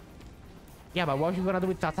 Yeah, but what are you gonna do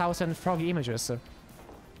with 1,000 frog images?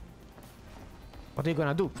 What are you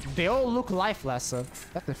gonna do? They all look lifeless.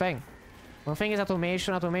 That's the thing. One thing is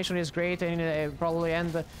automation. Automation is great and probably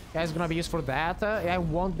is gonna be used for that. I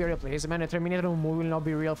won't be a replacement. A Terminator movie will not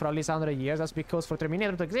be real for at least 100 years. That's because for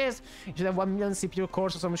Terminator to exist, you should have 1 million CPU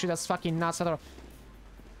cores or some shit that's fucking nuts.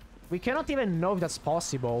 We cannot even know if that's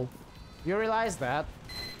possible. You realize that?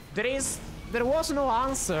 There was no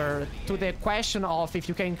answer to the question of if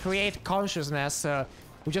you can create consciousness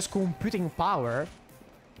with just computing power.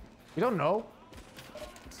 We don't know.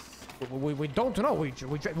 We don't know. We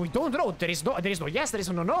don't know. There is no yes, there is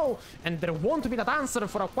no no, and there won't be that answer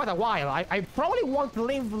for quite a while. I probably won't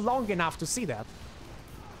live long enough to see that.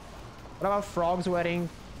 What about frogs wearing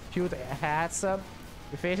cute hats?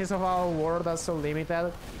 The faces of our world are so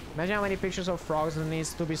limited. Imagine how many pictures of frogs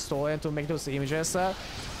needs to be stolen to make those images.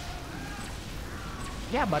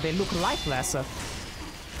 Yeah, but they look lifeless.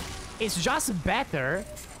 It's just better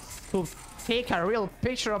to take a real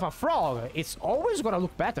picture of a frog. It's always gonna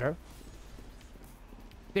look better.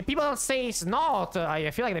 The people that say it's not, I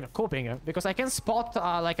feel like they're coping, because I can spot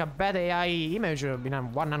like a bad AI image in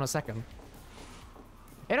 1 nanosecond.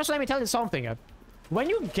 And also, let me tell you something. When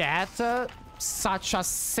you get such a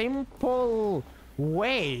simple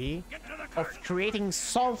way of creating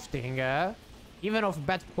something, even of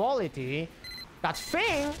bad quality, that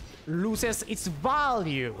thing loses its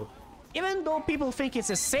value. Even though people think it's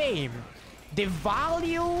the same, the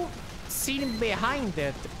value seen behind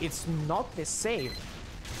it, it's not the same.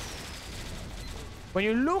 When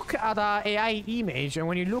you look at an AI image and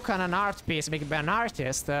when you look at an art piece made by an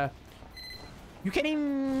artist, you can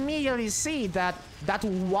immediately see that that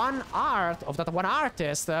one art of that one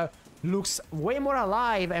artist looks way more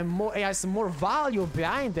alive and has more value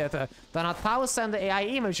behind it than 1,000 AI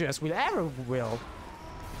images will.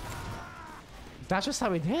 That's just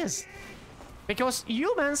how it is. Because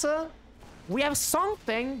humans, we have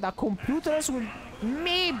something that computers will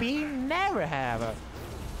maybe never have.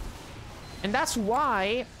 And that's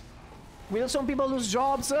why will some people lose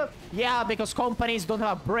jobs? Yeah, because companies don't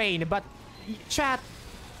have a brain. But chat,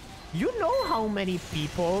 you know how many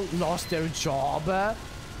people lost their job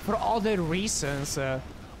for other reasons,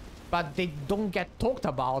 but they don't get talked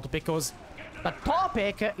about because the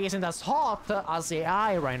topic isn't as hot as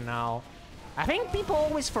AI right now. I think people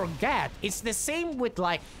always forget. It's the same with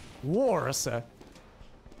like wars.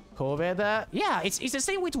 COVID, yeah, it's the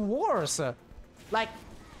same with wars. Like,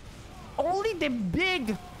 only the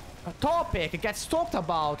big topic gets talked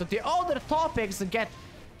about. The other topics get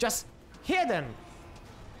just hidden.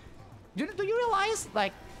 Do you realize?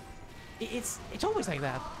 Like, it's always like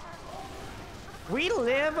that. We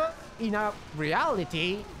live in a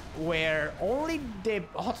reality where only the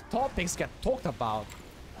hot topics get talked about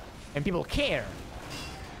and people care.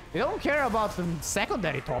 They don't care about the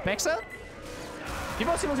secondary topics.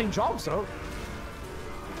 People still losing jobs though.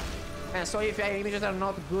 And so if AI images are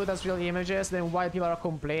not good as real images, then why people are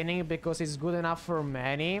complaining? Because it's good enough for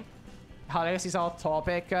many. Alex is hot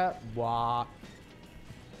topic. Wow.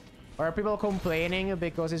 Or are people complaining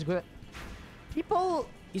because it's good? People,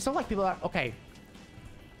 it's not like people are, okay.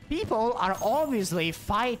 People are obviously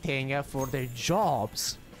fighting for their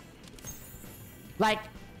jobs. Like,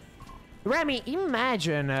 Remy,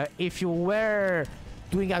 imagine if you were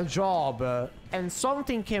doing a job and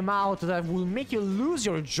something came out that will make you lose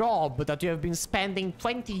your job that you have been spending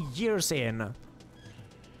 20 years in.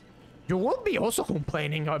 You would be also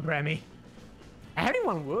complaining, Remy.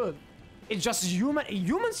 Everyone would. It's just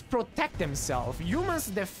humans protect themselves.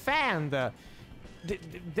 Humans defend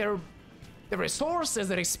their resources,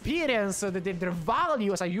 their experience, their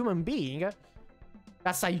value as a human being.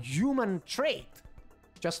 That's a human trait.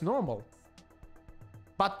 Just normal.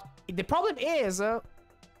 But the problem is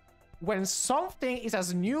when something is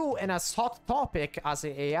as new and as hot topic as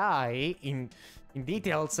AI, in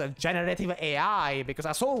details, generative AI, because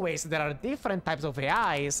as always, there are different types of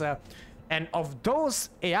AIs, and of those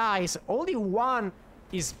AIs, only one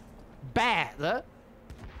is bad,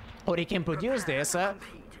 or it can produce this,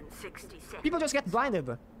 people just get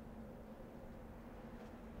blinded.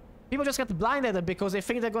 People just get blinded because they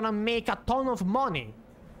think they're gonna make a ton of money.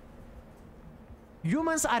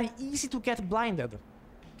 Humans are easy to get blinded.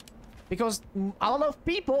 Because a lot of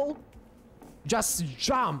people just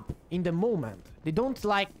jump in the moment. They don't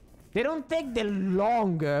take the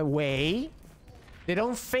long way. They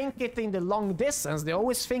don't think it in the long distance. They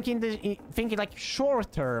always think thinking like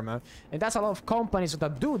short term. And that's a lot of companies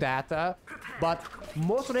that do that. But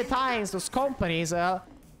most of the times, those companies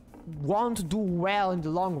won't do well in the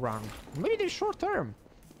long run. Maybe they're short term.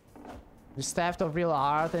 The theft of real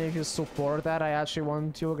art, and if you support that, I actually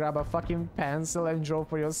want you to grab a fucking pencil and draw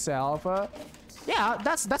for yourself. Yeah,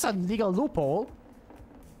 that's a legal loophole.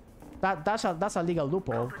 That's a legal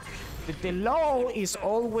loophole. The law is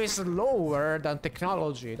always lower than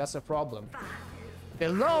technology. That's the problem. The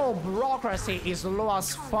law bureaucracy is low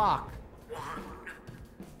as fuck.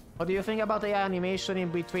 What do you think about the animation in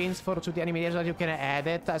between for 2D animation that you can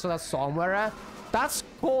edit? I saw that somewhere. That's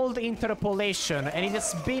called interpolation, and it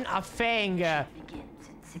has been a thing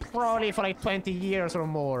probably for like 20 years or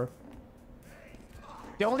more.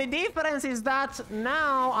 The only difference is that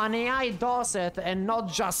now an AI does it and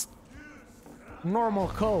not just normal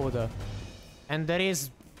code. And there is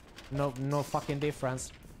no fucking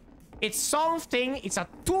difference. It's something, it's a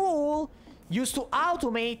tool used to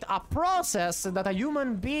automate a process that a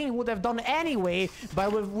human being would have done anyway,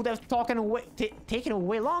 but would have taken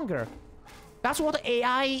way longer. That's what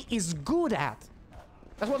AI is good at.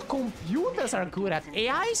 That's what computers are good at.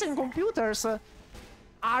 AIs and computers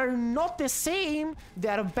are not the same. They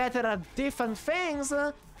are better at different things.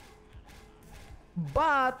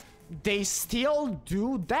 But they still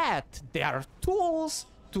do that. They are tools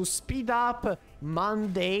to speed up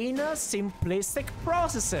mundane, simplistic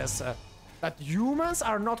processes that humans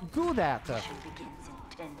are not good at.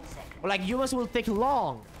 Like, humans will take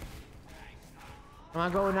long. I'm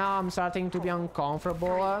gonna go now. I'm starting to be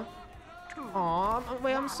uncomfortable. Aw,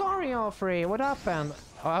 wait, I'm sorry, Offrey. What happened?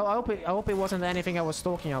 I hope it wasn't anything I was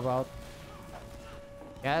talking about.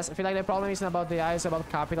 Yes, I feel like the problem isn't about the AI, it's about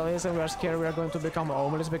capitalism. We are scared we are going to become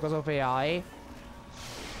homeless because of AI.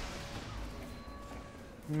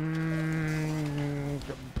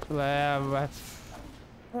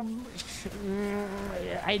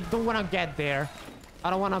 I don't want to get there. I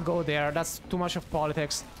don't want to go there. That's too much of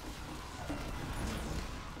politics.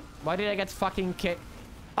 Why did I get fucking kicked?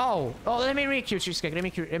 Oh, let me re-queue, Cheesecake. Let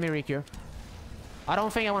me re-queue. I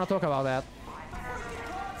don't think I want to talk about that.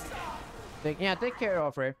 Yeah, take care,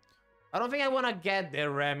 Offrey. I don't think I want to get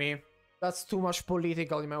there, Remy. That's too much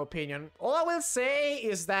political, in my opinion. All I will say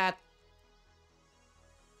is that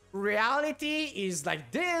reality is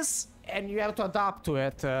like this, and you have to adapt to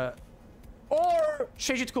it. Or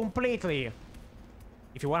change it completely.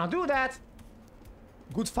 If you want to do that,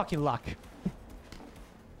 good fucking luck.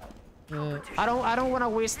 I don't want to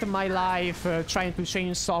waste my life trying to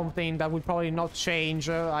change something that would probably not change.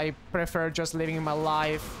 I prefer just living my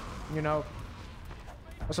life, you know.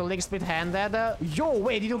 Also, Link split-handed. Yo,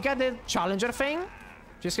 wait, did you get the challenger thing?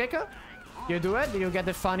 Cheesecake? Did you do it? Did you get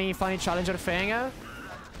the funny challenger thing?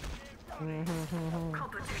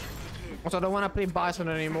 Also, I don't want to play Bison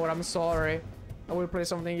anymore. I'm sorry. I will play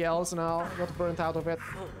something else now. I got burnt out of it.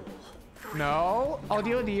 No? Oh,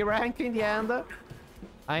 DOD rank in the end?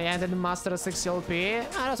 I ended Master 6 LP.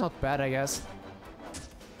 Ah, that's not bad, I guess.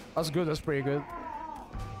 That's good, that's pretty good.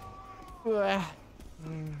 Ugh.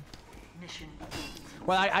 Mission.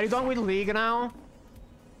 Well, are you done with League now?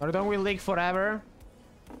 Are you done with League forever?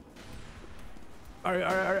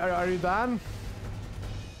 Are you done?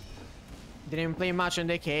 Didn't play much in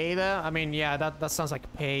Decade. I mean, yeah, that sounds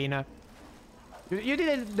like pain. You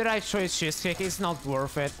did the right choice, Cheesecake. It's not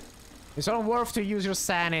worth it. It's not worth to use your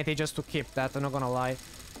sanity just to keep that, I'm not gonna lie.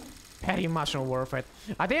 Very much not worth it.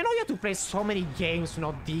 I didn't know you had to play so many games to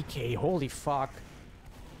not DK. Holy fuck.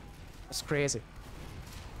 That's crazy.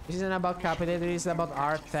 This isn't about capitalism, it's about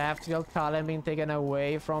art theft. Real talent being taken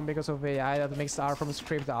away from because of AI that makes art from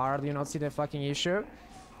script art. Do you not see the fucking issue?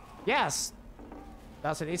 Yes.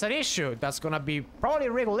 That's it. It's an issue that's gonna be probably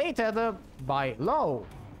regulated by law.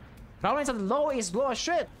 Problem is that law is law as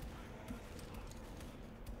shit.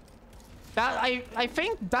 That I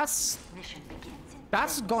think that's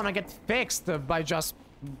gonna get fixed by just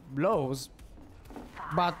laws.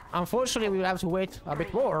 But unfortunately we'll have to wait a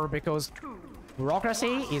bit more because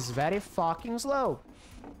bureaucracy is very fucking slow.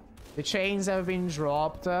 The chains have been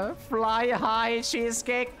dropped. Fly high,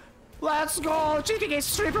 Cheesecake. Let's go! Cheesecake is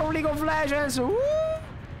stripped from League of Legends. Woo!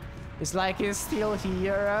 It's like he's still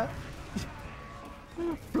here.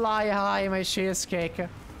 Fly high, my Cheesecake.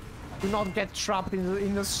 Do not get trapped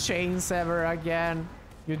in those chains ever again.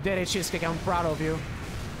 You did it, Cheesecake. I'm proud of you.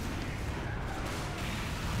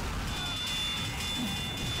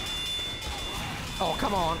 Oh,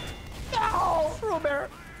 come on. No! Robert!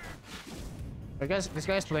 I guess this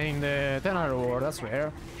guy's playing the 10-hour war. That's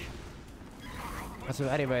rare. That's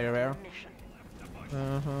very, very rare.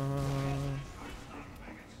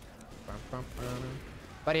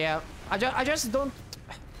 But yeah, I just don't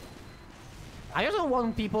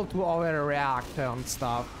want people to overreact on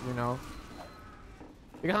stuff, you know.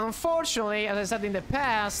 Because unfortunately, as I said in the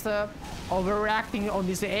past, overreacting on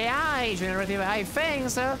these AI, generative AI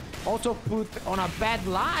things, also put on a bad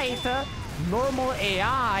light normal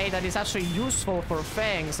AI that is actually useful for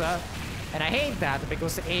things. And I hate that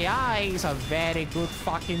because AI is a very good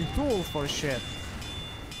fucking tool for shit.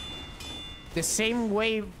 The same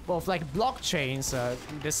way of like blockchains,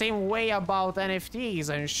 the same way about NFTs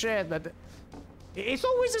and shit. That it's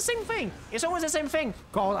always the same thing. It's always the same thing.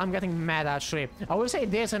 God, I'm getting mad actually. I will say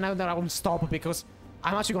this and then I will stop because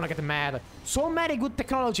I'm actually gonna get mad. So many good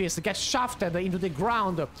technologies get shafted into the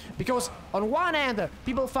ground because on one end,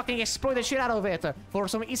 people fucking exploit the shit out of it for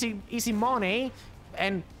some easy money.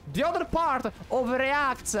 And the other part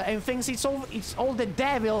overreacts and thinks it's all the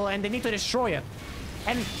devil and they need to destroy it.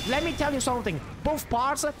 And let me tell you something. Both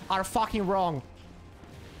parts are fucking wrong.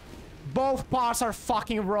 Both parts are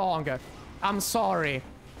fucking wrong. I'm sorry.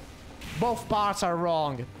 Both parts are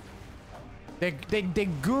wrong. The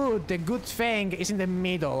good thing is in the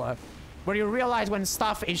middle. Where you realize when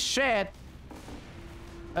stuff is shit.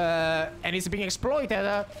 And it's being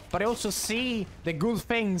exploited. But you also see the good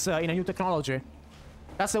things in a new technology.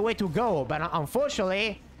 That's the way to go. But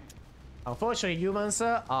unfortunately, humans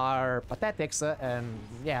are pathetic, and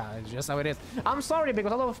yeah, it's just how it is. I'm sorry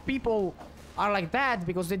because a lot of people are like that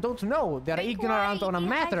because they don't know. They're ignorant on a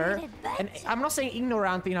matter. And I'm not saying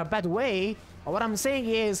ignorant in a bad way. What I'm saying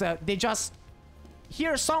is they just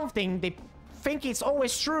hear something, they think it's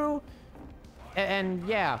always true, and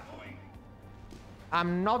yeah.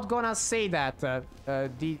 I'm not gonna say that,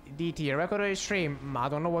 DT, record stream. I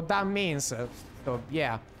don't know what that means. So,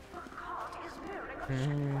 yeah.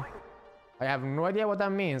 I have no idea what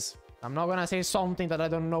that means. I'm not gonna say something that I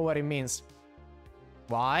don't know what it means.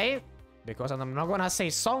 Why? Because I'm not gonna say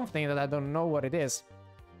something that I don't know what it is.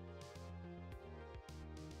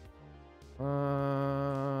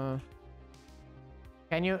 Can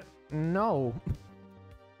you... No.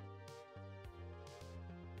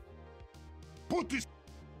 Put this...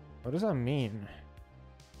 What does that mean?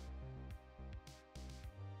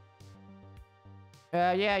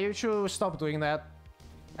 Yeah, you should stop doing that.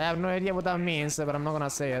 I have no idea what that means, but I'm not gonna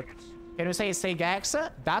say it. Can you say Gax?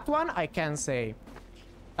 That one I can say.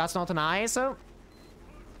 That's not nice.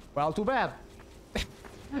 Well, too bad.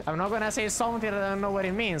 I'm not gonna say something that I don't know what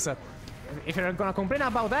it means. If you're gonna complain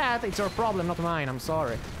about that, it's your problem, not mine. I'm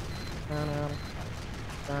sorry.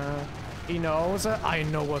 He knows. I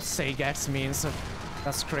know what say Gax means.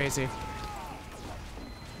 That's crazy.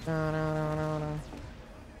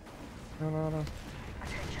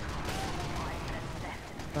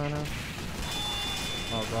 No.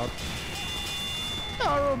 Oh god. No,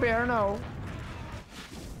 Robert, no.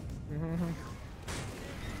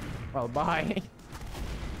 Well, bye.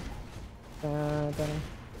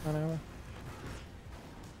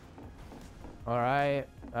 Alright.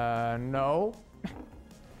 No.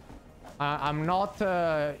 I'm not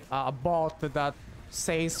a bot that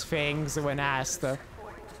says things when asked.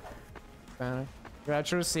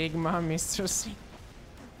 Retro Sigma, Mr. C.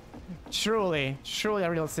 Truly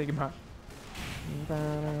a real Sigma.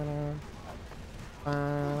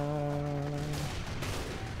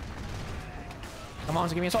 Come on,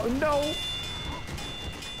 give me a soul. No!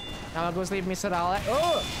 Now I'll go sleep, Mr. Alex.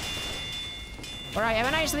 Oh! Alright, have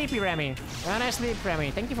a nice sleepy, Remy. Have a nice sleep,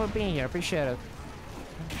 Remy. Thank you for being here. Appreciate it.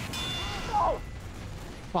 Oh!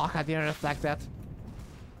 Fuck, I didn't reflect that.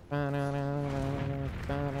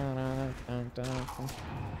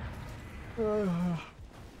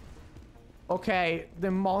 Okay,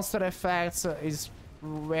 the monster effects is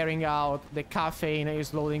wearing out. The caffeine is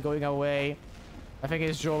slowly going away. I think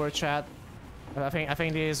it's Jover chat. I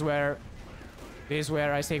think this is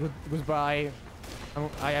where I say goodbye.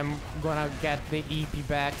 I am gonna get the EP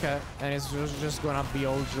back, and it's just gonna be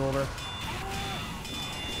old Jover.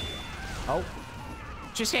 Oh,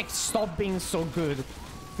 Cheesecake, stop being so good,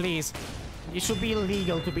 please. It should be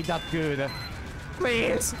illegal to be that good.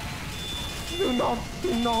 Please, do not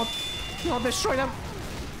destroy them.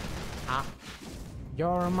 Ah,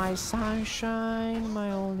 you're my sunshine,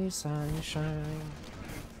 my only sunshine.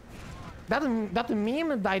 That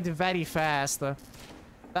meme died very fast.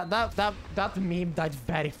 That meme died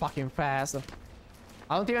very fucking fast.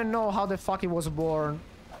 I don't even know how the fuck it was born.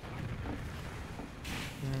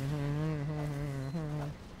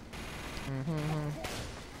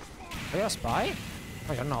 Are you a spy?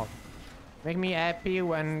 No, you're not. Make me happy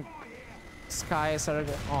when skies are...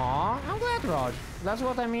 Aw, I'm glad, Rod. That's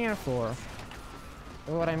what I'm here for.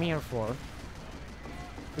 That's what I'm here for.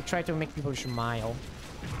 To try to make people smile.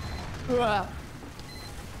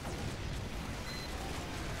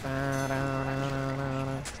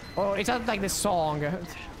 Oh, it's not like the song.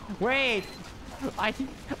 Wait!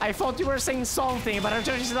 I thought you were saying something, but I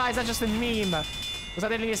just realized that's just a meme. Was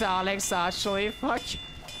that at least Alex, actually? Fuck.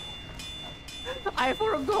 I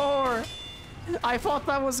forgot. I thought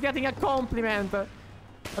I was getting a compliment. But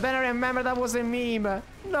then I remember that was a meme.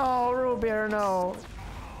 No, Rubier, no.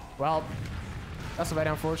 Well, that's very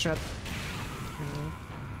unfortunate.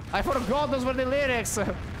 I forgot those were the lyrics.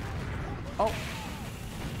 Oh.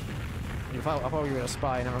 I thought you were a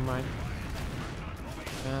spy, never mind.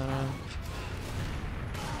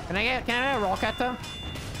 Can I get a rocket?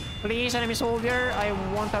 Please, enemy soldier, I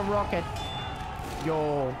want a rocket.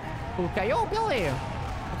 Yo. Okay, yo, Billy!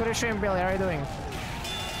 Good to stream, Billy, how are you doing?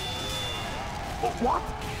 Oh, what?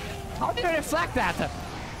 How did I reflect that?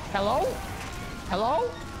 Hello? Hello?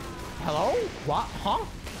 Hello? What? Huh?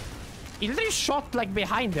 He literally shot like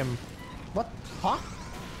behind him. What? Huh?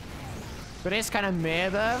 Today's kind of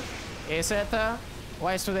mid. Is it?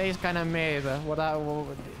 Why is today's kind of mid?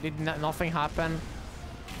 Did nothing happen?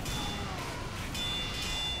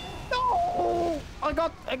 No! I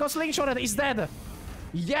got slingshotted. He's dead.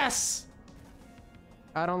 Yes.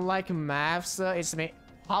 I don't like maths. It's me.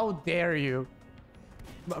 How dare you?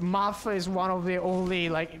 Math is one of the only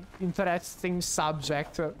like interesting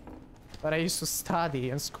subject that I used to study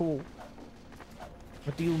in school.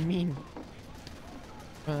 What do you mean?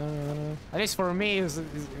 At least for me, it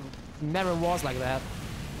never was like that.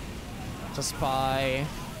 It's a spy.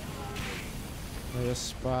 A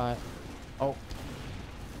spy. Oh.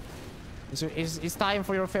 It's time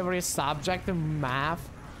for your favorite subject, math.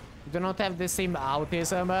 You do not have the same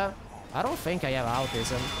autism. I don't think I have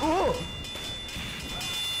autism. Ooh!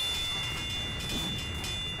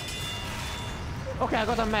 Okay, I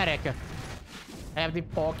got a medic. I have the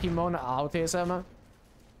Pokemon autism.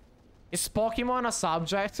 Is Pokemon a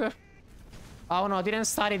subject? Oh no, I didn't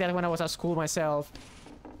study that when I was at school myself.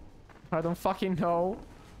 I don't fucking know.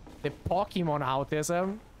 The Pokemon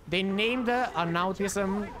autism. They named an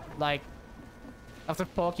autism, like, after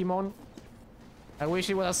Pokemon. I wish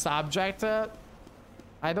it was a subject.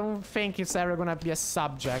 I don't think it's ever gonna be a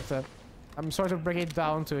subject. I'm sorry to break it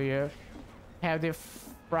down to you. Have the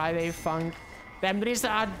Friday funk. There's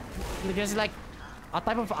like a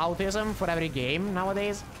type of autism for every game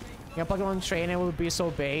nowadays. Your Pokemon training will be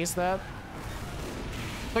so based. So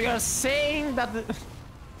you're saying that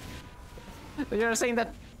you're saying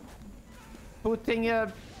that putting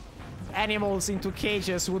animals into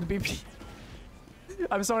cages would be...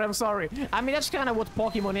 I'm sorry. I mean, that's kind of what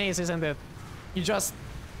Pokemon is, isn't it?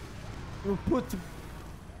 You put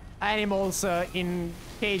animals in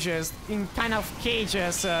cages,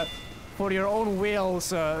 for your own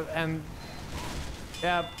wills, and...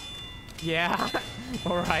 Yeah.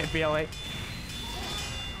 Alright, Billy.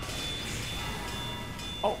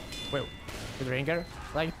 Oh, wait. The drinker?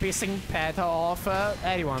 Like pissing Pet off?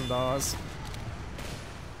 Everyone does.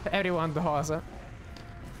 Everyone does.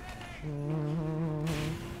 Oh,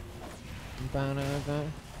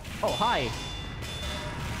 hi.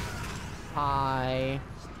 Hi.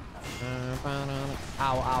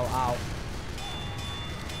 Ow, ow, ow.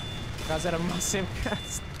 That's a massive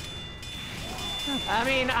cast. I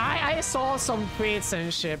mean, I saw some tweets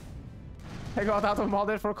and shit. I got out of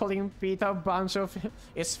model for calling Pete a bunch of...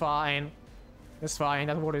 It's fine. It's fine.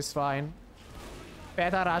 That word is fine.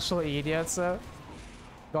 Peta are actually idiots. Got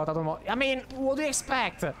out of model. I mean, what do you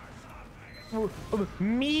expect?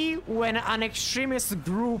 Me when an extremist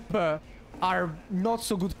group are not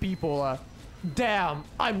so good people. Damn,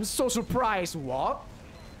 I'm so surprised. What?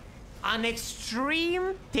 An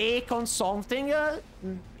extreme take on something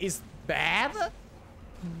is bad?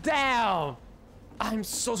 Damn! I'm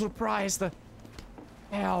so surprised.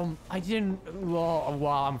 Damn, I didn't... Oh,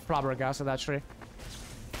 wow, I'm flabbergasted actually.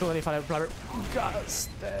 Totally flabbergasted.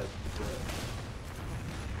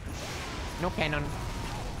 No cannon.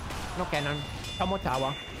 No cannon.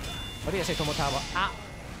 Tomotawa. What did I say, Tomotawa? Ah!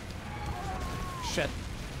 Shit.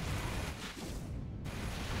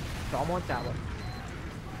 Tomotawa.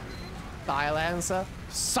 Silence.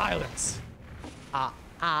 Silence!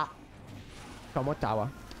 Tomotawa.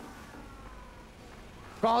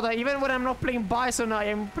 God, even when I'm not playing Bison, I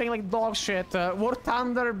am playing like dog shit. War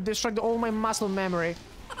Thunder destroyed all my muscle memory.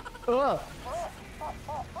 Ugh.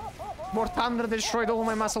 War Thunder destroyed all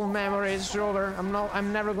my muscle memory. It's over.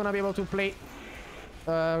 I'm never gonna be able to play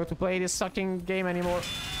this sucking game anymore.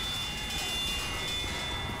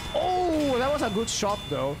 Oh, that was a good shot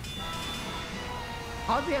though.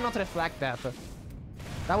 How did I not reflect that?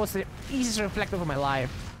 That was the easiest reflector of my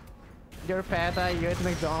life. You're PETA, you eat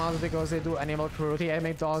McDonald's because they do animal cruelty, I eat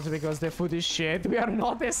McDonald's because the food is shit. We are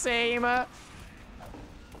not the same.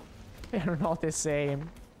 We are not the same.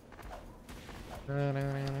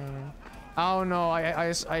 Oh no,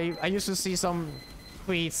 I used to see some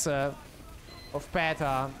tweets of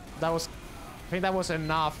PETA. I think that was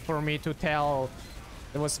enough for me to tell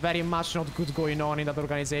there was very much not good going on in that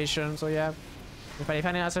organization. So yeah, if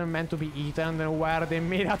anything else are meant to be eaten, then why are they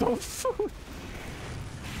made out of food?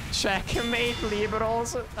 Checkmate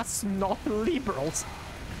liberals. That's not liberals.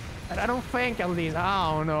 And I don't think at least.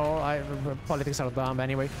 I don't know. Politics are dumb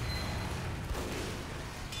anyway.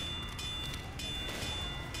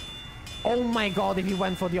 Oh my god, if he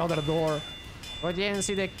went for the other door. But you didn't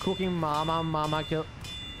see the cooking mama kill.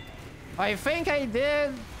 I think I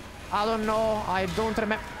did. I don't know. I don't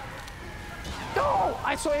remember. No!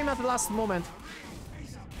 I saw him at the last moment.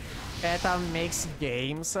 PETA makes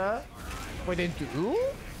games. What they do?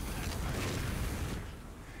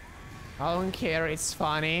 I don't care, it's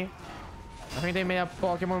funny. I think they made a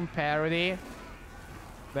Pokemon parody.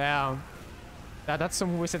 Damn. That's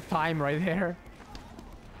some wasted time right there.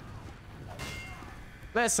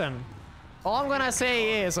 Listen, all I'm gonna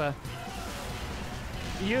say is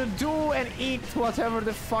you do and eat whatever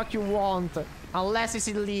the fuck you want, unless it's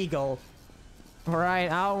illegal.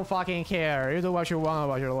 Alright, I don't fucking care. You do what you want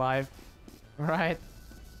about your life. Alright?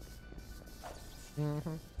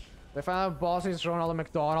 The final boss is Ronald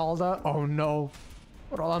McDonald. Oh no.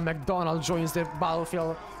 Ronald McDonald joins the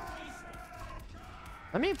battlefield.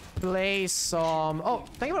 Let me play some... Oh,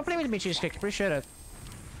 thank you for playing with me, Cheesecake. Appreciate it.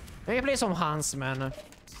 Let me play some Huntsman.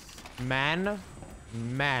 Man.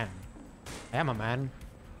 I am a man.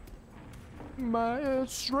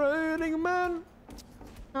 It's raining man.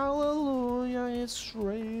 Hallelujah, it's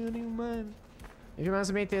raining man. If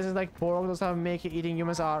humans meat tastes like pork, does that make eating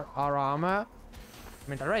humans are arama? I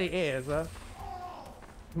mean, it already is.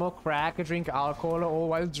 Smoke crack, drink alcohol, all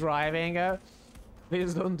while driving.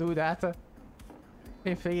 Please don't do that.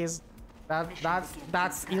 Please.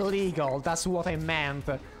 That's illegal. That's what I meant.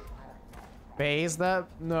 Based?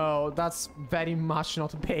 No, that's very much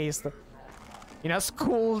not based. In a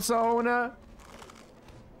school zone?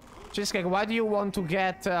 Cheesecake, why do you want to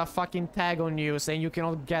get a fucking tag on you saying you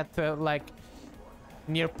cannot get, like,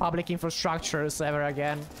 near public infrastructures ever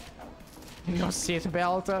again? No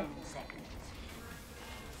seatbelt.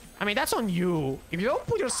 I mean, that's on you. If you don't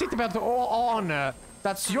put your seatbelt on,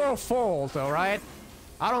 that's your fault, alright?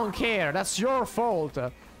 I don't care. That's your fault.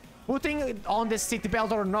 Putting on the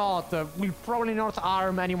seatbelt or not will probably not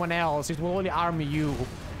harm anyone else. It will only harm you.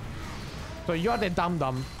 So you're the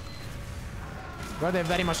dum-dum. You're the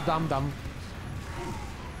very much dum-dum.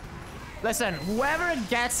 Listen, whoever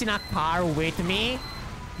gets in a car with me,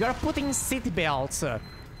 you're putting seatbelts.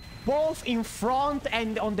 Both in front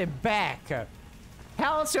and on the back.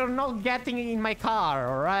 Else you're not getting in my car,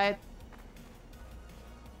 alright?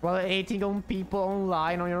 While hating on people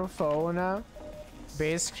online on your phone.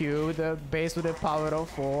 Base queued, base to the power of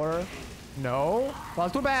 4. No? Well,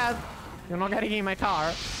 too bad. You're not getting in my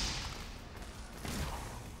car.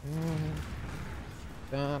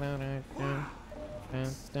 I'm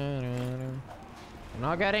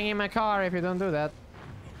not getting in my car if you don't do that.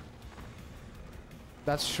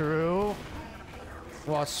 That's true.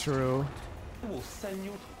 What's true? I will send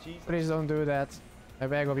you to Jesus. Please don't do that. I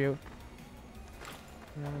beg of you.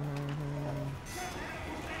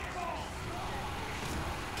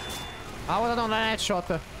 I was on a net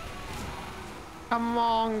shot. Come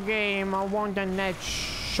on, game. I want a net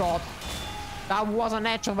shot. That was a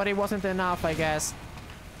net shot, but it wasn't enough, I guess.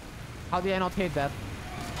 How did I not hit that?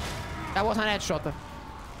 That was a net shot.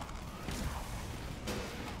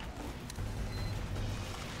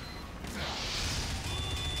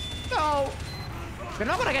 No! They're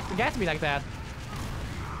not gonna get me like that.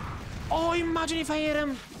 Oh, imagine if I hit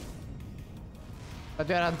him. But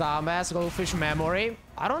you're a dumbass, goldfish memory.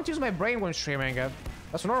 I don't use my brain when streaming.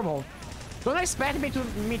 That's normal. Don't expect me to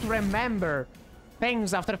remember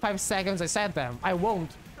things after 5 seconds I said them. I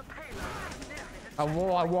won't. I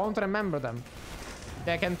won't remember them.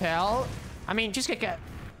 I can tell. I mean, Cheesecake,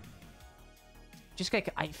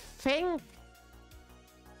 I think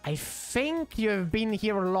you have been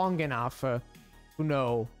here long enough to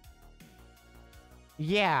know.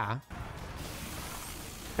 Yeah.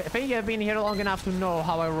 I think you have been here long enough to know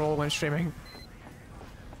how I roll when streaming.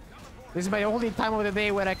 This is my only time of the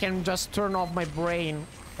day where I can just turn off my brain,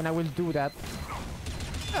 and I will do that.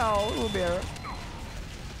 Oh, little bear.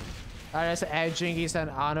 RS edging is an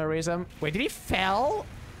honorism. Wait, did he fell?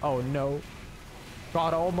 Oh no.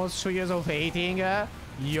 God, almost 2 years of hating.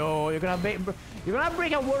 Yo, you're gonna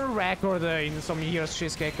break a world record in some years,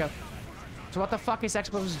 Cheesecake. So what the fuck is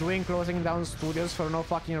Xbox doing, closing down studios for no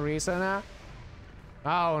fucking reason?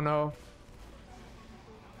 I don't know.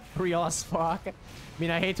 Real as fuck. I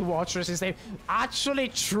mean, I hate to watch this thing. Actually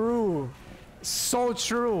true. So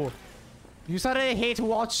true. You started hate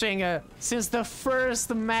watching since the first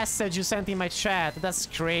message you sent in my chat. That's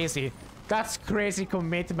crazy. That's crazy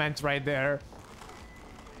commitment right there.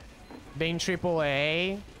 Being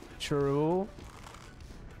AAA. True.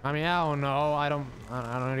 I mean, I don't know. I don't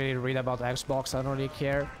really read about Xbox. I don't really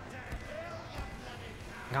care.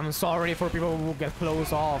 I'm sorry for people who get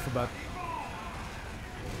closed off, but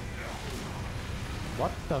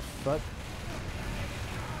what the fuck?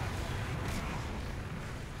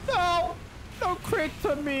 No! Don't crit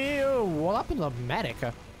to me! What happened to the medic?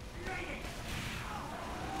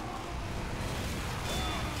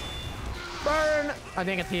 Burn! I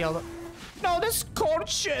didn't get healed. No, this cold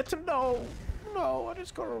shit! No! No,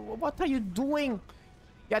 this cold. What are you doing?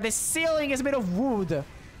 Yeah, the ceiling is made of wood.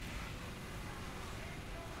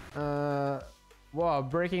 Whoa,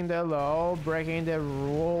 breaking the law, breaking the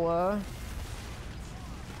rule.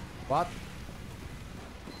 What?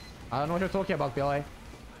 I don't know what you're talking about, Billy.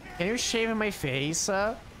 Can you shave my face?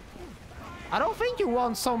 I don't think you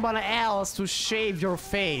want someone else to shave your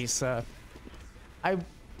face. I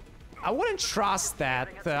wouldn't trust that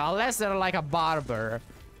unless they're like a barber.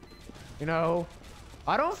 You know?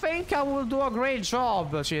 I don't think I will do a great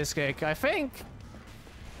job, Cheesecake. I think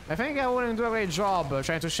I wouldn't do a great job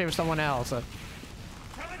trying to shave someone else.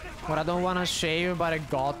 But I don't want to shave, but I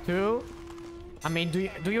got to. I mean,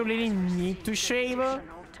 do you really need to shave?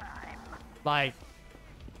 Like,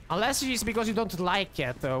 unless it's because you don't like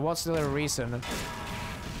it. What's the reason?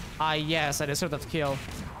 Ah, yes, I deserve that kill.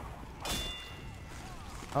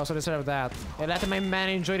 I also deserve that. I let my man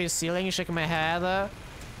enjoy the ceiling, shake my head.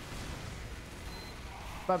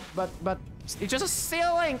 But it's just a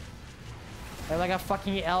ceiling. Like a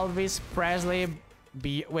fucking Elvis Presley.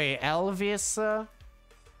 Wait, Elvis.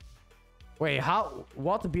 Wait,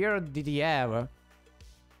 what beard did he have?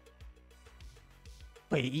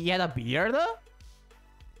 Wait, he had a beard?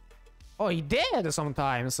 Oh, he did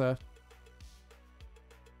sometimes.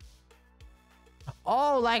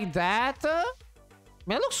 Oh, like that?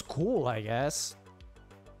 Man, it looks cool, I guess.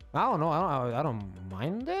 I don't know. I don't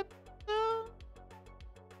mind it.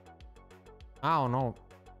 I don't know.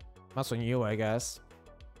 That's on you, I guess.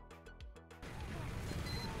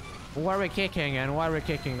 Why are we kicking and why are we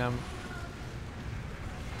kicking them?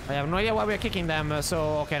 I have no idea why we're kicking them,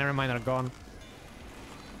 so okay, never mind, they're gone.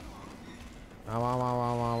 Oh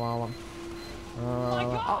my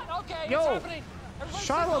God! Okay, yo! it's happening.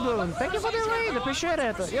 Charlotte, thank you for the raid, appreciate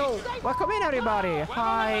it. Yo, welcome in everybody.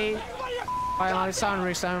 Hi. Hi, I'm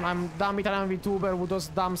Alessandro. I'm dumb Italian VTuber who does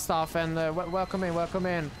dumb stuff, and welcome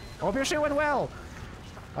in. Hope your shit went well.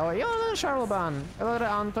 Oh, hello, Charloban. Hello,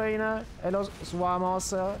 Antoine. Hello,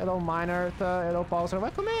 Swamos. Hello, Minor. Hello, Pauser.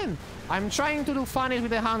 Welcome in. I'm trying to do funny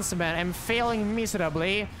with the Huntsman. I'm failing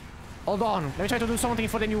miserably. Hold on. Let me try to do something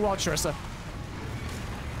for the new watchers.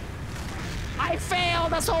 I I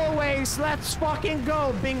failed as always. Let's fucking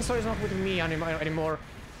go. Bing, sorry, is not with me anymore.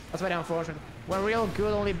 That's very unfortunate. When real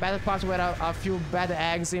good, only bad parts were a few bad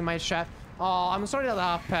eggs in my chat. Oh, I'm sorry that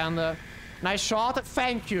happened. Nice shot.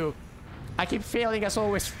 Thank you. I keep failing as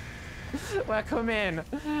always. Welcome in.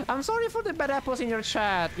 I'm sorry for the bad apples in your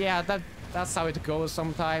chat. Yeah, that's how it goes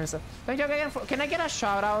sometimes. Thank you again. Can I get a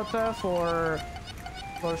shout out for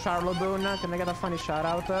Charlotte Boone? Can I get a funny shout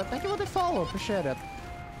out? Thank you for the follow. Appreciate it.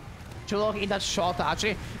 Chulok hit that shot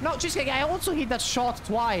actually. No, Cheesecake, I also hit that shot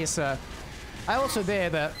twice. I also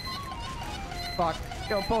did. Fuck.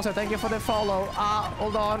 Yo, Poser, thank you for the follow.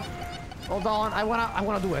 Hold on. Hold on. I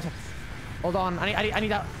wanna do it. Hold on. I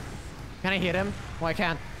need a... Can I hit him? Oh, I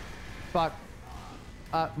can't. Fuck.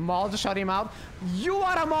 Mod, shut him out. You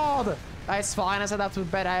are a mod! That's fine. I said that to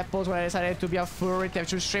bad apples when I decided to be a furry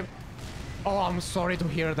TF2 stream. Oh, I'm sorry to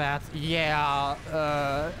hear that. Yeah,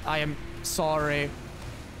 I am sorry.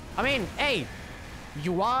 I mean, hey,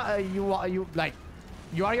 you are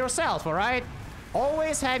yourself, alright?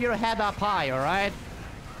 Always have your head up high, alright?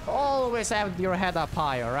 Always have your head up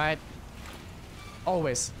high, alright?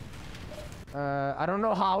 Always. I don't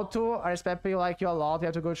know how to. I respect you like you a lot. You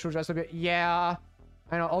have to go through just a bit. Yeah.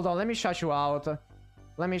 I know. Hold on. Let me shut you out.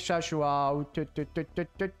 Let me shut you out. Shut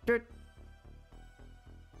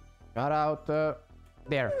out.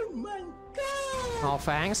 There. Oh my god. Oh,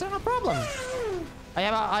 thanks. No problem. I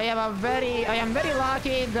am very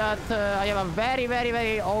lucky that I have a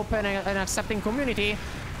very open and accepting community.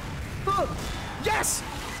 Good. Yes!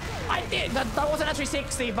 I did! That wasn't a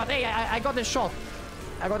 360, but hey, I got the shot.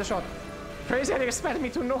 I got the shot. Crazy, I didn't expect me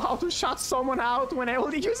to know how to shut someone out when I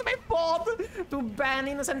only use my pod to ban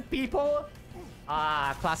innocent people.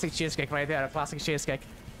 Ah, classic cheesecake right there. Classic cheesecake.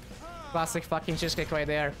 Classic fucking cheesecake right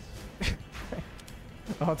there.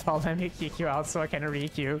 Oh, don't let me kick you out so I can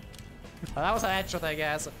reek you. Well, that was a headshot, I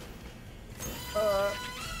guess.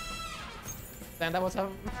 Then that was a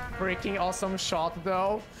freaking awesome shot,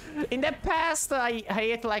 though. In the past, I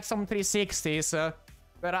hit like some 360s.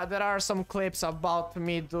 There are some clips about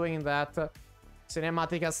me doing that.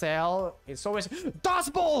 Cinematic as hell. It's always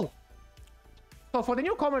Dust Bowl! So for the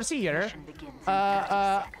newcomers here,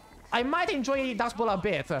 I might enjoy Dust Bowl a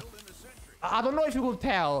bit. I don't know if you could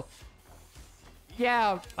tell.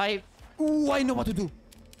 Yeah, Ooh, I know what to do.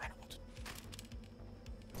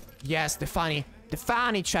 Yes, the funny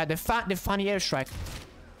chat, the funny airstrike.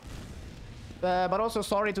 But also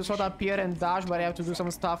sorry to sort of appear and dash, but I have to do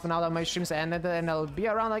some stuff now that my streams ended, and I'll be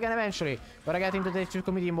around again eventually. But I get into the TF2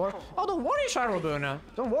 community more. Oh, don't worry, Charlotte Boone.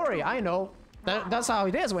 Don't worry, I know. That's how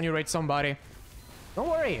it is when you rate somebody. Don't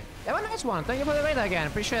worry. Have a nice one. Thank you for the raid again.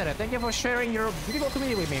 Appreciate it. Thank you for sharing your beautiful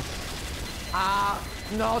community with me.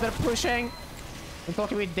 No, they're pushing. I'm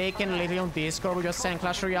talking with Dakin lately on Discord. We just send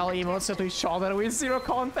Clash Royale emotes to each other with zero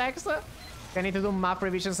context. I need to do map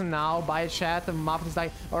revisions now. By chat. The map is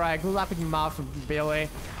like, alright, good luck with map, Billy.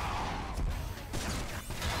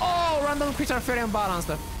 Oh, random crits are very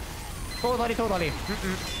unbalanced. Totally.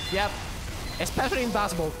 Yep. Especially in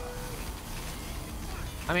Dust Bowl.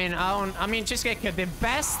 I mean, Cheesecake, the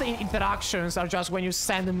best interactions are just when you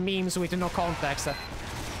send memes with no context.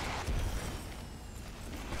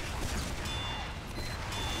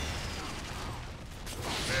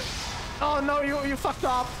 Oh no, you fucked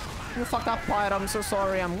up. You fucked up, Pyre. I'm so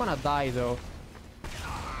sorry. I'm gonna die though.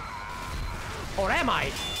 Or am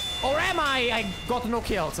I? Or am I? I got no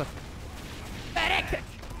kills. Medic!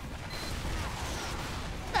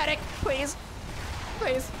 Medic, please.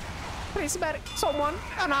 Please. Please, medic. Someone.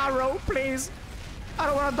 An arrow, please. I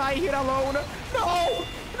don't wanna die here alone. No!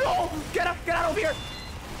 No! Get up! Get out of here!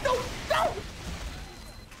 No! No!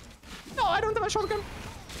 No, I don't have a shotgun.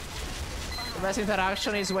 The best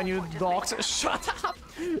interaction is when you dogs. Shut up!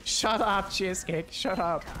 Shut up, Cheesecake. Shut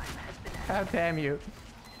up. God damn you.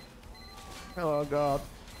 Oh god.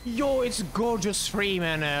 Yo, it's gorgeous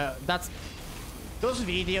Freeman. Those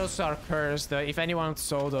videos are cursed. If anyone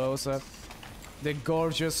saw those, the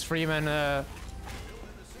gorgeous Freeman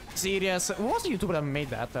series. Who was the YouTuber that made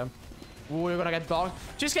that? We're gonna get dogged.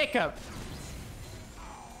 Cheesecake.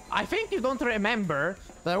 I think you don't remember.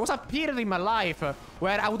 There was a period in my life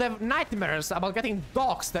where I would have nightmares about getting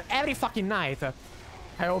doxxed every fucking night.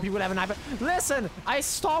 I hope you will have a nightmare. Listen, I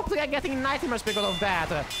stopped getting nightmares because of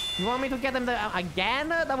that. You want me to get them again?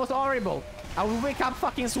 That was horrible. I will wake up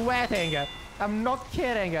fucking sweating. I'm not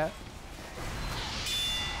kidding.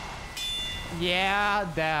 Yeah,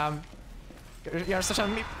 damn. You're such a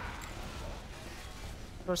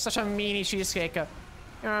You're such a meanie Cheesecake.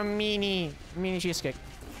 You're a meanie Cheesecake.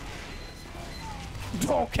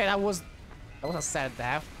 Okay, that was a sad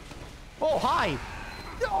death. Oh, hi!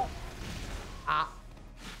 No!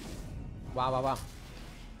 Wow, wow, wow.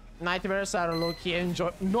 Nightmares are low-key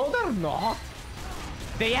enjoy. No, they're not.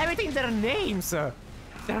 They have it in their names.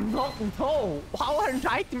 They're not. No. How are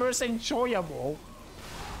nightmares enjoyable?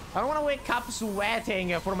 I don't want to wake up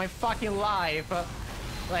sweating for my fucking life.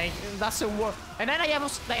 Like, that's a work. And then I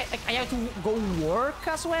have to go work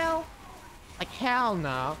as well? Like, hell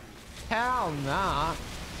no. Hell nah.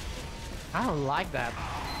 I don't like that.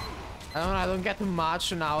 I don't get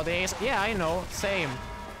much nowadays. Yeah, I know. Same.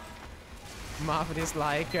 Muff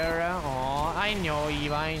disliker. Aw, I know,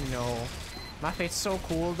 Eva, I know. Muff is so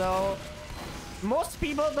cool, though. Most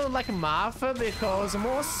people don't like Muff because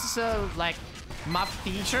most, like, Muff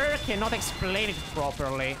teacher cannot explain it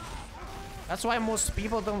properly. That's why most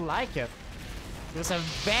people don't like it. It's a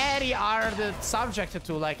very hard subject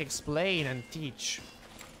to, like, explain and teach.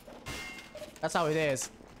 That's how it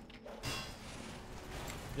is.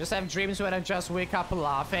 Just have dreams when I just wake up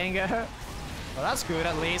laughing. Well, that's good,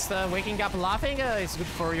 at least. Waking up laughing is good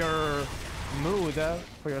for your mood,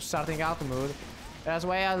 for your starting out mood. That's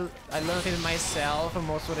why I learned it myself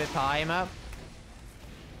most of the time.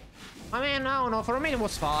 I mean, I don't know, for me it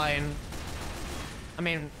was fine. I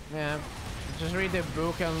mean, yeah, just read the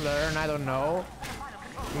book and learn, I don't know.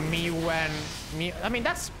 I mean,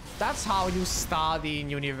 that's how you study in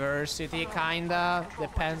university, kinda.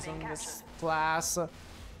 Depends on this class.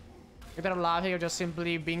 Either laughing or just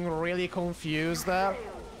simply being really confused.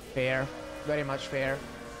 Fair. Very much fair.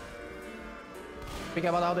 Think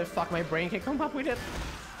about how the fuck my brain can come up with it.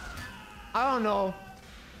 I don't know.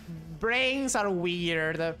 Brains are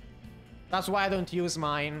weird. That's why I don't use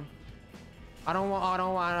mine. I don't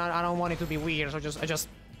want it to be weird, so it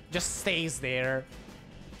just stays there.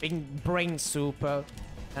 Being brain soup. And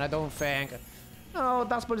I don't think. Oh,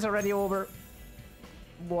 that spell is already over.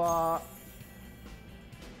 What?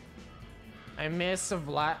 I miss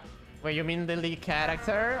Vlad. Wait, you mean the lead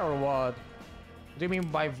character or what? What do you mean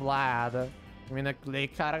by Vlad? You mean the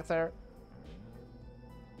lead character?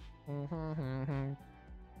 Is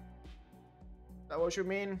that what you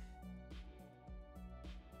mean?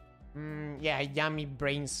 Yeah, yummy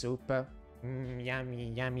brain soup.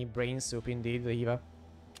 Yummy brain soup indeed, Eva.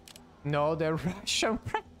 No, the Russian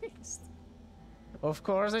practice. Of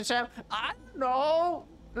course, the champ. I don't know.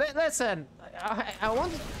 Listen, I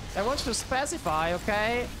want you to specify,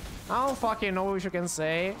 okay? I don't fucking know what you can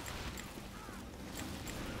say.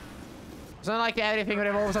 It's not like everything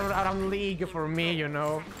revolves around League for me, you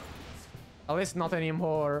know. At least not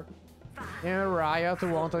anymore. Yeah, Riot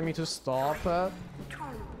wanted me to stop.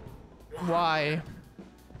 Why?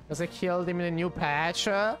 Because they killed him in the new patch.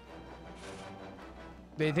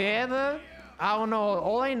 They did? I don't know.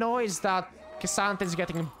 All I know is that Cassandra is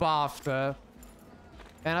getting buffed.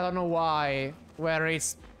 And I don't know why. Where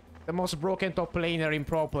it's the most broken top laner in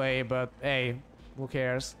pro play, but hey, who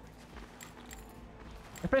cares?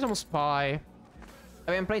 I played some Spy.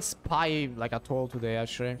 I haven't played Spy like at all today,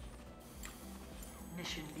 actually.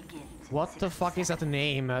 Mission begins. What the fuck is that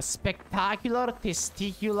name? Spectacular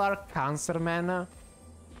Testicular Cancerman?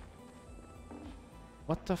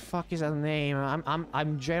 What the fuck is that name?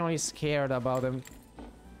 I'm genuinely scared about him.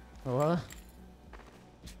 What?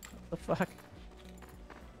 What the fuck?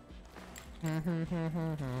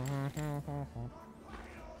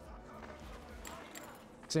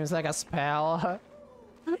 Seems like a spell.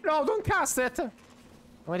 No, don't cast it! I'm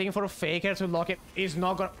waiting for a Faker to lock it. He's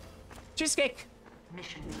not gonna... Cheesecake!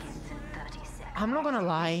 Mission begins in 30 seconds. I'm not gonna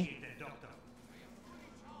lie.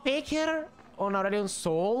 Faker on Aurelion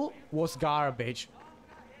Soul was garbage.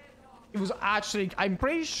 It was actually... I'm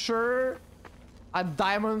pretty sure a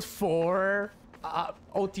Diamond 4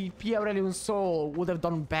 OTP Aurelion Soul would have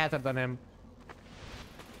done better than him.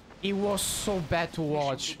 It was so bad to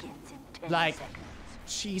watch. Like,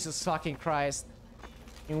 Jesus fucking Christ.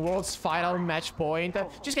 In World's final match point.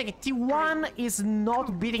 Just like, T1 is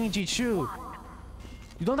not beating G2.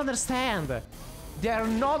 You don't understand. They are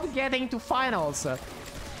not getting to finals. I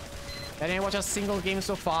didn't watch a single game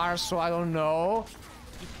so far, so I don't know.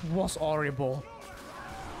 It was horrible.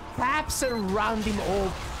 Perhaps round him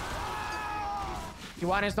up.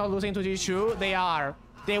 T1 is not losing to G2. They are.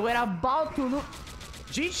 They were about to lose.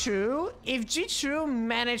 G2, if G2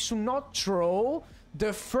 managed to not throw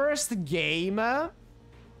the first game,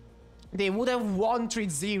 they would have won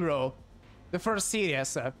 3-0 the first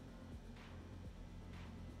series.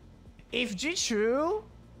 If G2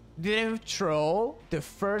 didn't throw the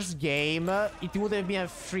first game, it would have been a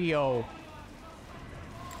 3-0.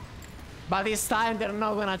 But this time they're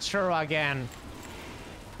not gonna throw again.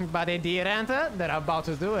 But they didn't. They're about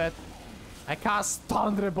to do it. I cast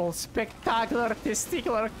Thunderbolt, Spectacular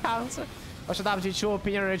Testicular Cancer. Or shut up, G2,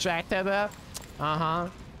 opinion rejected. Uh-huh.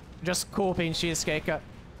 Just coping Cheesecake.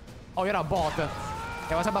 Oh, you're a bot.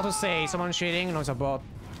 I was about to say, someone cheating? No, it's a bot.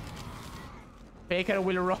 Faker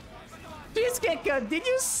will roll. Cheesecake, did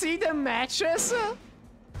you see the matches?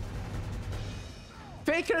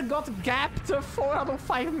 Faker got gapped 4 out of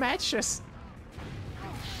 5 matches.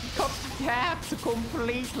 Got gapped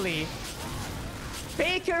completely.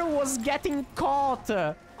 Faker was getting caught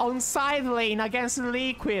on side lane against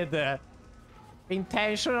Liquid.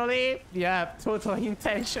 Intentionally? Yeah, totally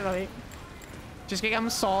intentionally. Cheesecake, I'm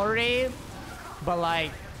sorry, but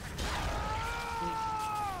like...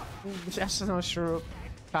 That's not true.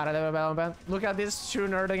 Look at this true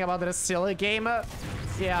nerding about the silly game.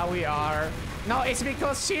 Yeah, we are. No, it's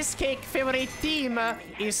because Cheesecake favorite team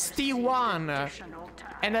is T1.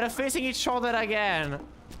 And they're facing each other again.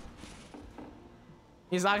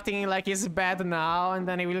 He's acting like he's bad now, and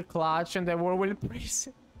then he will clutch and the world will praise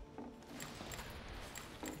him.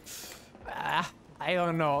 I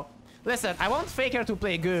don't know. Listen, I want Faker to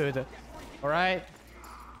play good. Alright?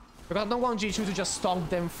 Because I don't want G2 to just stomp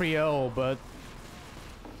them 3-0, but...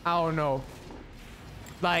 I don't know.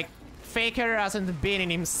 Like, Faker hasn't been in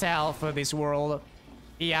himself this world.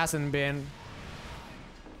 He hasn't been.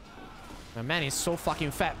 My man is so fucking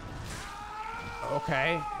fat.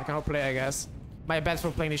 Okay, I cannot play, I guess. My bad for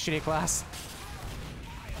playing this shitty class.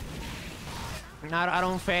 I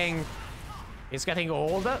don't think he's getting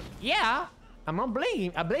old. Yeah, I'm not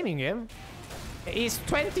blaming him. He's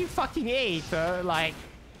 20 fucking 8, like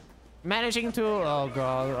managing to. Oh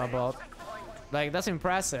god, about. Like, that's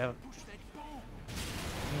impressive.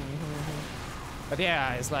 But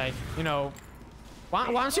yeah, it's like, you know,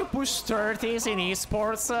 once you push 30s in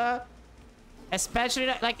esports, especially,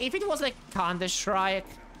 like, if it was like Counter-Strike,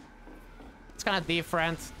 it's kind of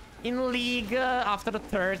different. In League, after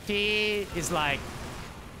 30, is like,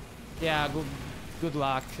 yeah, good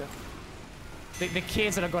luck. The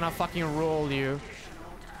kids that are gonna fucking roll you.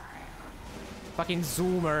 Fucking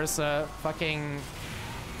Zoomers, fucking...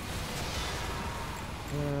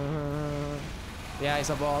 yeah, it's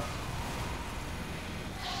a bot.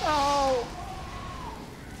 Oh!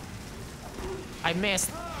 I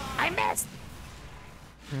missed! I missed!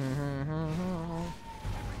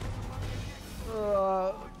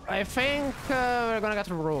 I think we're gonna get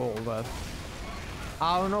rolled.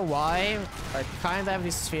 I don't know why. I kind of have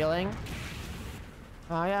this feeling.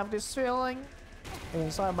 I have this feeling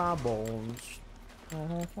inside my bones.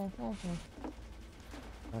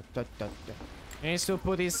 He needs to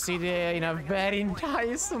put his city in a very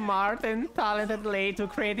nice, smart, and talented lane to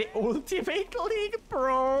create the ultimate League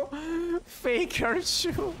Pro Faker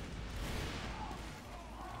shoe.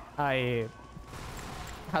 I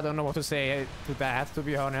don't know what to say to that, to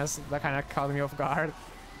be honest. That kind of caught me off guard.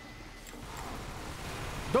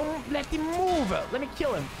 Don't let him move! Let me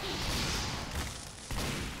kill him!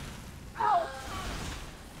 Ow!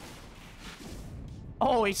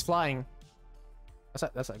 Oh, he's flying.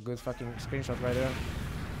 That's a good fucking screenshot right there.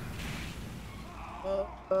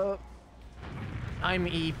 I'm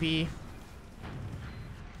EP.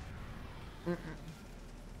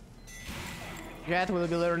 Jet will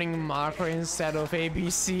be learning marker instead of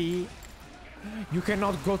ABC. You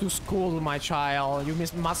cannot go to school, my child. You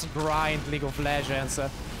must grind League of Legends.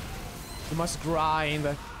 You must grind.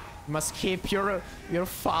 You must keep your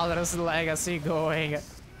father's legacy going.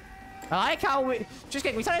 I like how we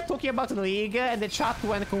started talking about the League and the chat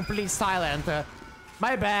went completely silent.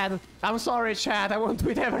 My bad. I'm sorry, chat. I won't do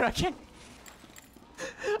it ever again.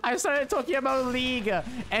 I started talking about League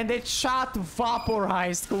and the chat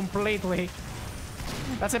vaporized completely.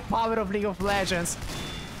 That's the power of League of Legends.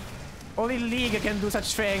 Only League can do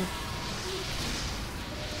such thing.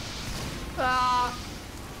 Ah,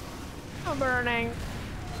 I'm burning.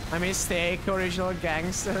 My mistake, original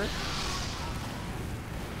gangster.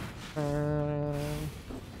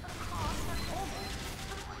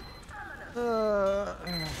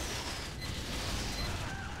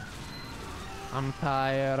 I'm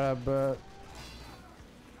tired, but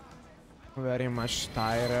very much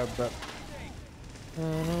tired. But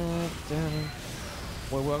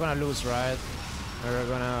well, we're gonna lose, right? We're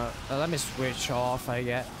gonna let me switch off. I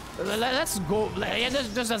guess. Let's go. Yeah,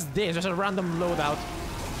 just this, just a random loadout.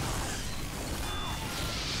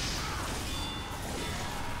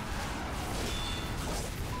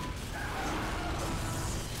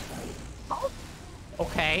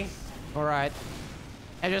 Okay, all right.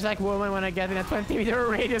 I just like women when I get in a 20-meter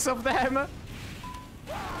radius of them.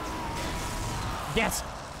 Yes,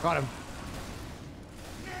 got him.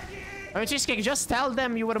 I mean, Cheesecake, just tell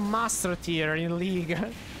them you were master tier in League.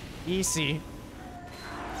 Easy.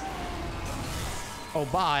 Oh,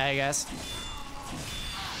 bye, I guess.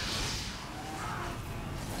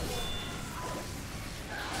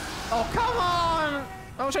 Oh, come on!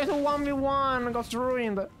 I was trying to 1v1, got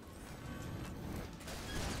ruined.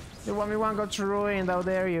 The 1v1 got ruined, how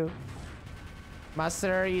dare you.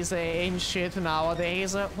 Master is ain't shit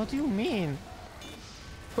nowadays. What do you mean?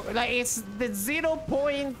 Like, it's the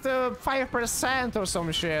 0.5% or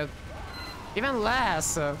some shit. Even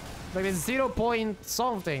less. Like, it's 0 point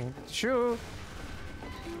something. True.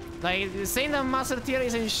 Like, saying that Master Tier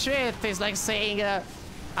isn't shit is like saying, I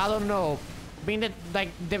don't know, being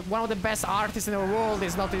one of the best artists in the world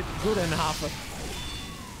is not good enough.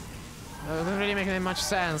 It doesn't really make any much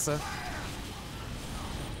sense. I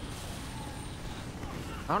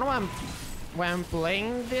don't know why I'm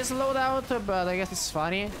playing this loadout, but I guess it's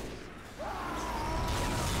funny.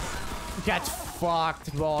 Get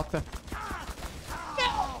fucked, bot.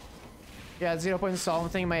 Yeah, 0 point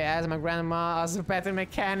something. My ass, my grandma has better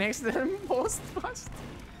mechanics than most must.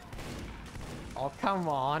 Oh, come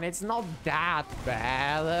on. It's not that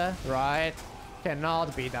bad, right?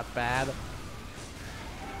 Cannot be that bad.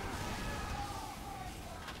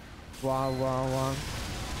 Wow, wow, wow.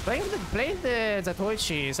 Playing the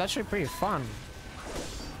Zatoichi is actually pretty fun.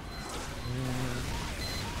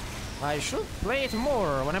 I should play it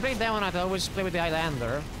more. When I play Demon Knight, I always play with the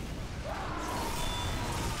Highlander.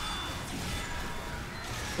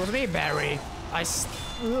 It was me, Barry.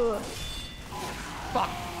 Fuck.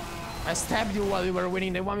 I stabbed you while you were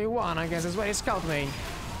winning the 1v1. I guess that's why he scout me.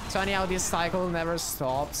 It's funny how this cycle never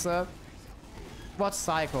stops. What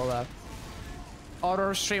cycle?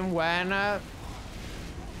 Horror stream when?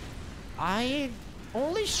 I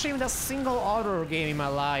only streamed a single horror game in my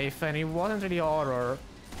life, and it wasn't really horror.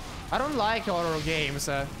 I don't like horror games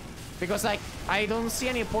because, like, I don't see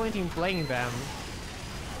any point in playing them.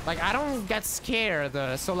 Like, I don't get scared,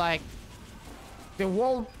 so, like, the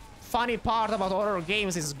whole funny part about horror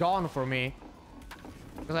games is gone for me.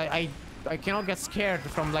 Because I cannot get scared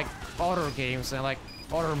from, like, horror games and, like,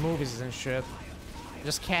 horror movies and shit. I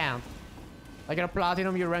just can't. Like, at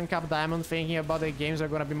Platinum, you rank up Diamond thinking about the games are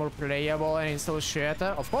gonna be more playable, and it's still shit.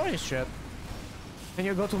 Of course it's shit. Then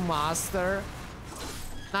you go to Master.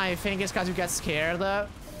 Now you think it's because you get scared?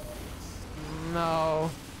 No.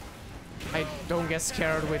 I don't get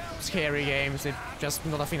scared with scary games. It's just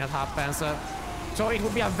not a thing that happens. So it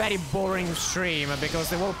would be a very boring stream,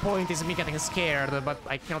 because the whole point is me getting scared, but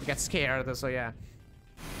I cannot get scared, so yeah.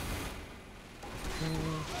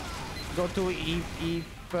 Go to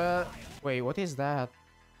wait, what is that?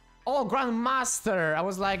 Oh, Grandmaster! I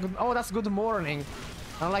was like, oh, that's good morning.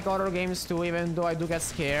 I don't like horror games too, even though I do get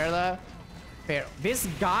scared. Fair. This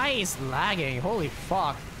guy is lagging. Holy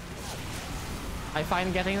fuck. I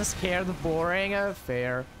find getting scared boring.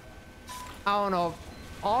 Fair. I don't know.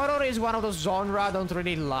 Horror is one of those genres I don't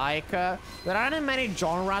really like. There aren't many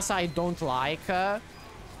genres I don't like.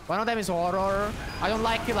 One of them is horror. I don't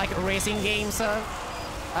like racing games.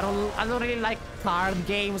 I don't really like card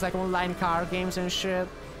games, like online card games and shit.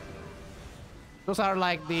 Those are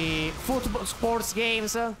like the football sports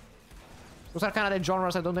games. Those are kind of the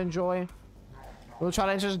genres I don't enjoy. Those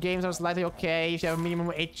challengers games are slightly okay if you have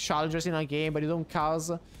minimum 8 challengers in a game, but you don't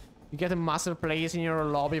cause you get a master players in your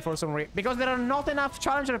lobby for some reason because there are not enough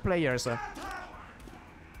challenger players.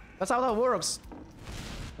 That's how that works.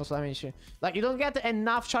 Also, I mean, shit. Like, you don't get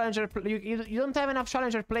enough challenger. You don't have enough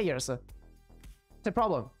challenger players. It's a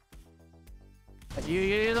problem.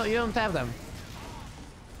 You don't have them.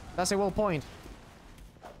 That's the whole point.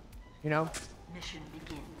 You know? Mission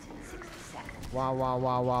begins in 60 seconds. Wow, wow,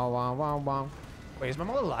 wow, wow, wow, wow, wow. Wait, is my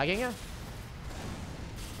model lagging?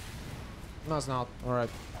 No, it's not.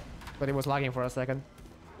 Alright. But it was lagging for a second.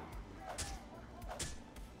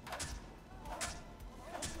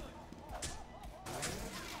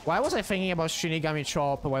 Why was I thinking about Shinigami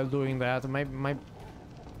Chop while doing that?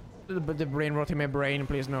 The brain rot in my brain,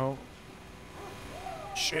 please no.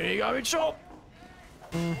 Shinigami Chop!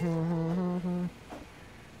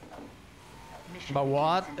 But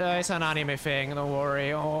what? It's an anime thing, don't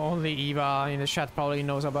worry. Only Eva in the chat probably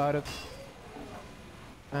knows about it.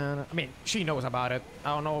 I mean, she knows about it.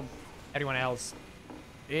 I don't know everyone else.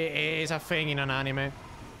 It's a thing in an anime.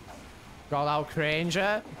 God, how cringe.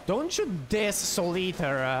 Don't you diss Soul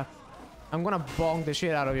Eater. I'm gonna bonk the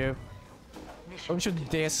shit out of you. Don't you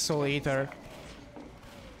diss Soul Eater.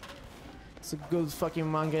 It's a good fucking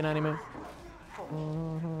manga and anime.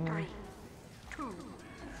 4, 3, 2,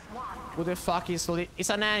 1. Who the fuck is Soul Eater? It's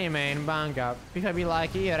an anime and manga. People be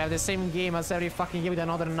like, here, I have the same game as every fucking game with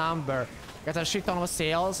another number. Get a shit ton of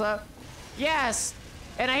sales. Yes!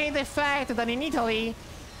 And I hate the fact that in Italy,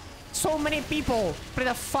 so many people play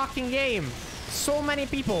the fucking game. So many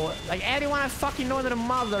people. Like, everyone I fucking know their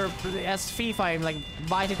mother has FIFA and, like,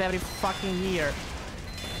 buys it every fucking year.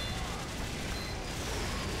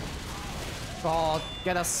 God,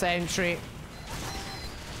 get a sentry.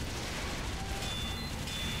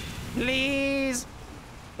 Please.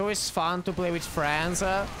 It's always fun to play with friends.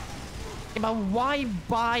 But why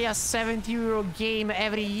buy a 70 € game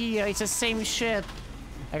every year? It's the same shit.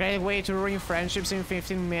 A great way to ruin friendships in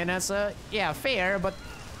 15 minutes. Yeah, fair, but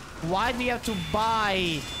why do you have to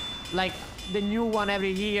buy, like, the new one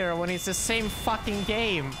every year when it's the same fucking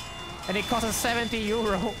game? And it costs 70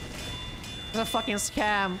 €. It's a fucking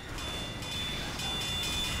scam.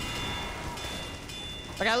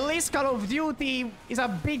 Like, at least Call of Duty is a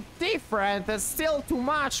bit different. It's still too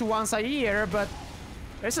much once a year, but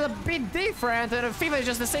it's a bit different. And FIFA is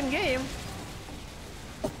just the same game.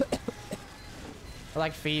 I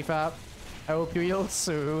like FIFA. I hope you heal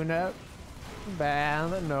soon.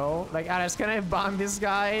 Ban? No. Like, Alex, can I ban this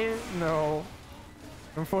guy? No.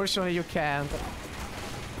 Unfortunately, you can't.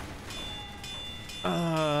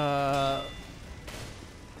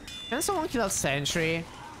 Can someone kill a sentry?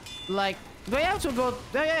 Like, do I have to go?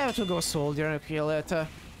 Do I have to go soldier and kill it?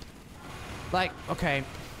 Like, okay.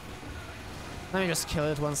 Let me just kill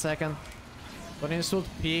it 1 second. When insult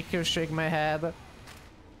peek, you shake my head.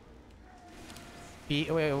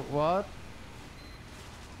 Wait, what?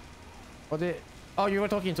 What did? Oh, you were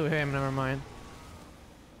talking to him. Never mind.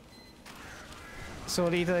 So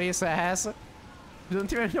little he says. You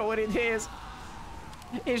don't even know what it is.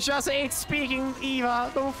 It's just it's speaking, Eva.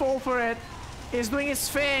 Don't fall for it. He's doing his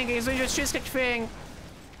thing. He's doing the cheesecake thing.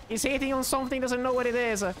 He's hating on something, doesn't know what it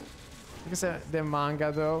is. Because the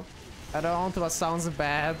manga, though. I don't. That sounds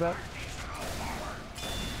bad.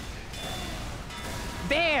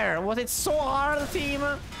 There! Was it so hard, team?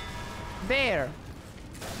 There.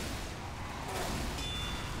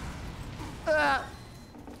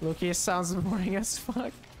 Look, he sounds boring as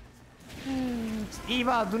fuck.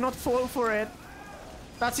 Eva, do not fall for it.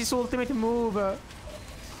 That's his ultimate move.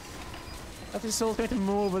 That's his ultimate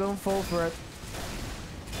move. Don't fall for it.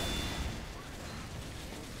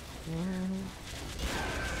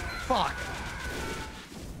 Fuck.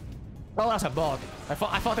 Oh, that's a bot. I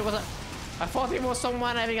thought it was a. I thought it was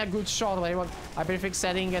someone having a good shot. But I perfect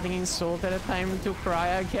setting, getting insulted at time to cry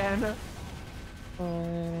again.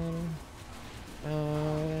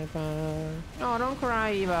 No, don't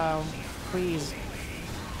cry, Eva. Please.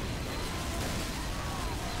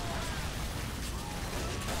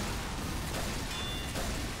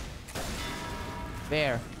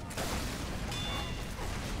 There.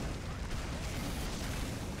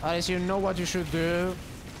 Alice, you know what you should do.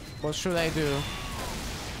 What should I do?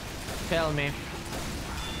 Tell me.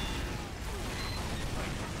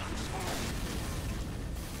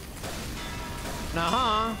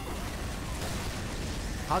 Uh-huh.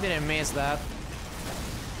 How did I miss that?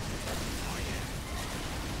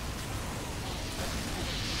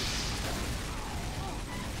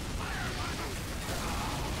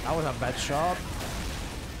 That was a bad shot.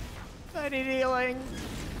 I need healing.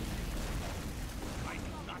 I do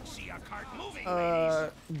not see a cart moving,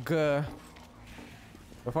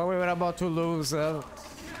 Before we were about to lose, no,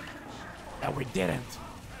 we didn't.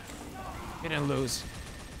 Didn't lose.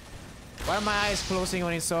 Why are my eyes closing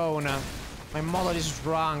on its own? My model is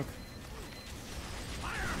drunk.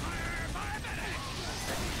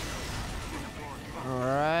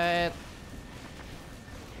 Alright.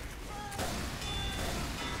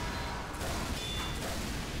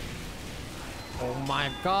 Oh my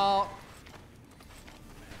god.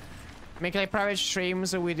 Make like private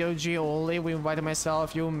streams with OG only. We invited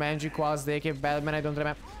myself, you, Manji, Quaz, Deke, Batman, I don't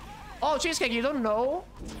remember. Oh, Cheesecake, you don't know?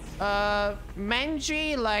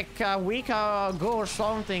 Manji, like a week ago or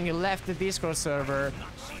something, left the Discord server.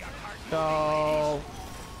 So,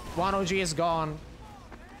 one OG is gone.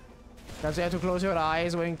 Because you have to close your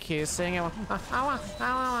eyes when kissing.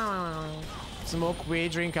 Smoke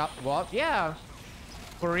weed, drink up. What? Yeah.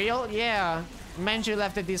 For real? Yeah. Manji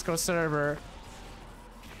left the Discord server.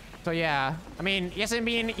 So yeah. I mean, he hasn't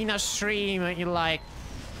been in a stream in like,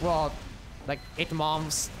 what? Like 8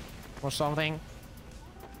 months or something.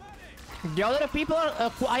 The other people are...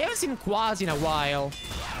 I haven't seen Quaz in a while.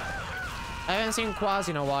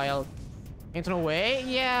 Into a way?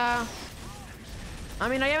 Yeah. I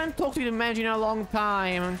mean, I haven't talked to the Manji in a long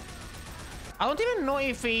time. I don't even know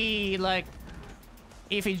if he, like...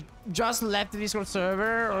 If he just left the Discord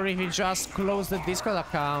server or if he just closed the Discord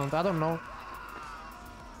account. I don't know.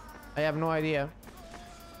 I have no idea.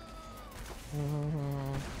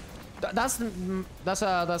 That's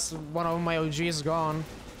one of my OGs gone.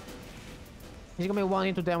 He's gonna be one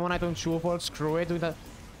into Demo Knight on Trueforce. Screw it with that.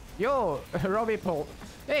 Yo, Robbie Paul.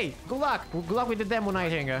 Hey, good luck. Good luck with the Demo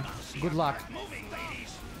Knighting. Good luck.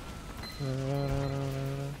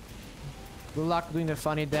 Good luck doing the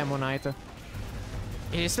funny Demo Knight.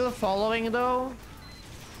 Is he still following though?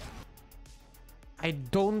 I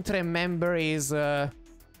don't remember his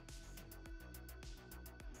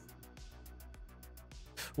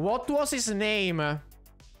what was his name?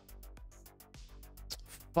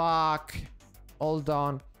 Fuck. Hold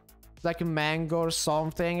on. Like Mango or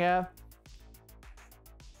something.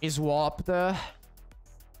 He swapped.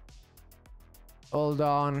 Hold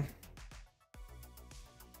on.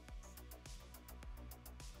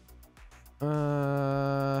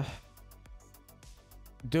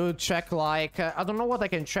 Dude, check like... I don't know what I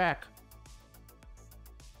can check.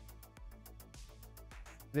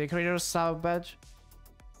 The creator sub badge.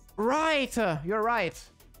 Right! You're right.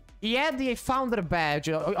 He had the founder badge.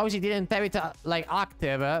 Obviously, didn't have it like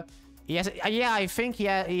active. Yes, yeah, I think he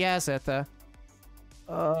has it.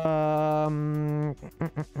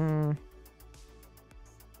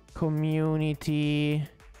 Community.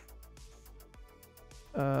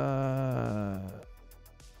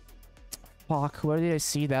 Fuck, where did I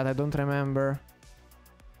see that? I don't remember.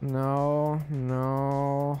 No,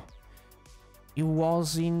 no. It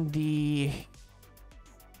was in the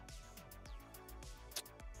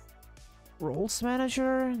roles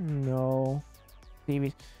manager? No.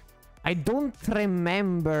 Maybe. I don't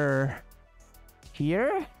remember.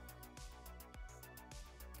 Here?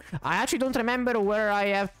 I actually don't remember where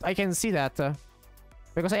I can see that.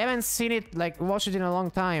 Because I haven't seen it, like, watched it in a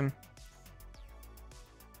long time.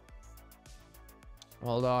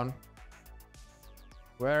 Hold on.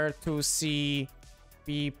 Where to see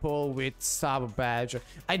people with sub badge?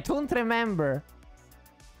 I don't remember.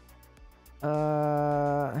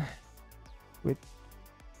 With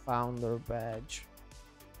founder badge.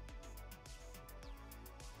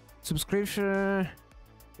 Subscription,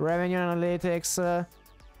 revenue analytics,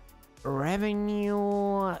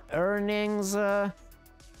 revenue, earnings.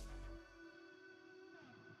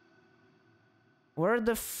 Where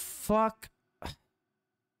the fuck?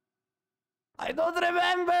 I don't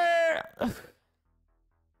remember.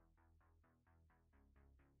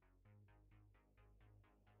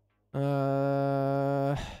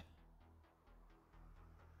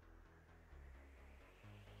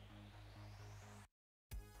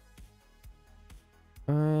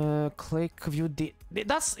 Click view the.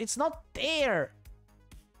 It's not there.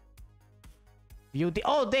 View the.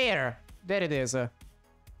 Oh, there it is.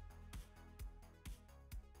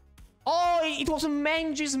 Oh, it was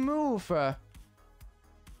Manji's move.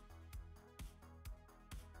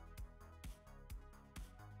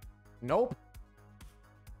 Nope.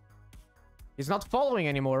 He's not following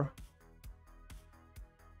anymore.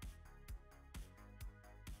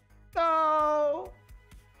 No.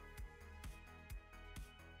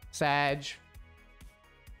 Sag.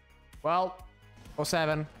 Well,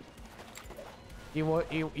 07. He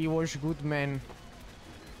was good man.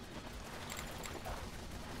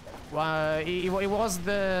 He was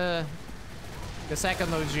the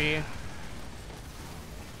second OG.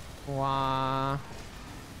 Wow.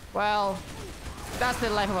 Well, that's the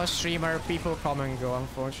life of a streamer. People come and go,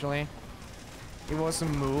 unfortunately. It was a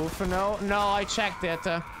move. No, I checked it.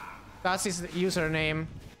 That's his username.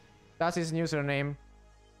 That's his username.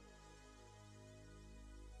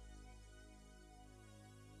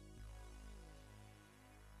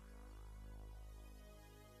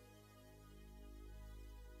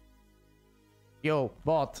 Yo,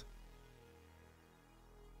 bot.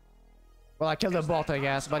 Well, I killed the bot, I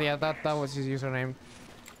guess, but yeah, that was his username.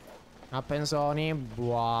 Appenzoni,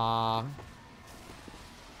 boah.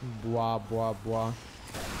 Boah, boah, boah.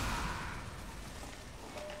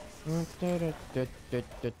 I don't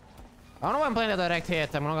know why I'm playing the direct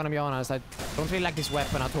hit, I'm not gonna be honest. I don't really like this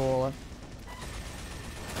weapon at all.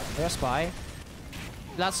 There's Spy.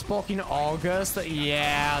 Last spoke in August.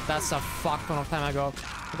 Yeah, that's a fuck ton of time ago.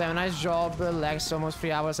 Damn, nice job. Lex, almost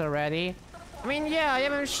 3 hours already. I mean, yeah, I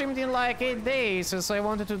haven't streamed in like 8 days, so I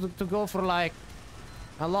wanted to go for like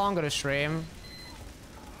a longer stream.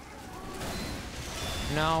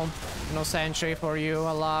 No sentry for you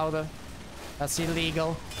allowed. That's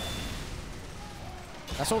illegal.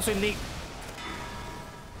 That's also illegal.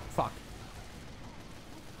 Fuck.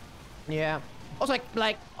 Yeah. Also,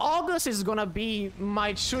 like August is gonna be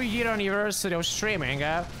my 2-year anniversary of streaming.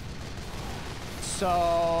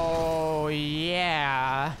 So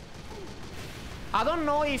yeah. I don't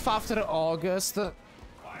know if after August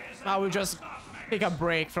I will just take a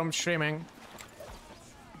break from streaming.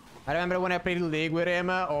 I remember when I played League with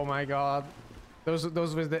him. Oh my god, those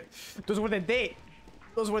were the days.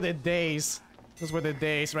 Those were the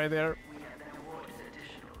days right there.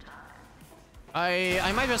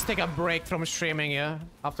 I might just take a break from streaming, yeah,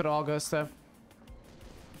 after August.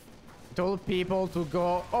 Told people to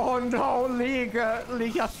go. Oh no, League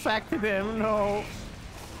affected him. No.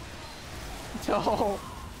 No.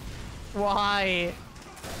 Why?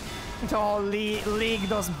 No, League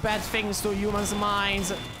does bad things to humans'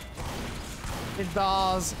 minds. It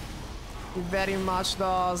does. It very much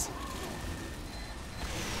does.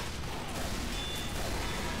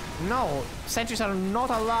 No, sentries are not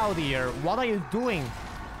allowed here. What are you doing?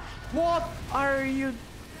 What are you...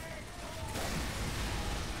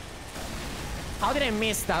 How did I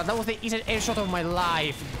miss that? That was the easiest airshot of my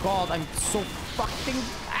life. God, I'm so fucking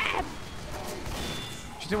bad.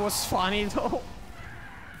 It was funny though.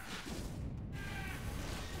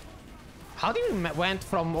 How did we went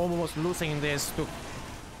from almost losing this to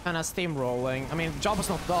kind of steamrolling? I mean, job is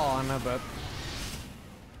not done, but...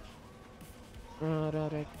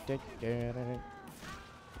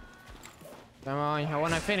 Come on, I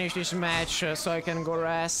wanna finish this match so I can go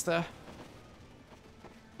rest.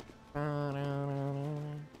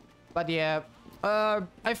 But yeah,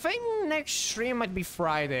 I think next stream might be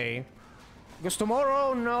Friday. Because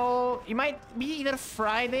tomorrow, no, it might be either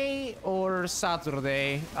Friday or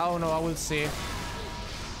Saturday. I don't know, I will see.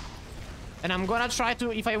 And I'm gonna try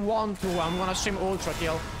to, if I want to, I'm gonna stream Ultra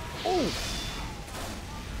Kill. Ooh!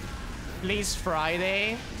 Please,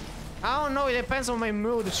 Friday. I don't know, it depends on my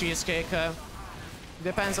mood, Cheesecake.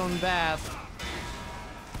 Depends on that.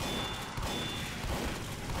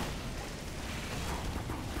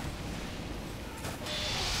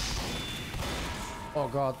 Oh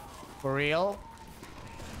god, for real?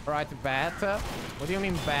 Right, bad? What do you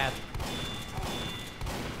mean bad?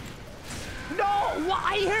 No!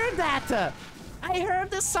 I heard that! I heard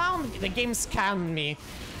the sound! The game scammed me.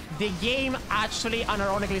 The game actually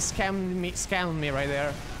unironically scammed me right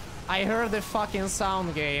there. I heard the fucking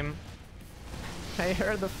sound, game. I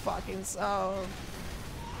heard the fucking sound.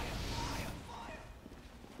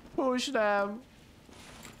 Push them.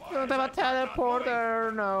 You don't have a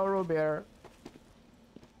teleporter. No, Rubier.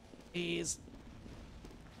 Please.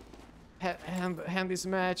 Hand this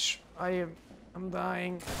match. I'm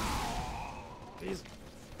dying. Please.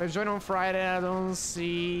 I join on Friday. I don't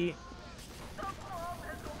see.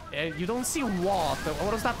 You don't see what?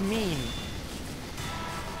 What does that mean?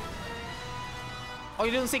 Oh,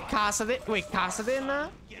 you don't see Kassadin? Wait, Kassadin?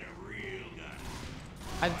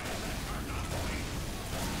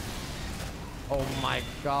 Oh my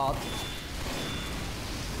god.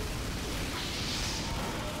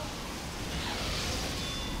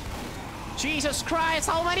 Jesus Christ,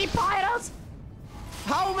 how many pyros?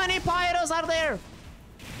 How many pyros are there?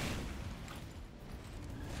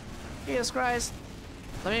 Jesus Christ.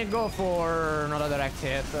 Let me go for not a direct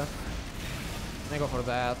hit. Let me go for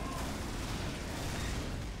that.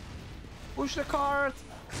 Push the cart.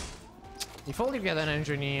 If only you get an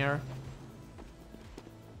engineer.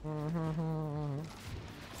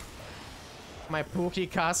 My Pookie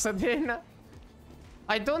Kassadin.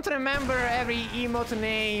 I don't remember every emote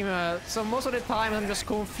name, so most of the time I'm just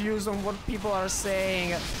confused on what people are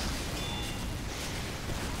saying.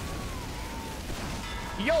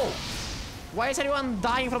 Yo! Why is everyone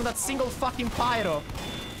dying from that single fucking pyro?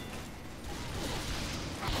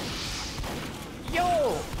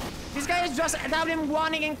 Yo! This guy is just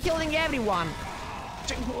WM1ing and killing everyone.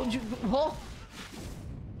 What?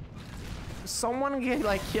 Someone can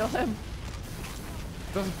like kill him?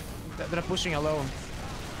 They're pushing alone.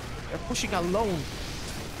 They're pushing alone.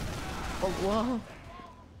 Oh, what?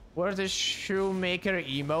 Where's the shoemaker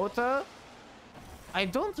emote? I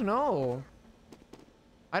don't know.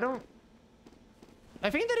 I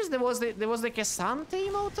think there was the Kesante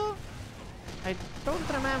emote. I don't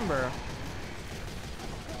remember.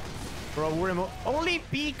 Bro, only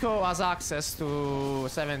Pico has access to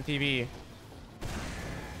 7TV.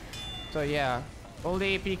 So yeah,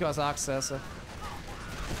 only Pico has access.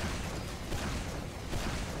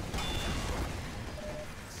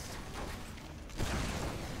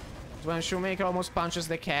 When Shoemaker almost punches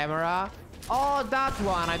the camera. Oh, that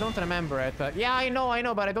one. I don't remember it. Yeah, I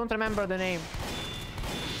know, but I don't remember the name.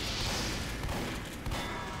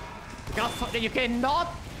 You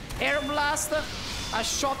cannot air blast a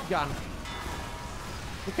shotgun.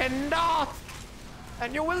 You cannot.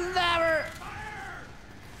 And you will never.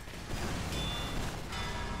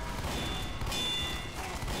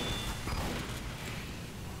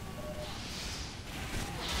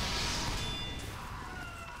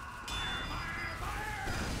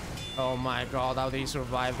 Oh my god, how did he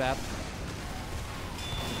survive that?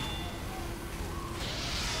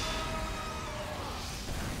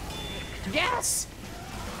 Yes!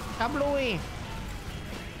 Kablooey!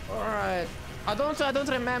 Alright. I don't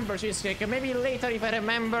remember Cheesecake. Maybe later if I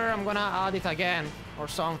remember I'm gonna add it again. or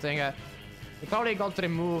something. It probably got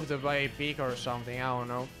removed by Peak or something. I don't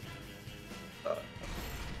know.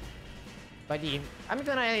 But yeah, I'm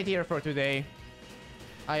gonna end it here for today.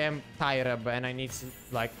 I am tired and I need to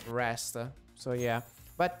like rest. So yeah.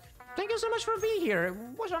 But thank you so much for being here. It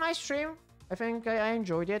was a nice stream. I think I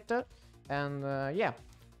enjoyed it. And yeah.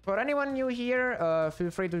 For anyone new here, feel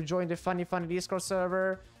free to join the funny Discord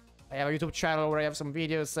server. I have a YouTube channel where I have some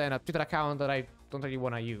videos and a Twitter account that I don't really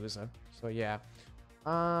want to use. So yeah.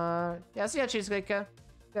 Yeah, see ya, Cheesecake.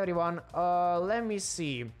 Everyone. Let me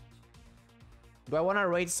see. Do I want to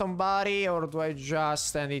raid somebody or do I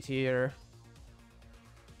just end it here?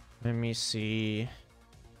 Let me see.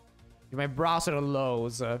 If my browser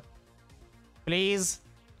loads. Please.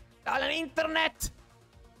 On an internet.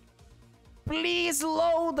 Please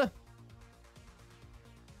load.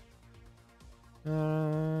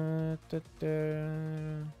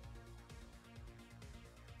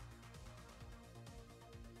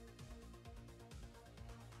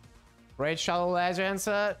 Raid Shadow Legends?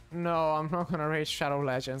 No, I'm not gonna raid Shadow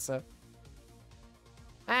Legends.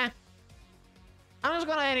 I'm just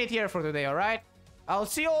gonna end it here for today, alright? I'll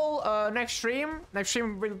see you all next stream. Next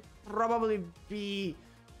stream will probably be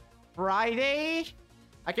Friday.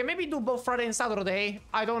 I can maybe do both Friday and Saturday.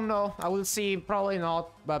 I don't know. I will see. Probably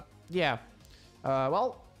not. But yeah.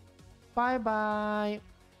 Well, bye-bye.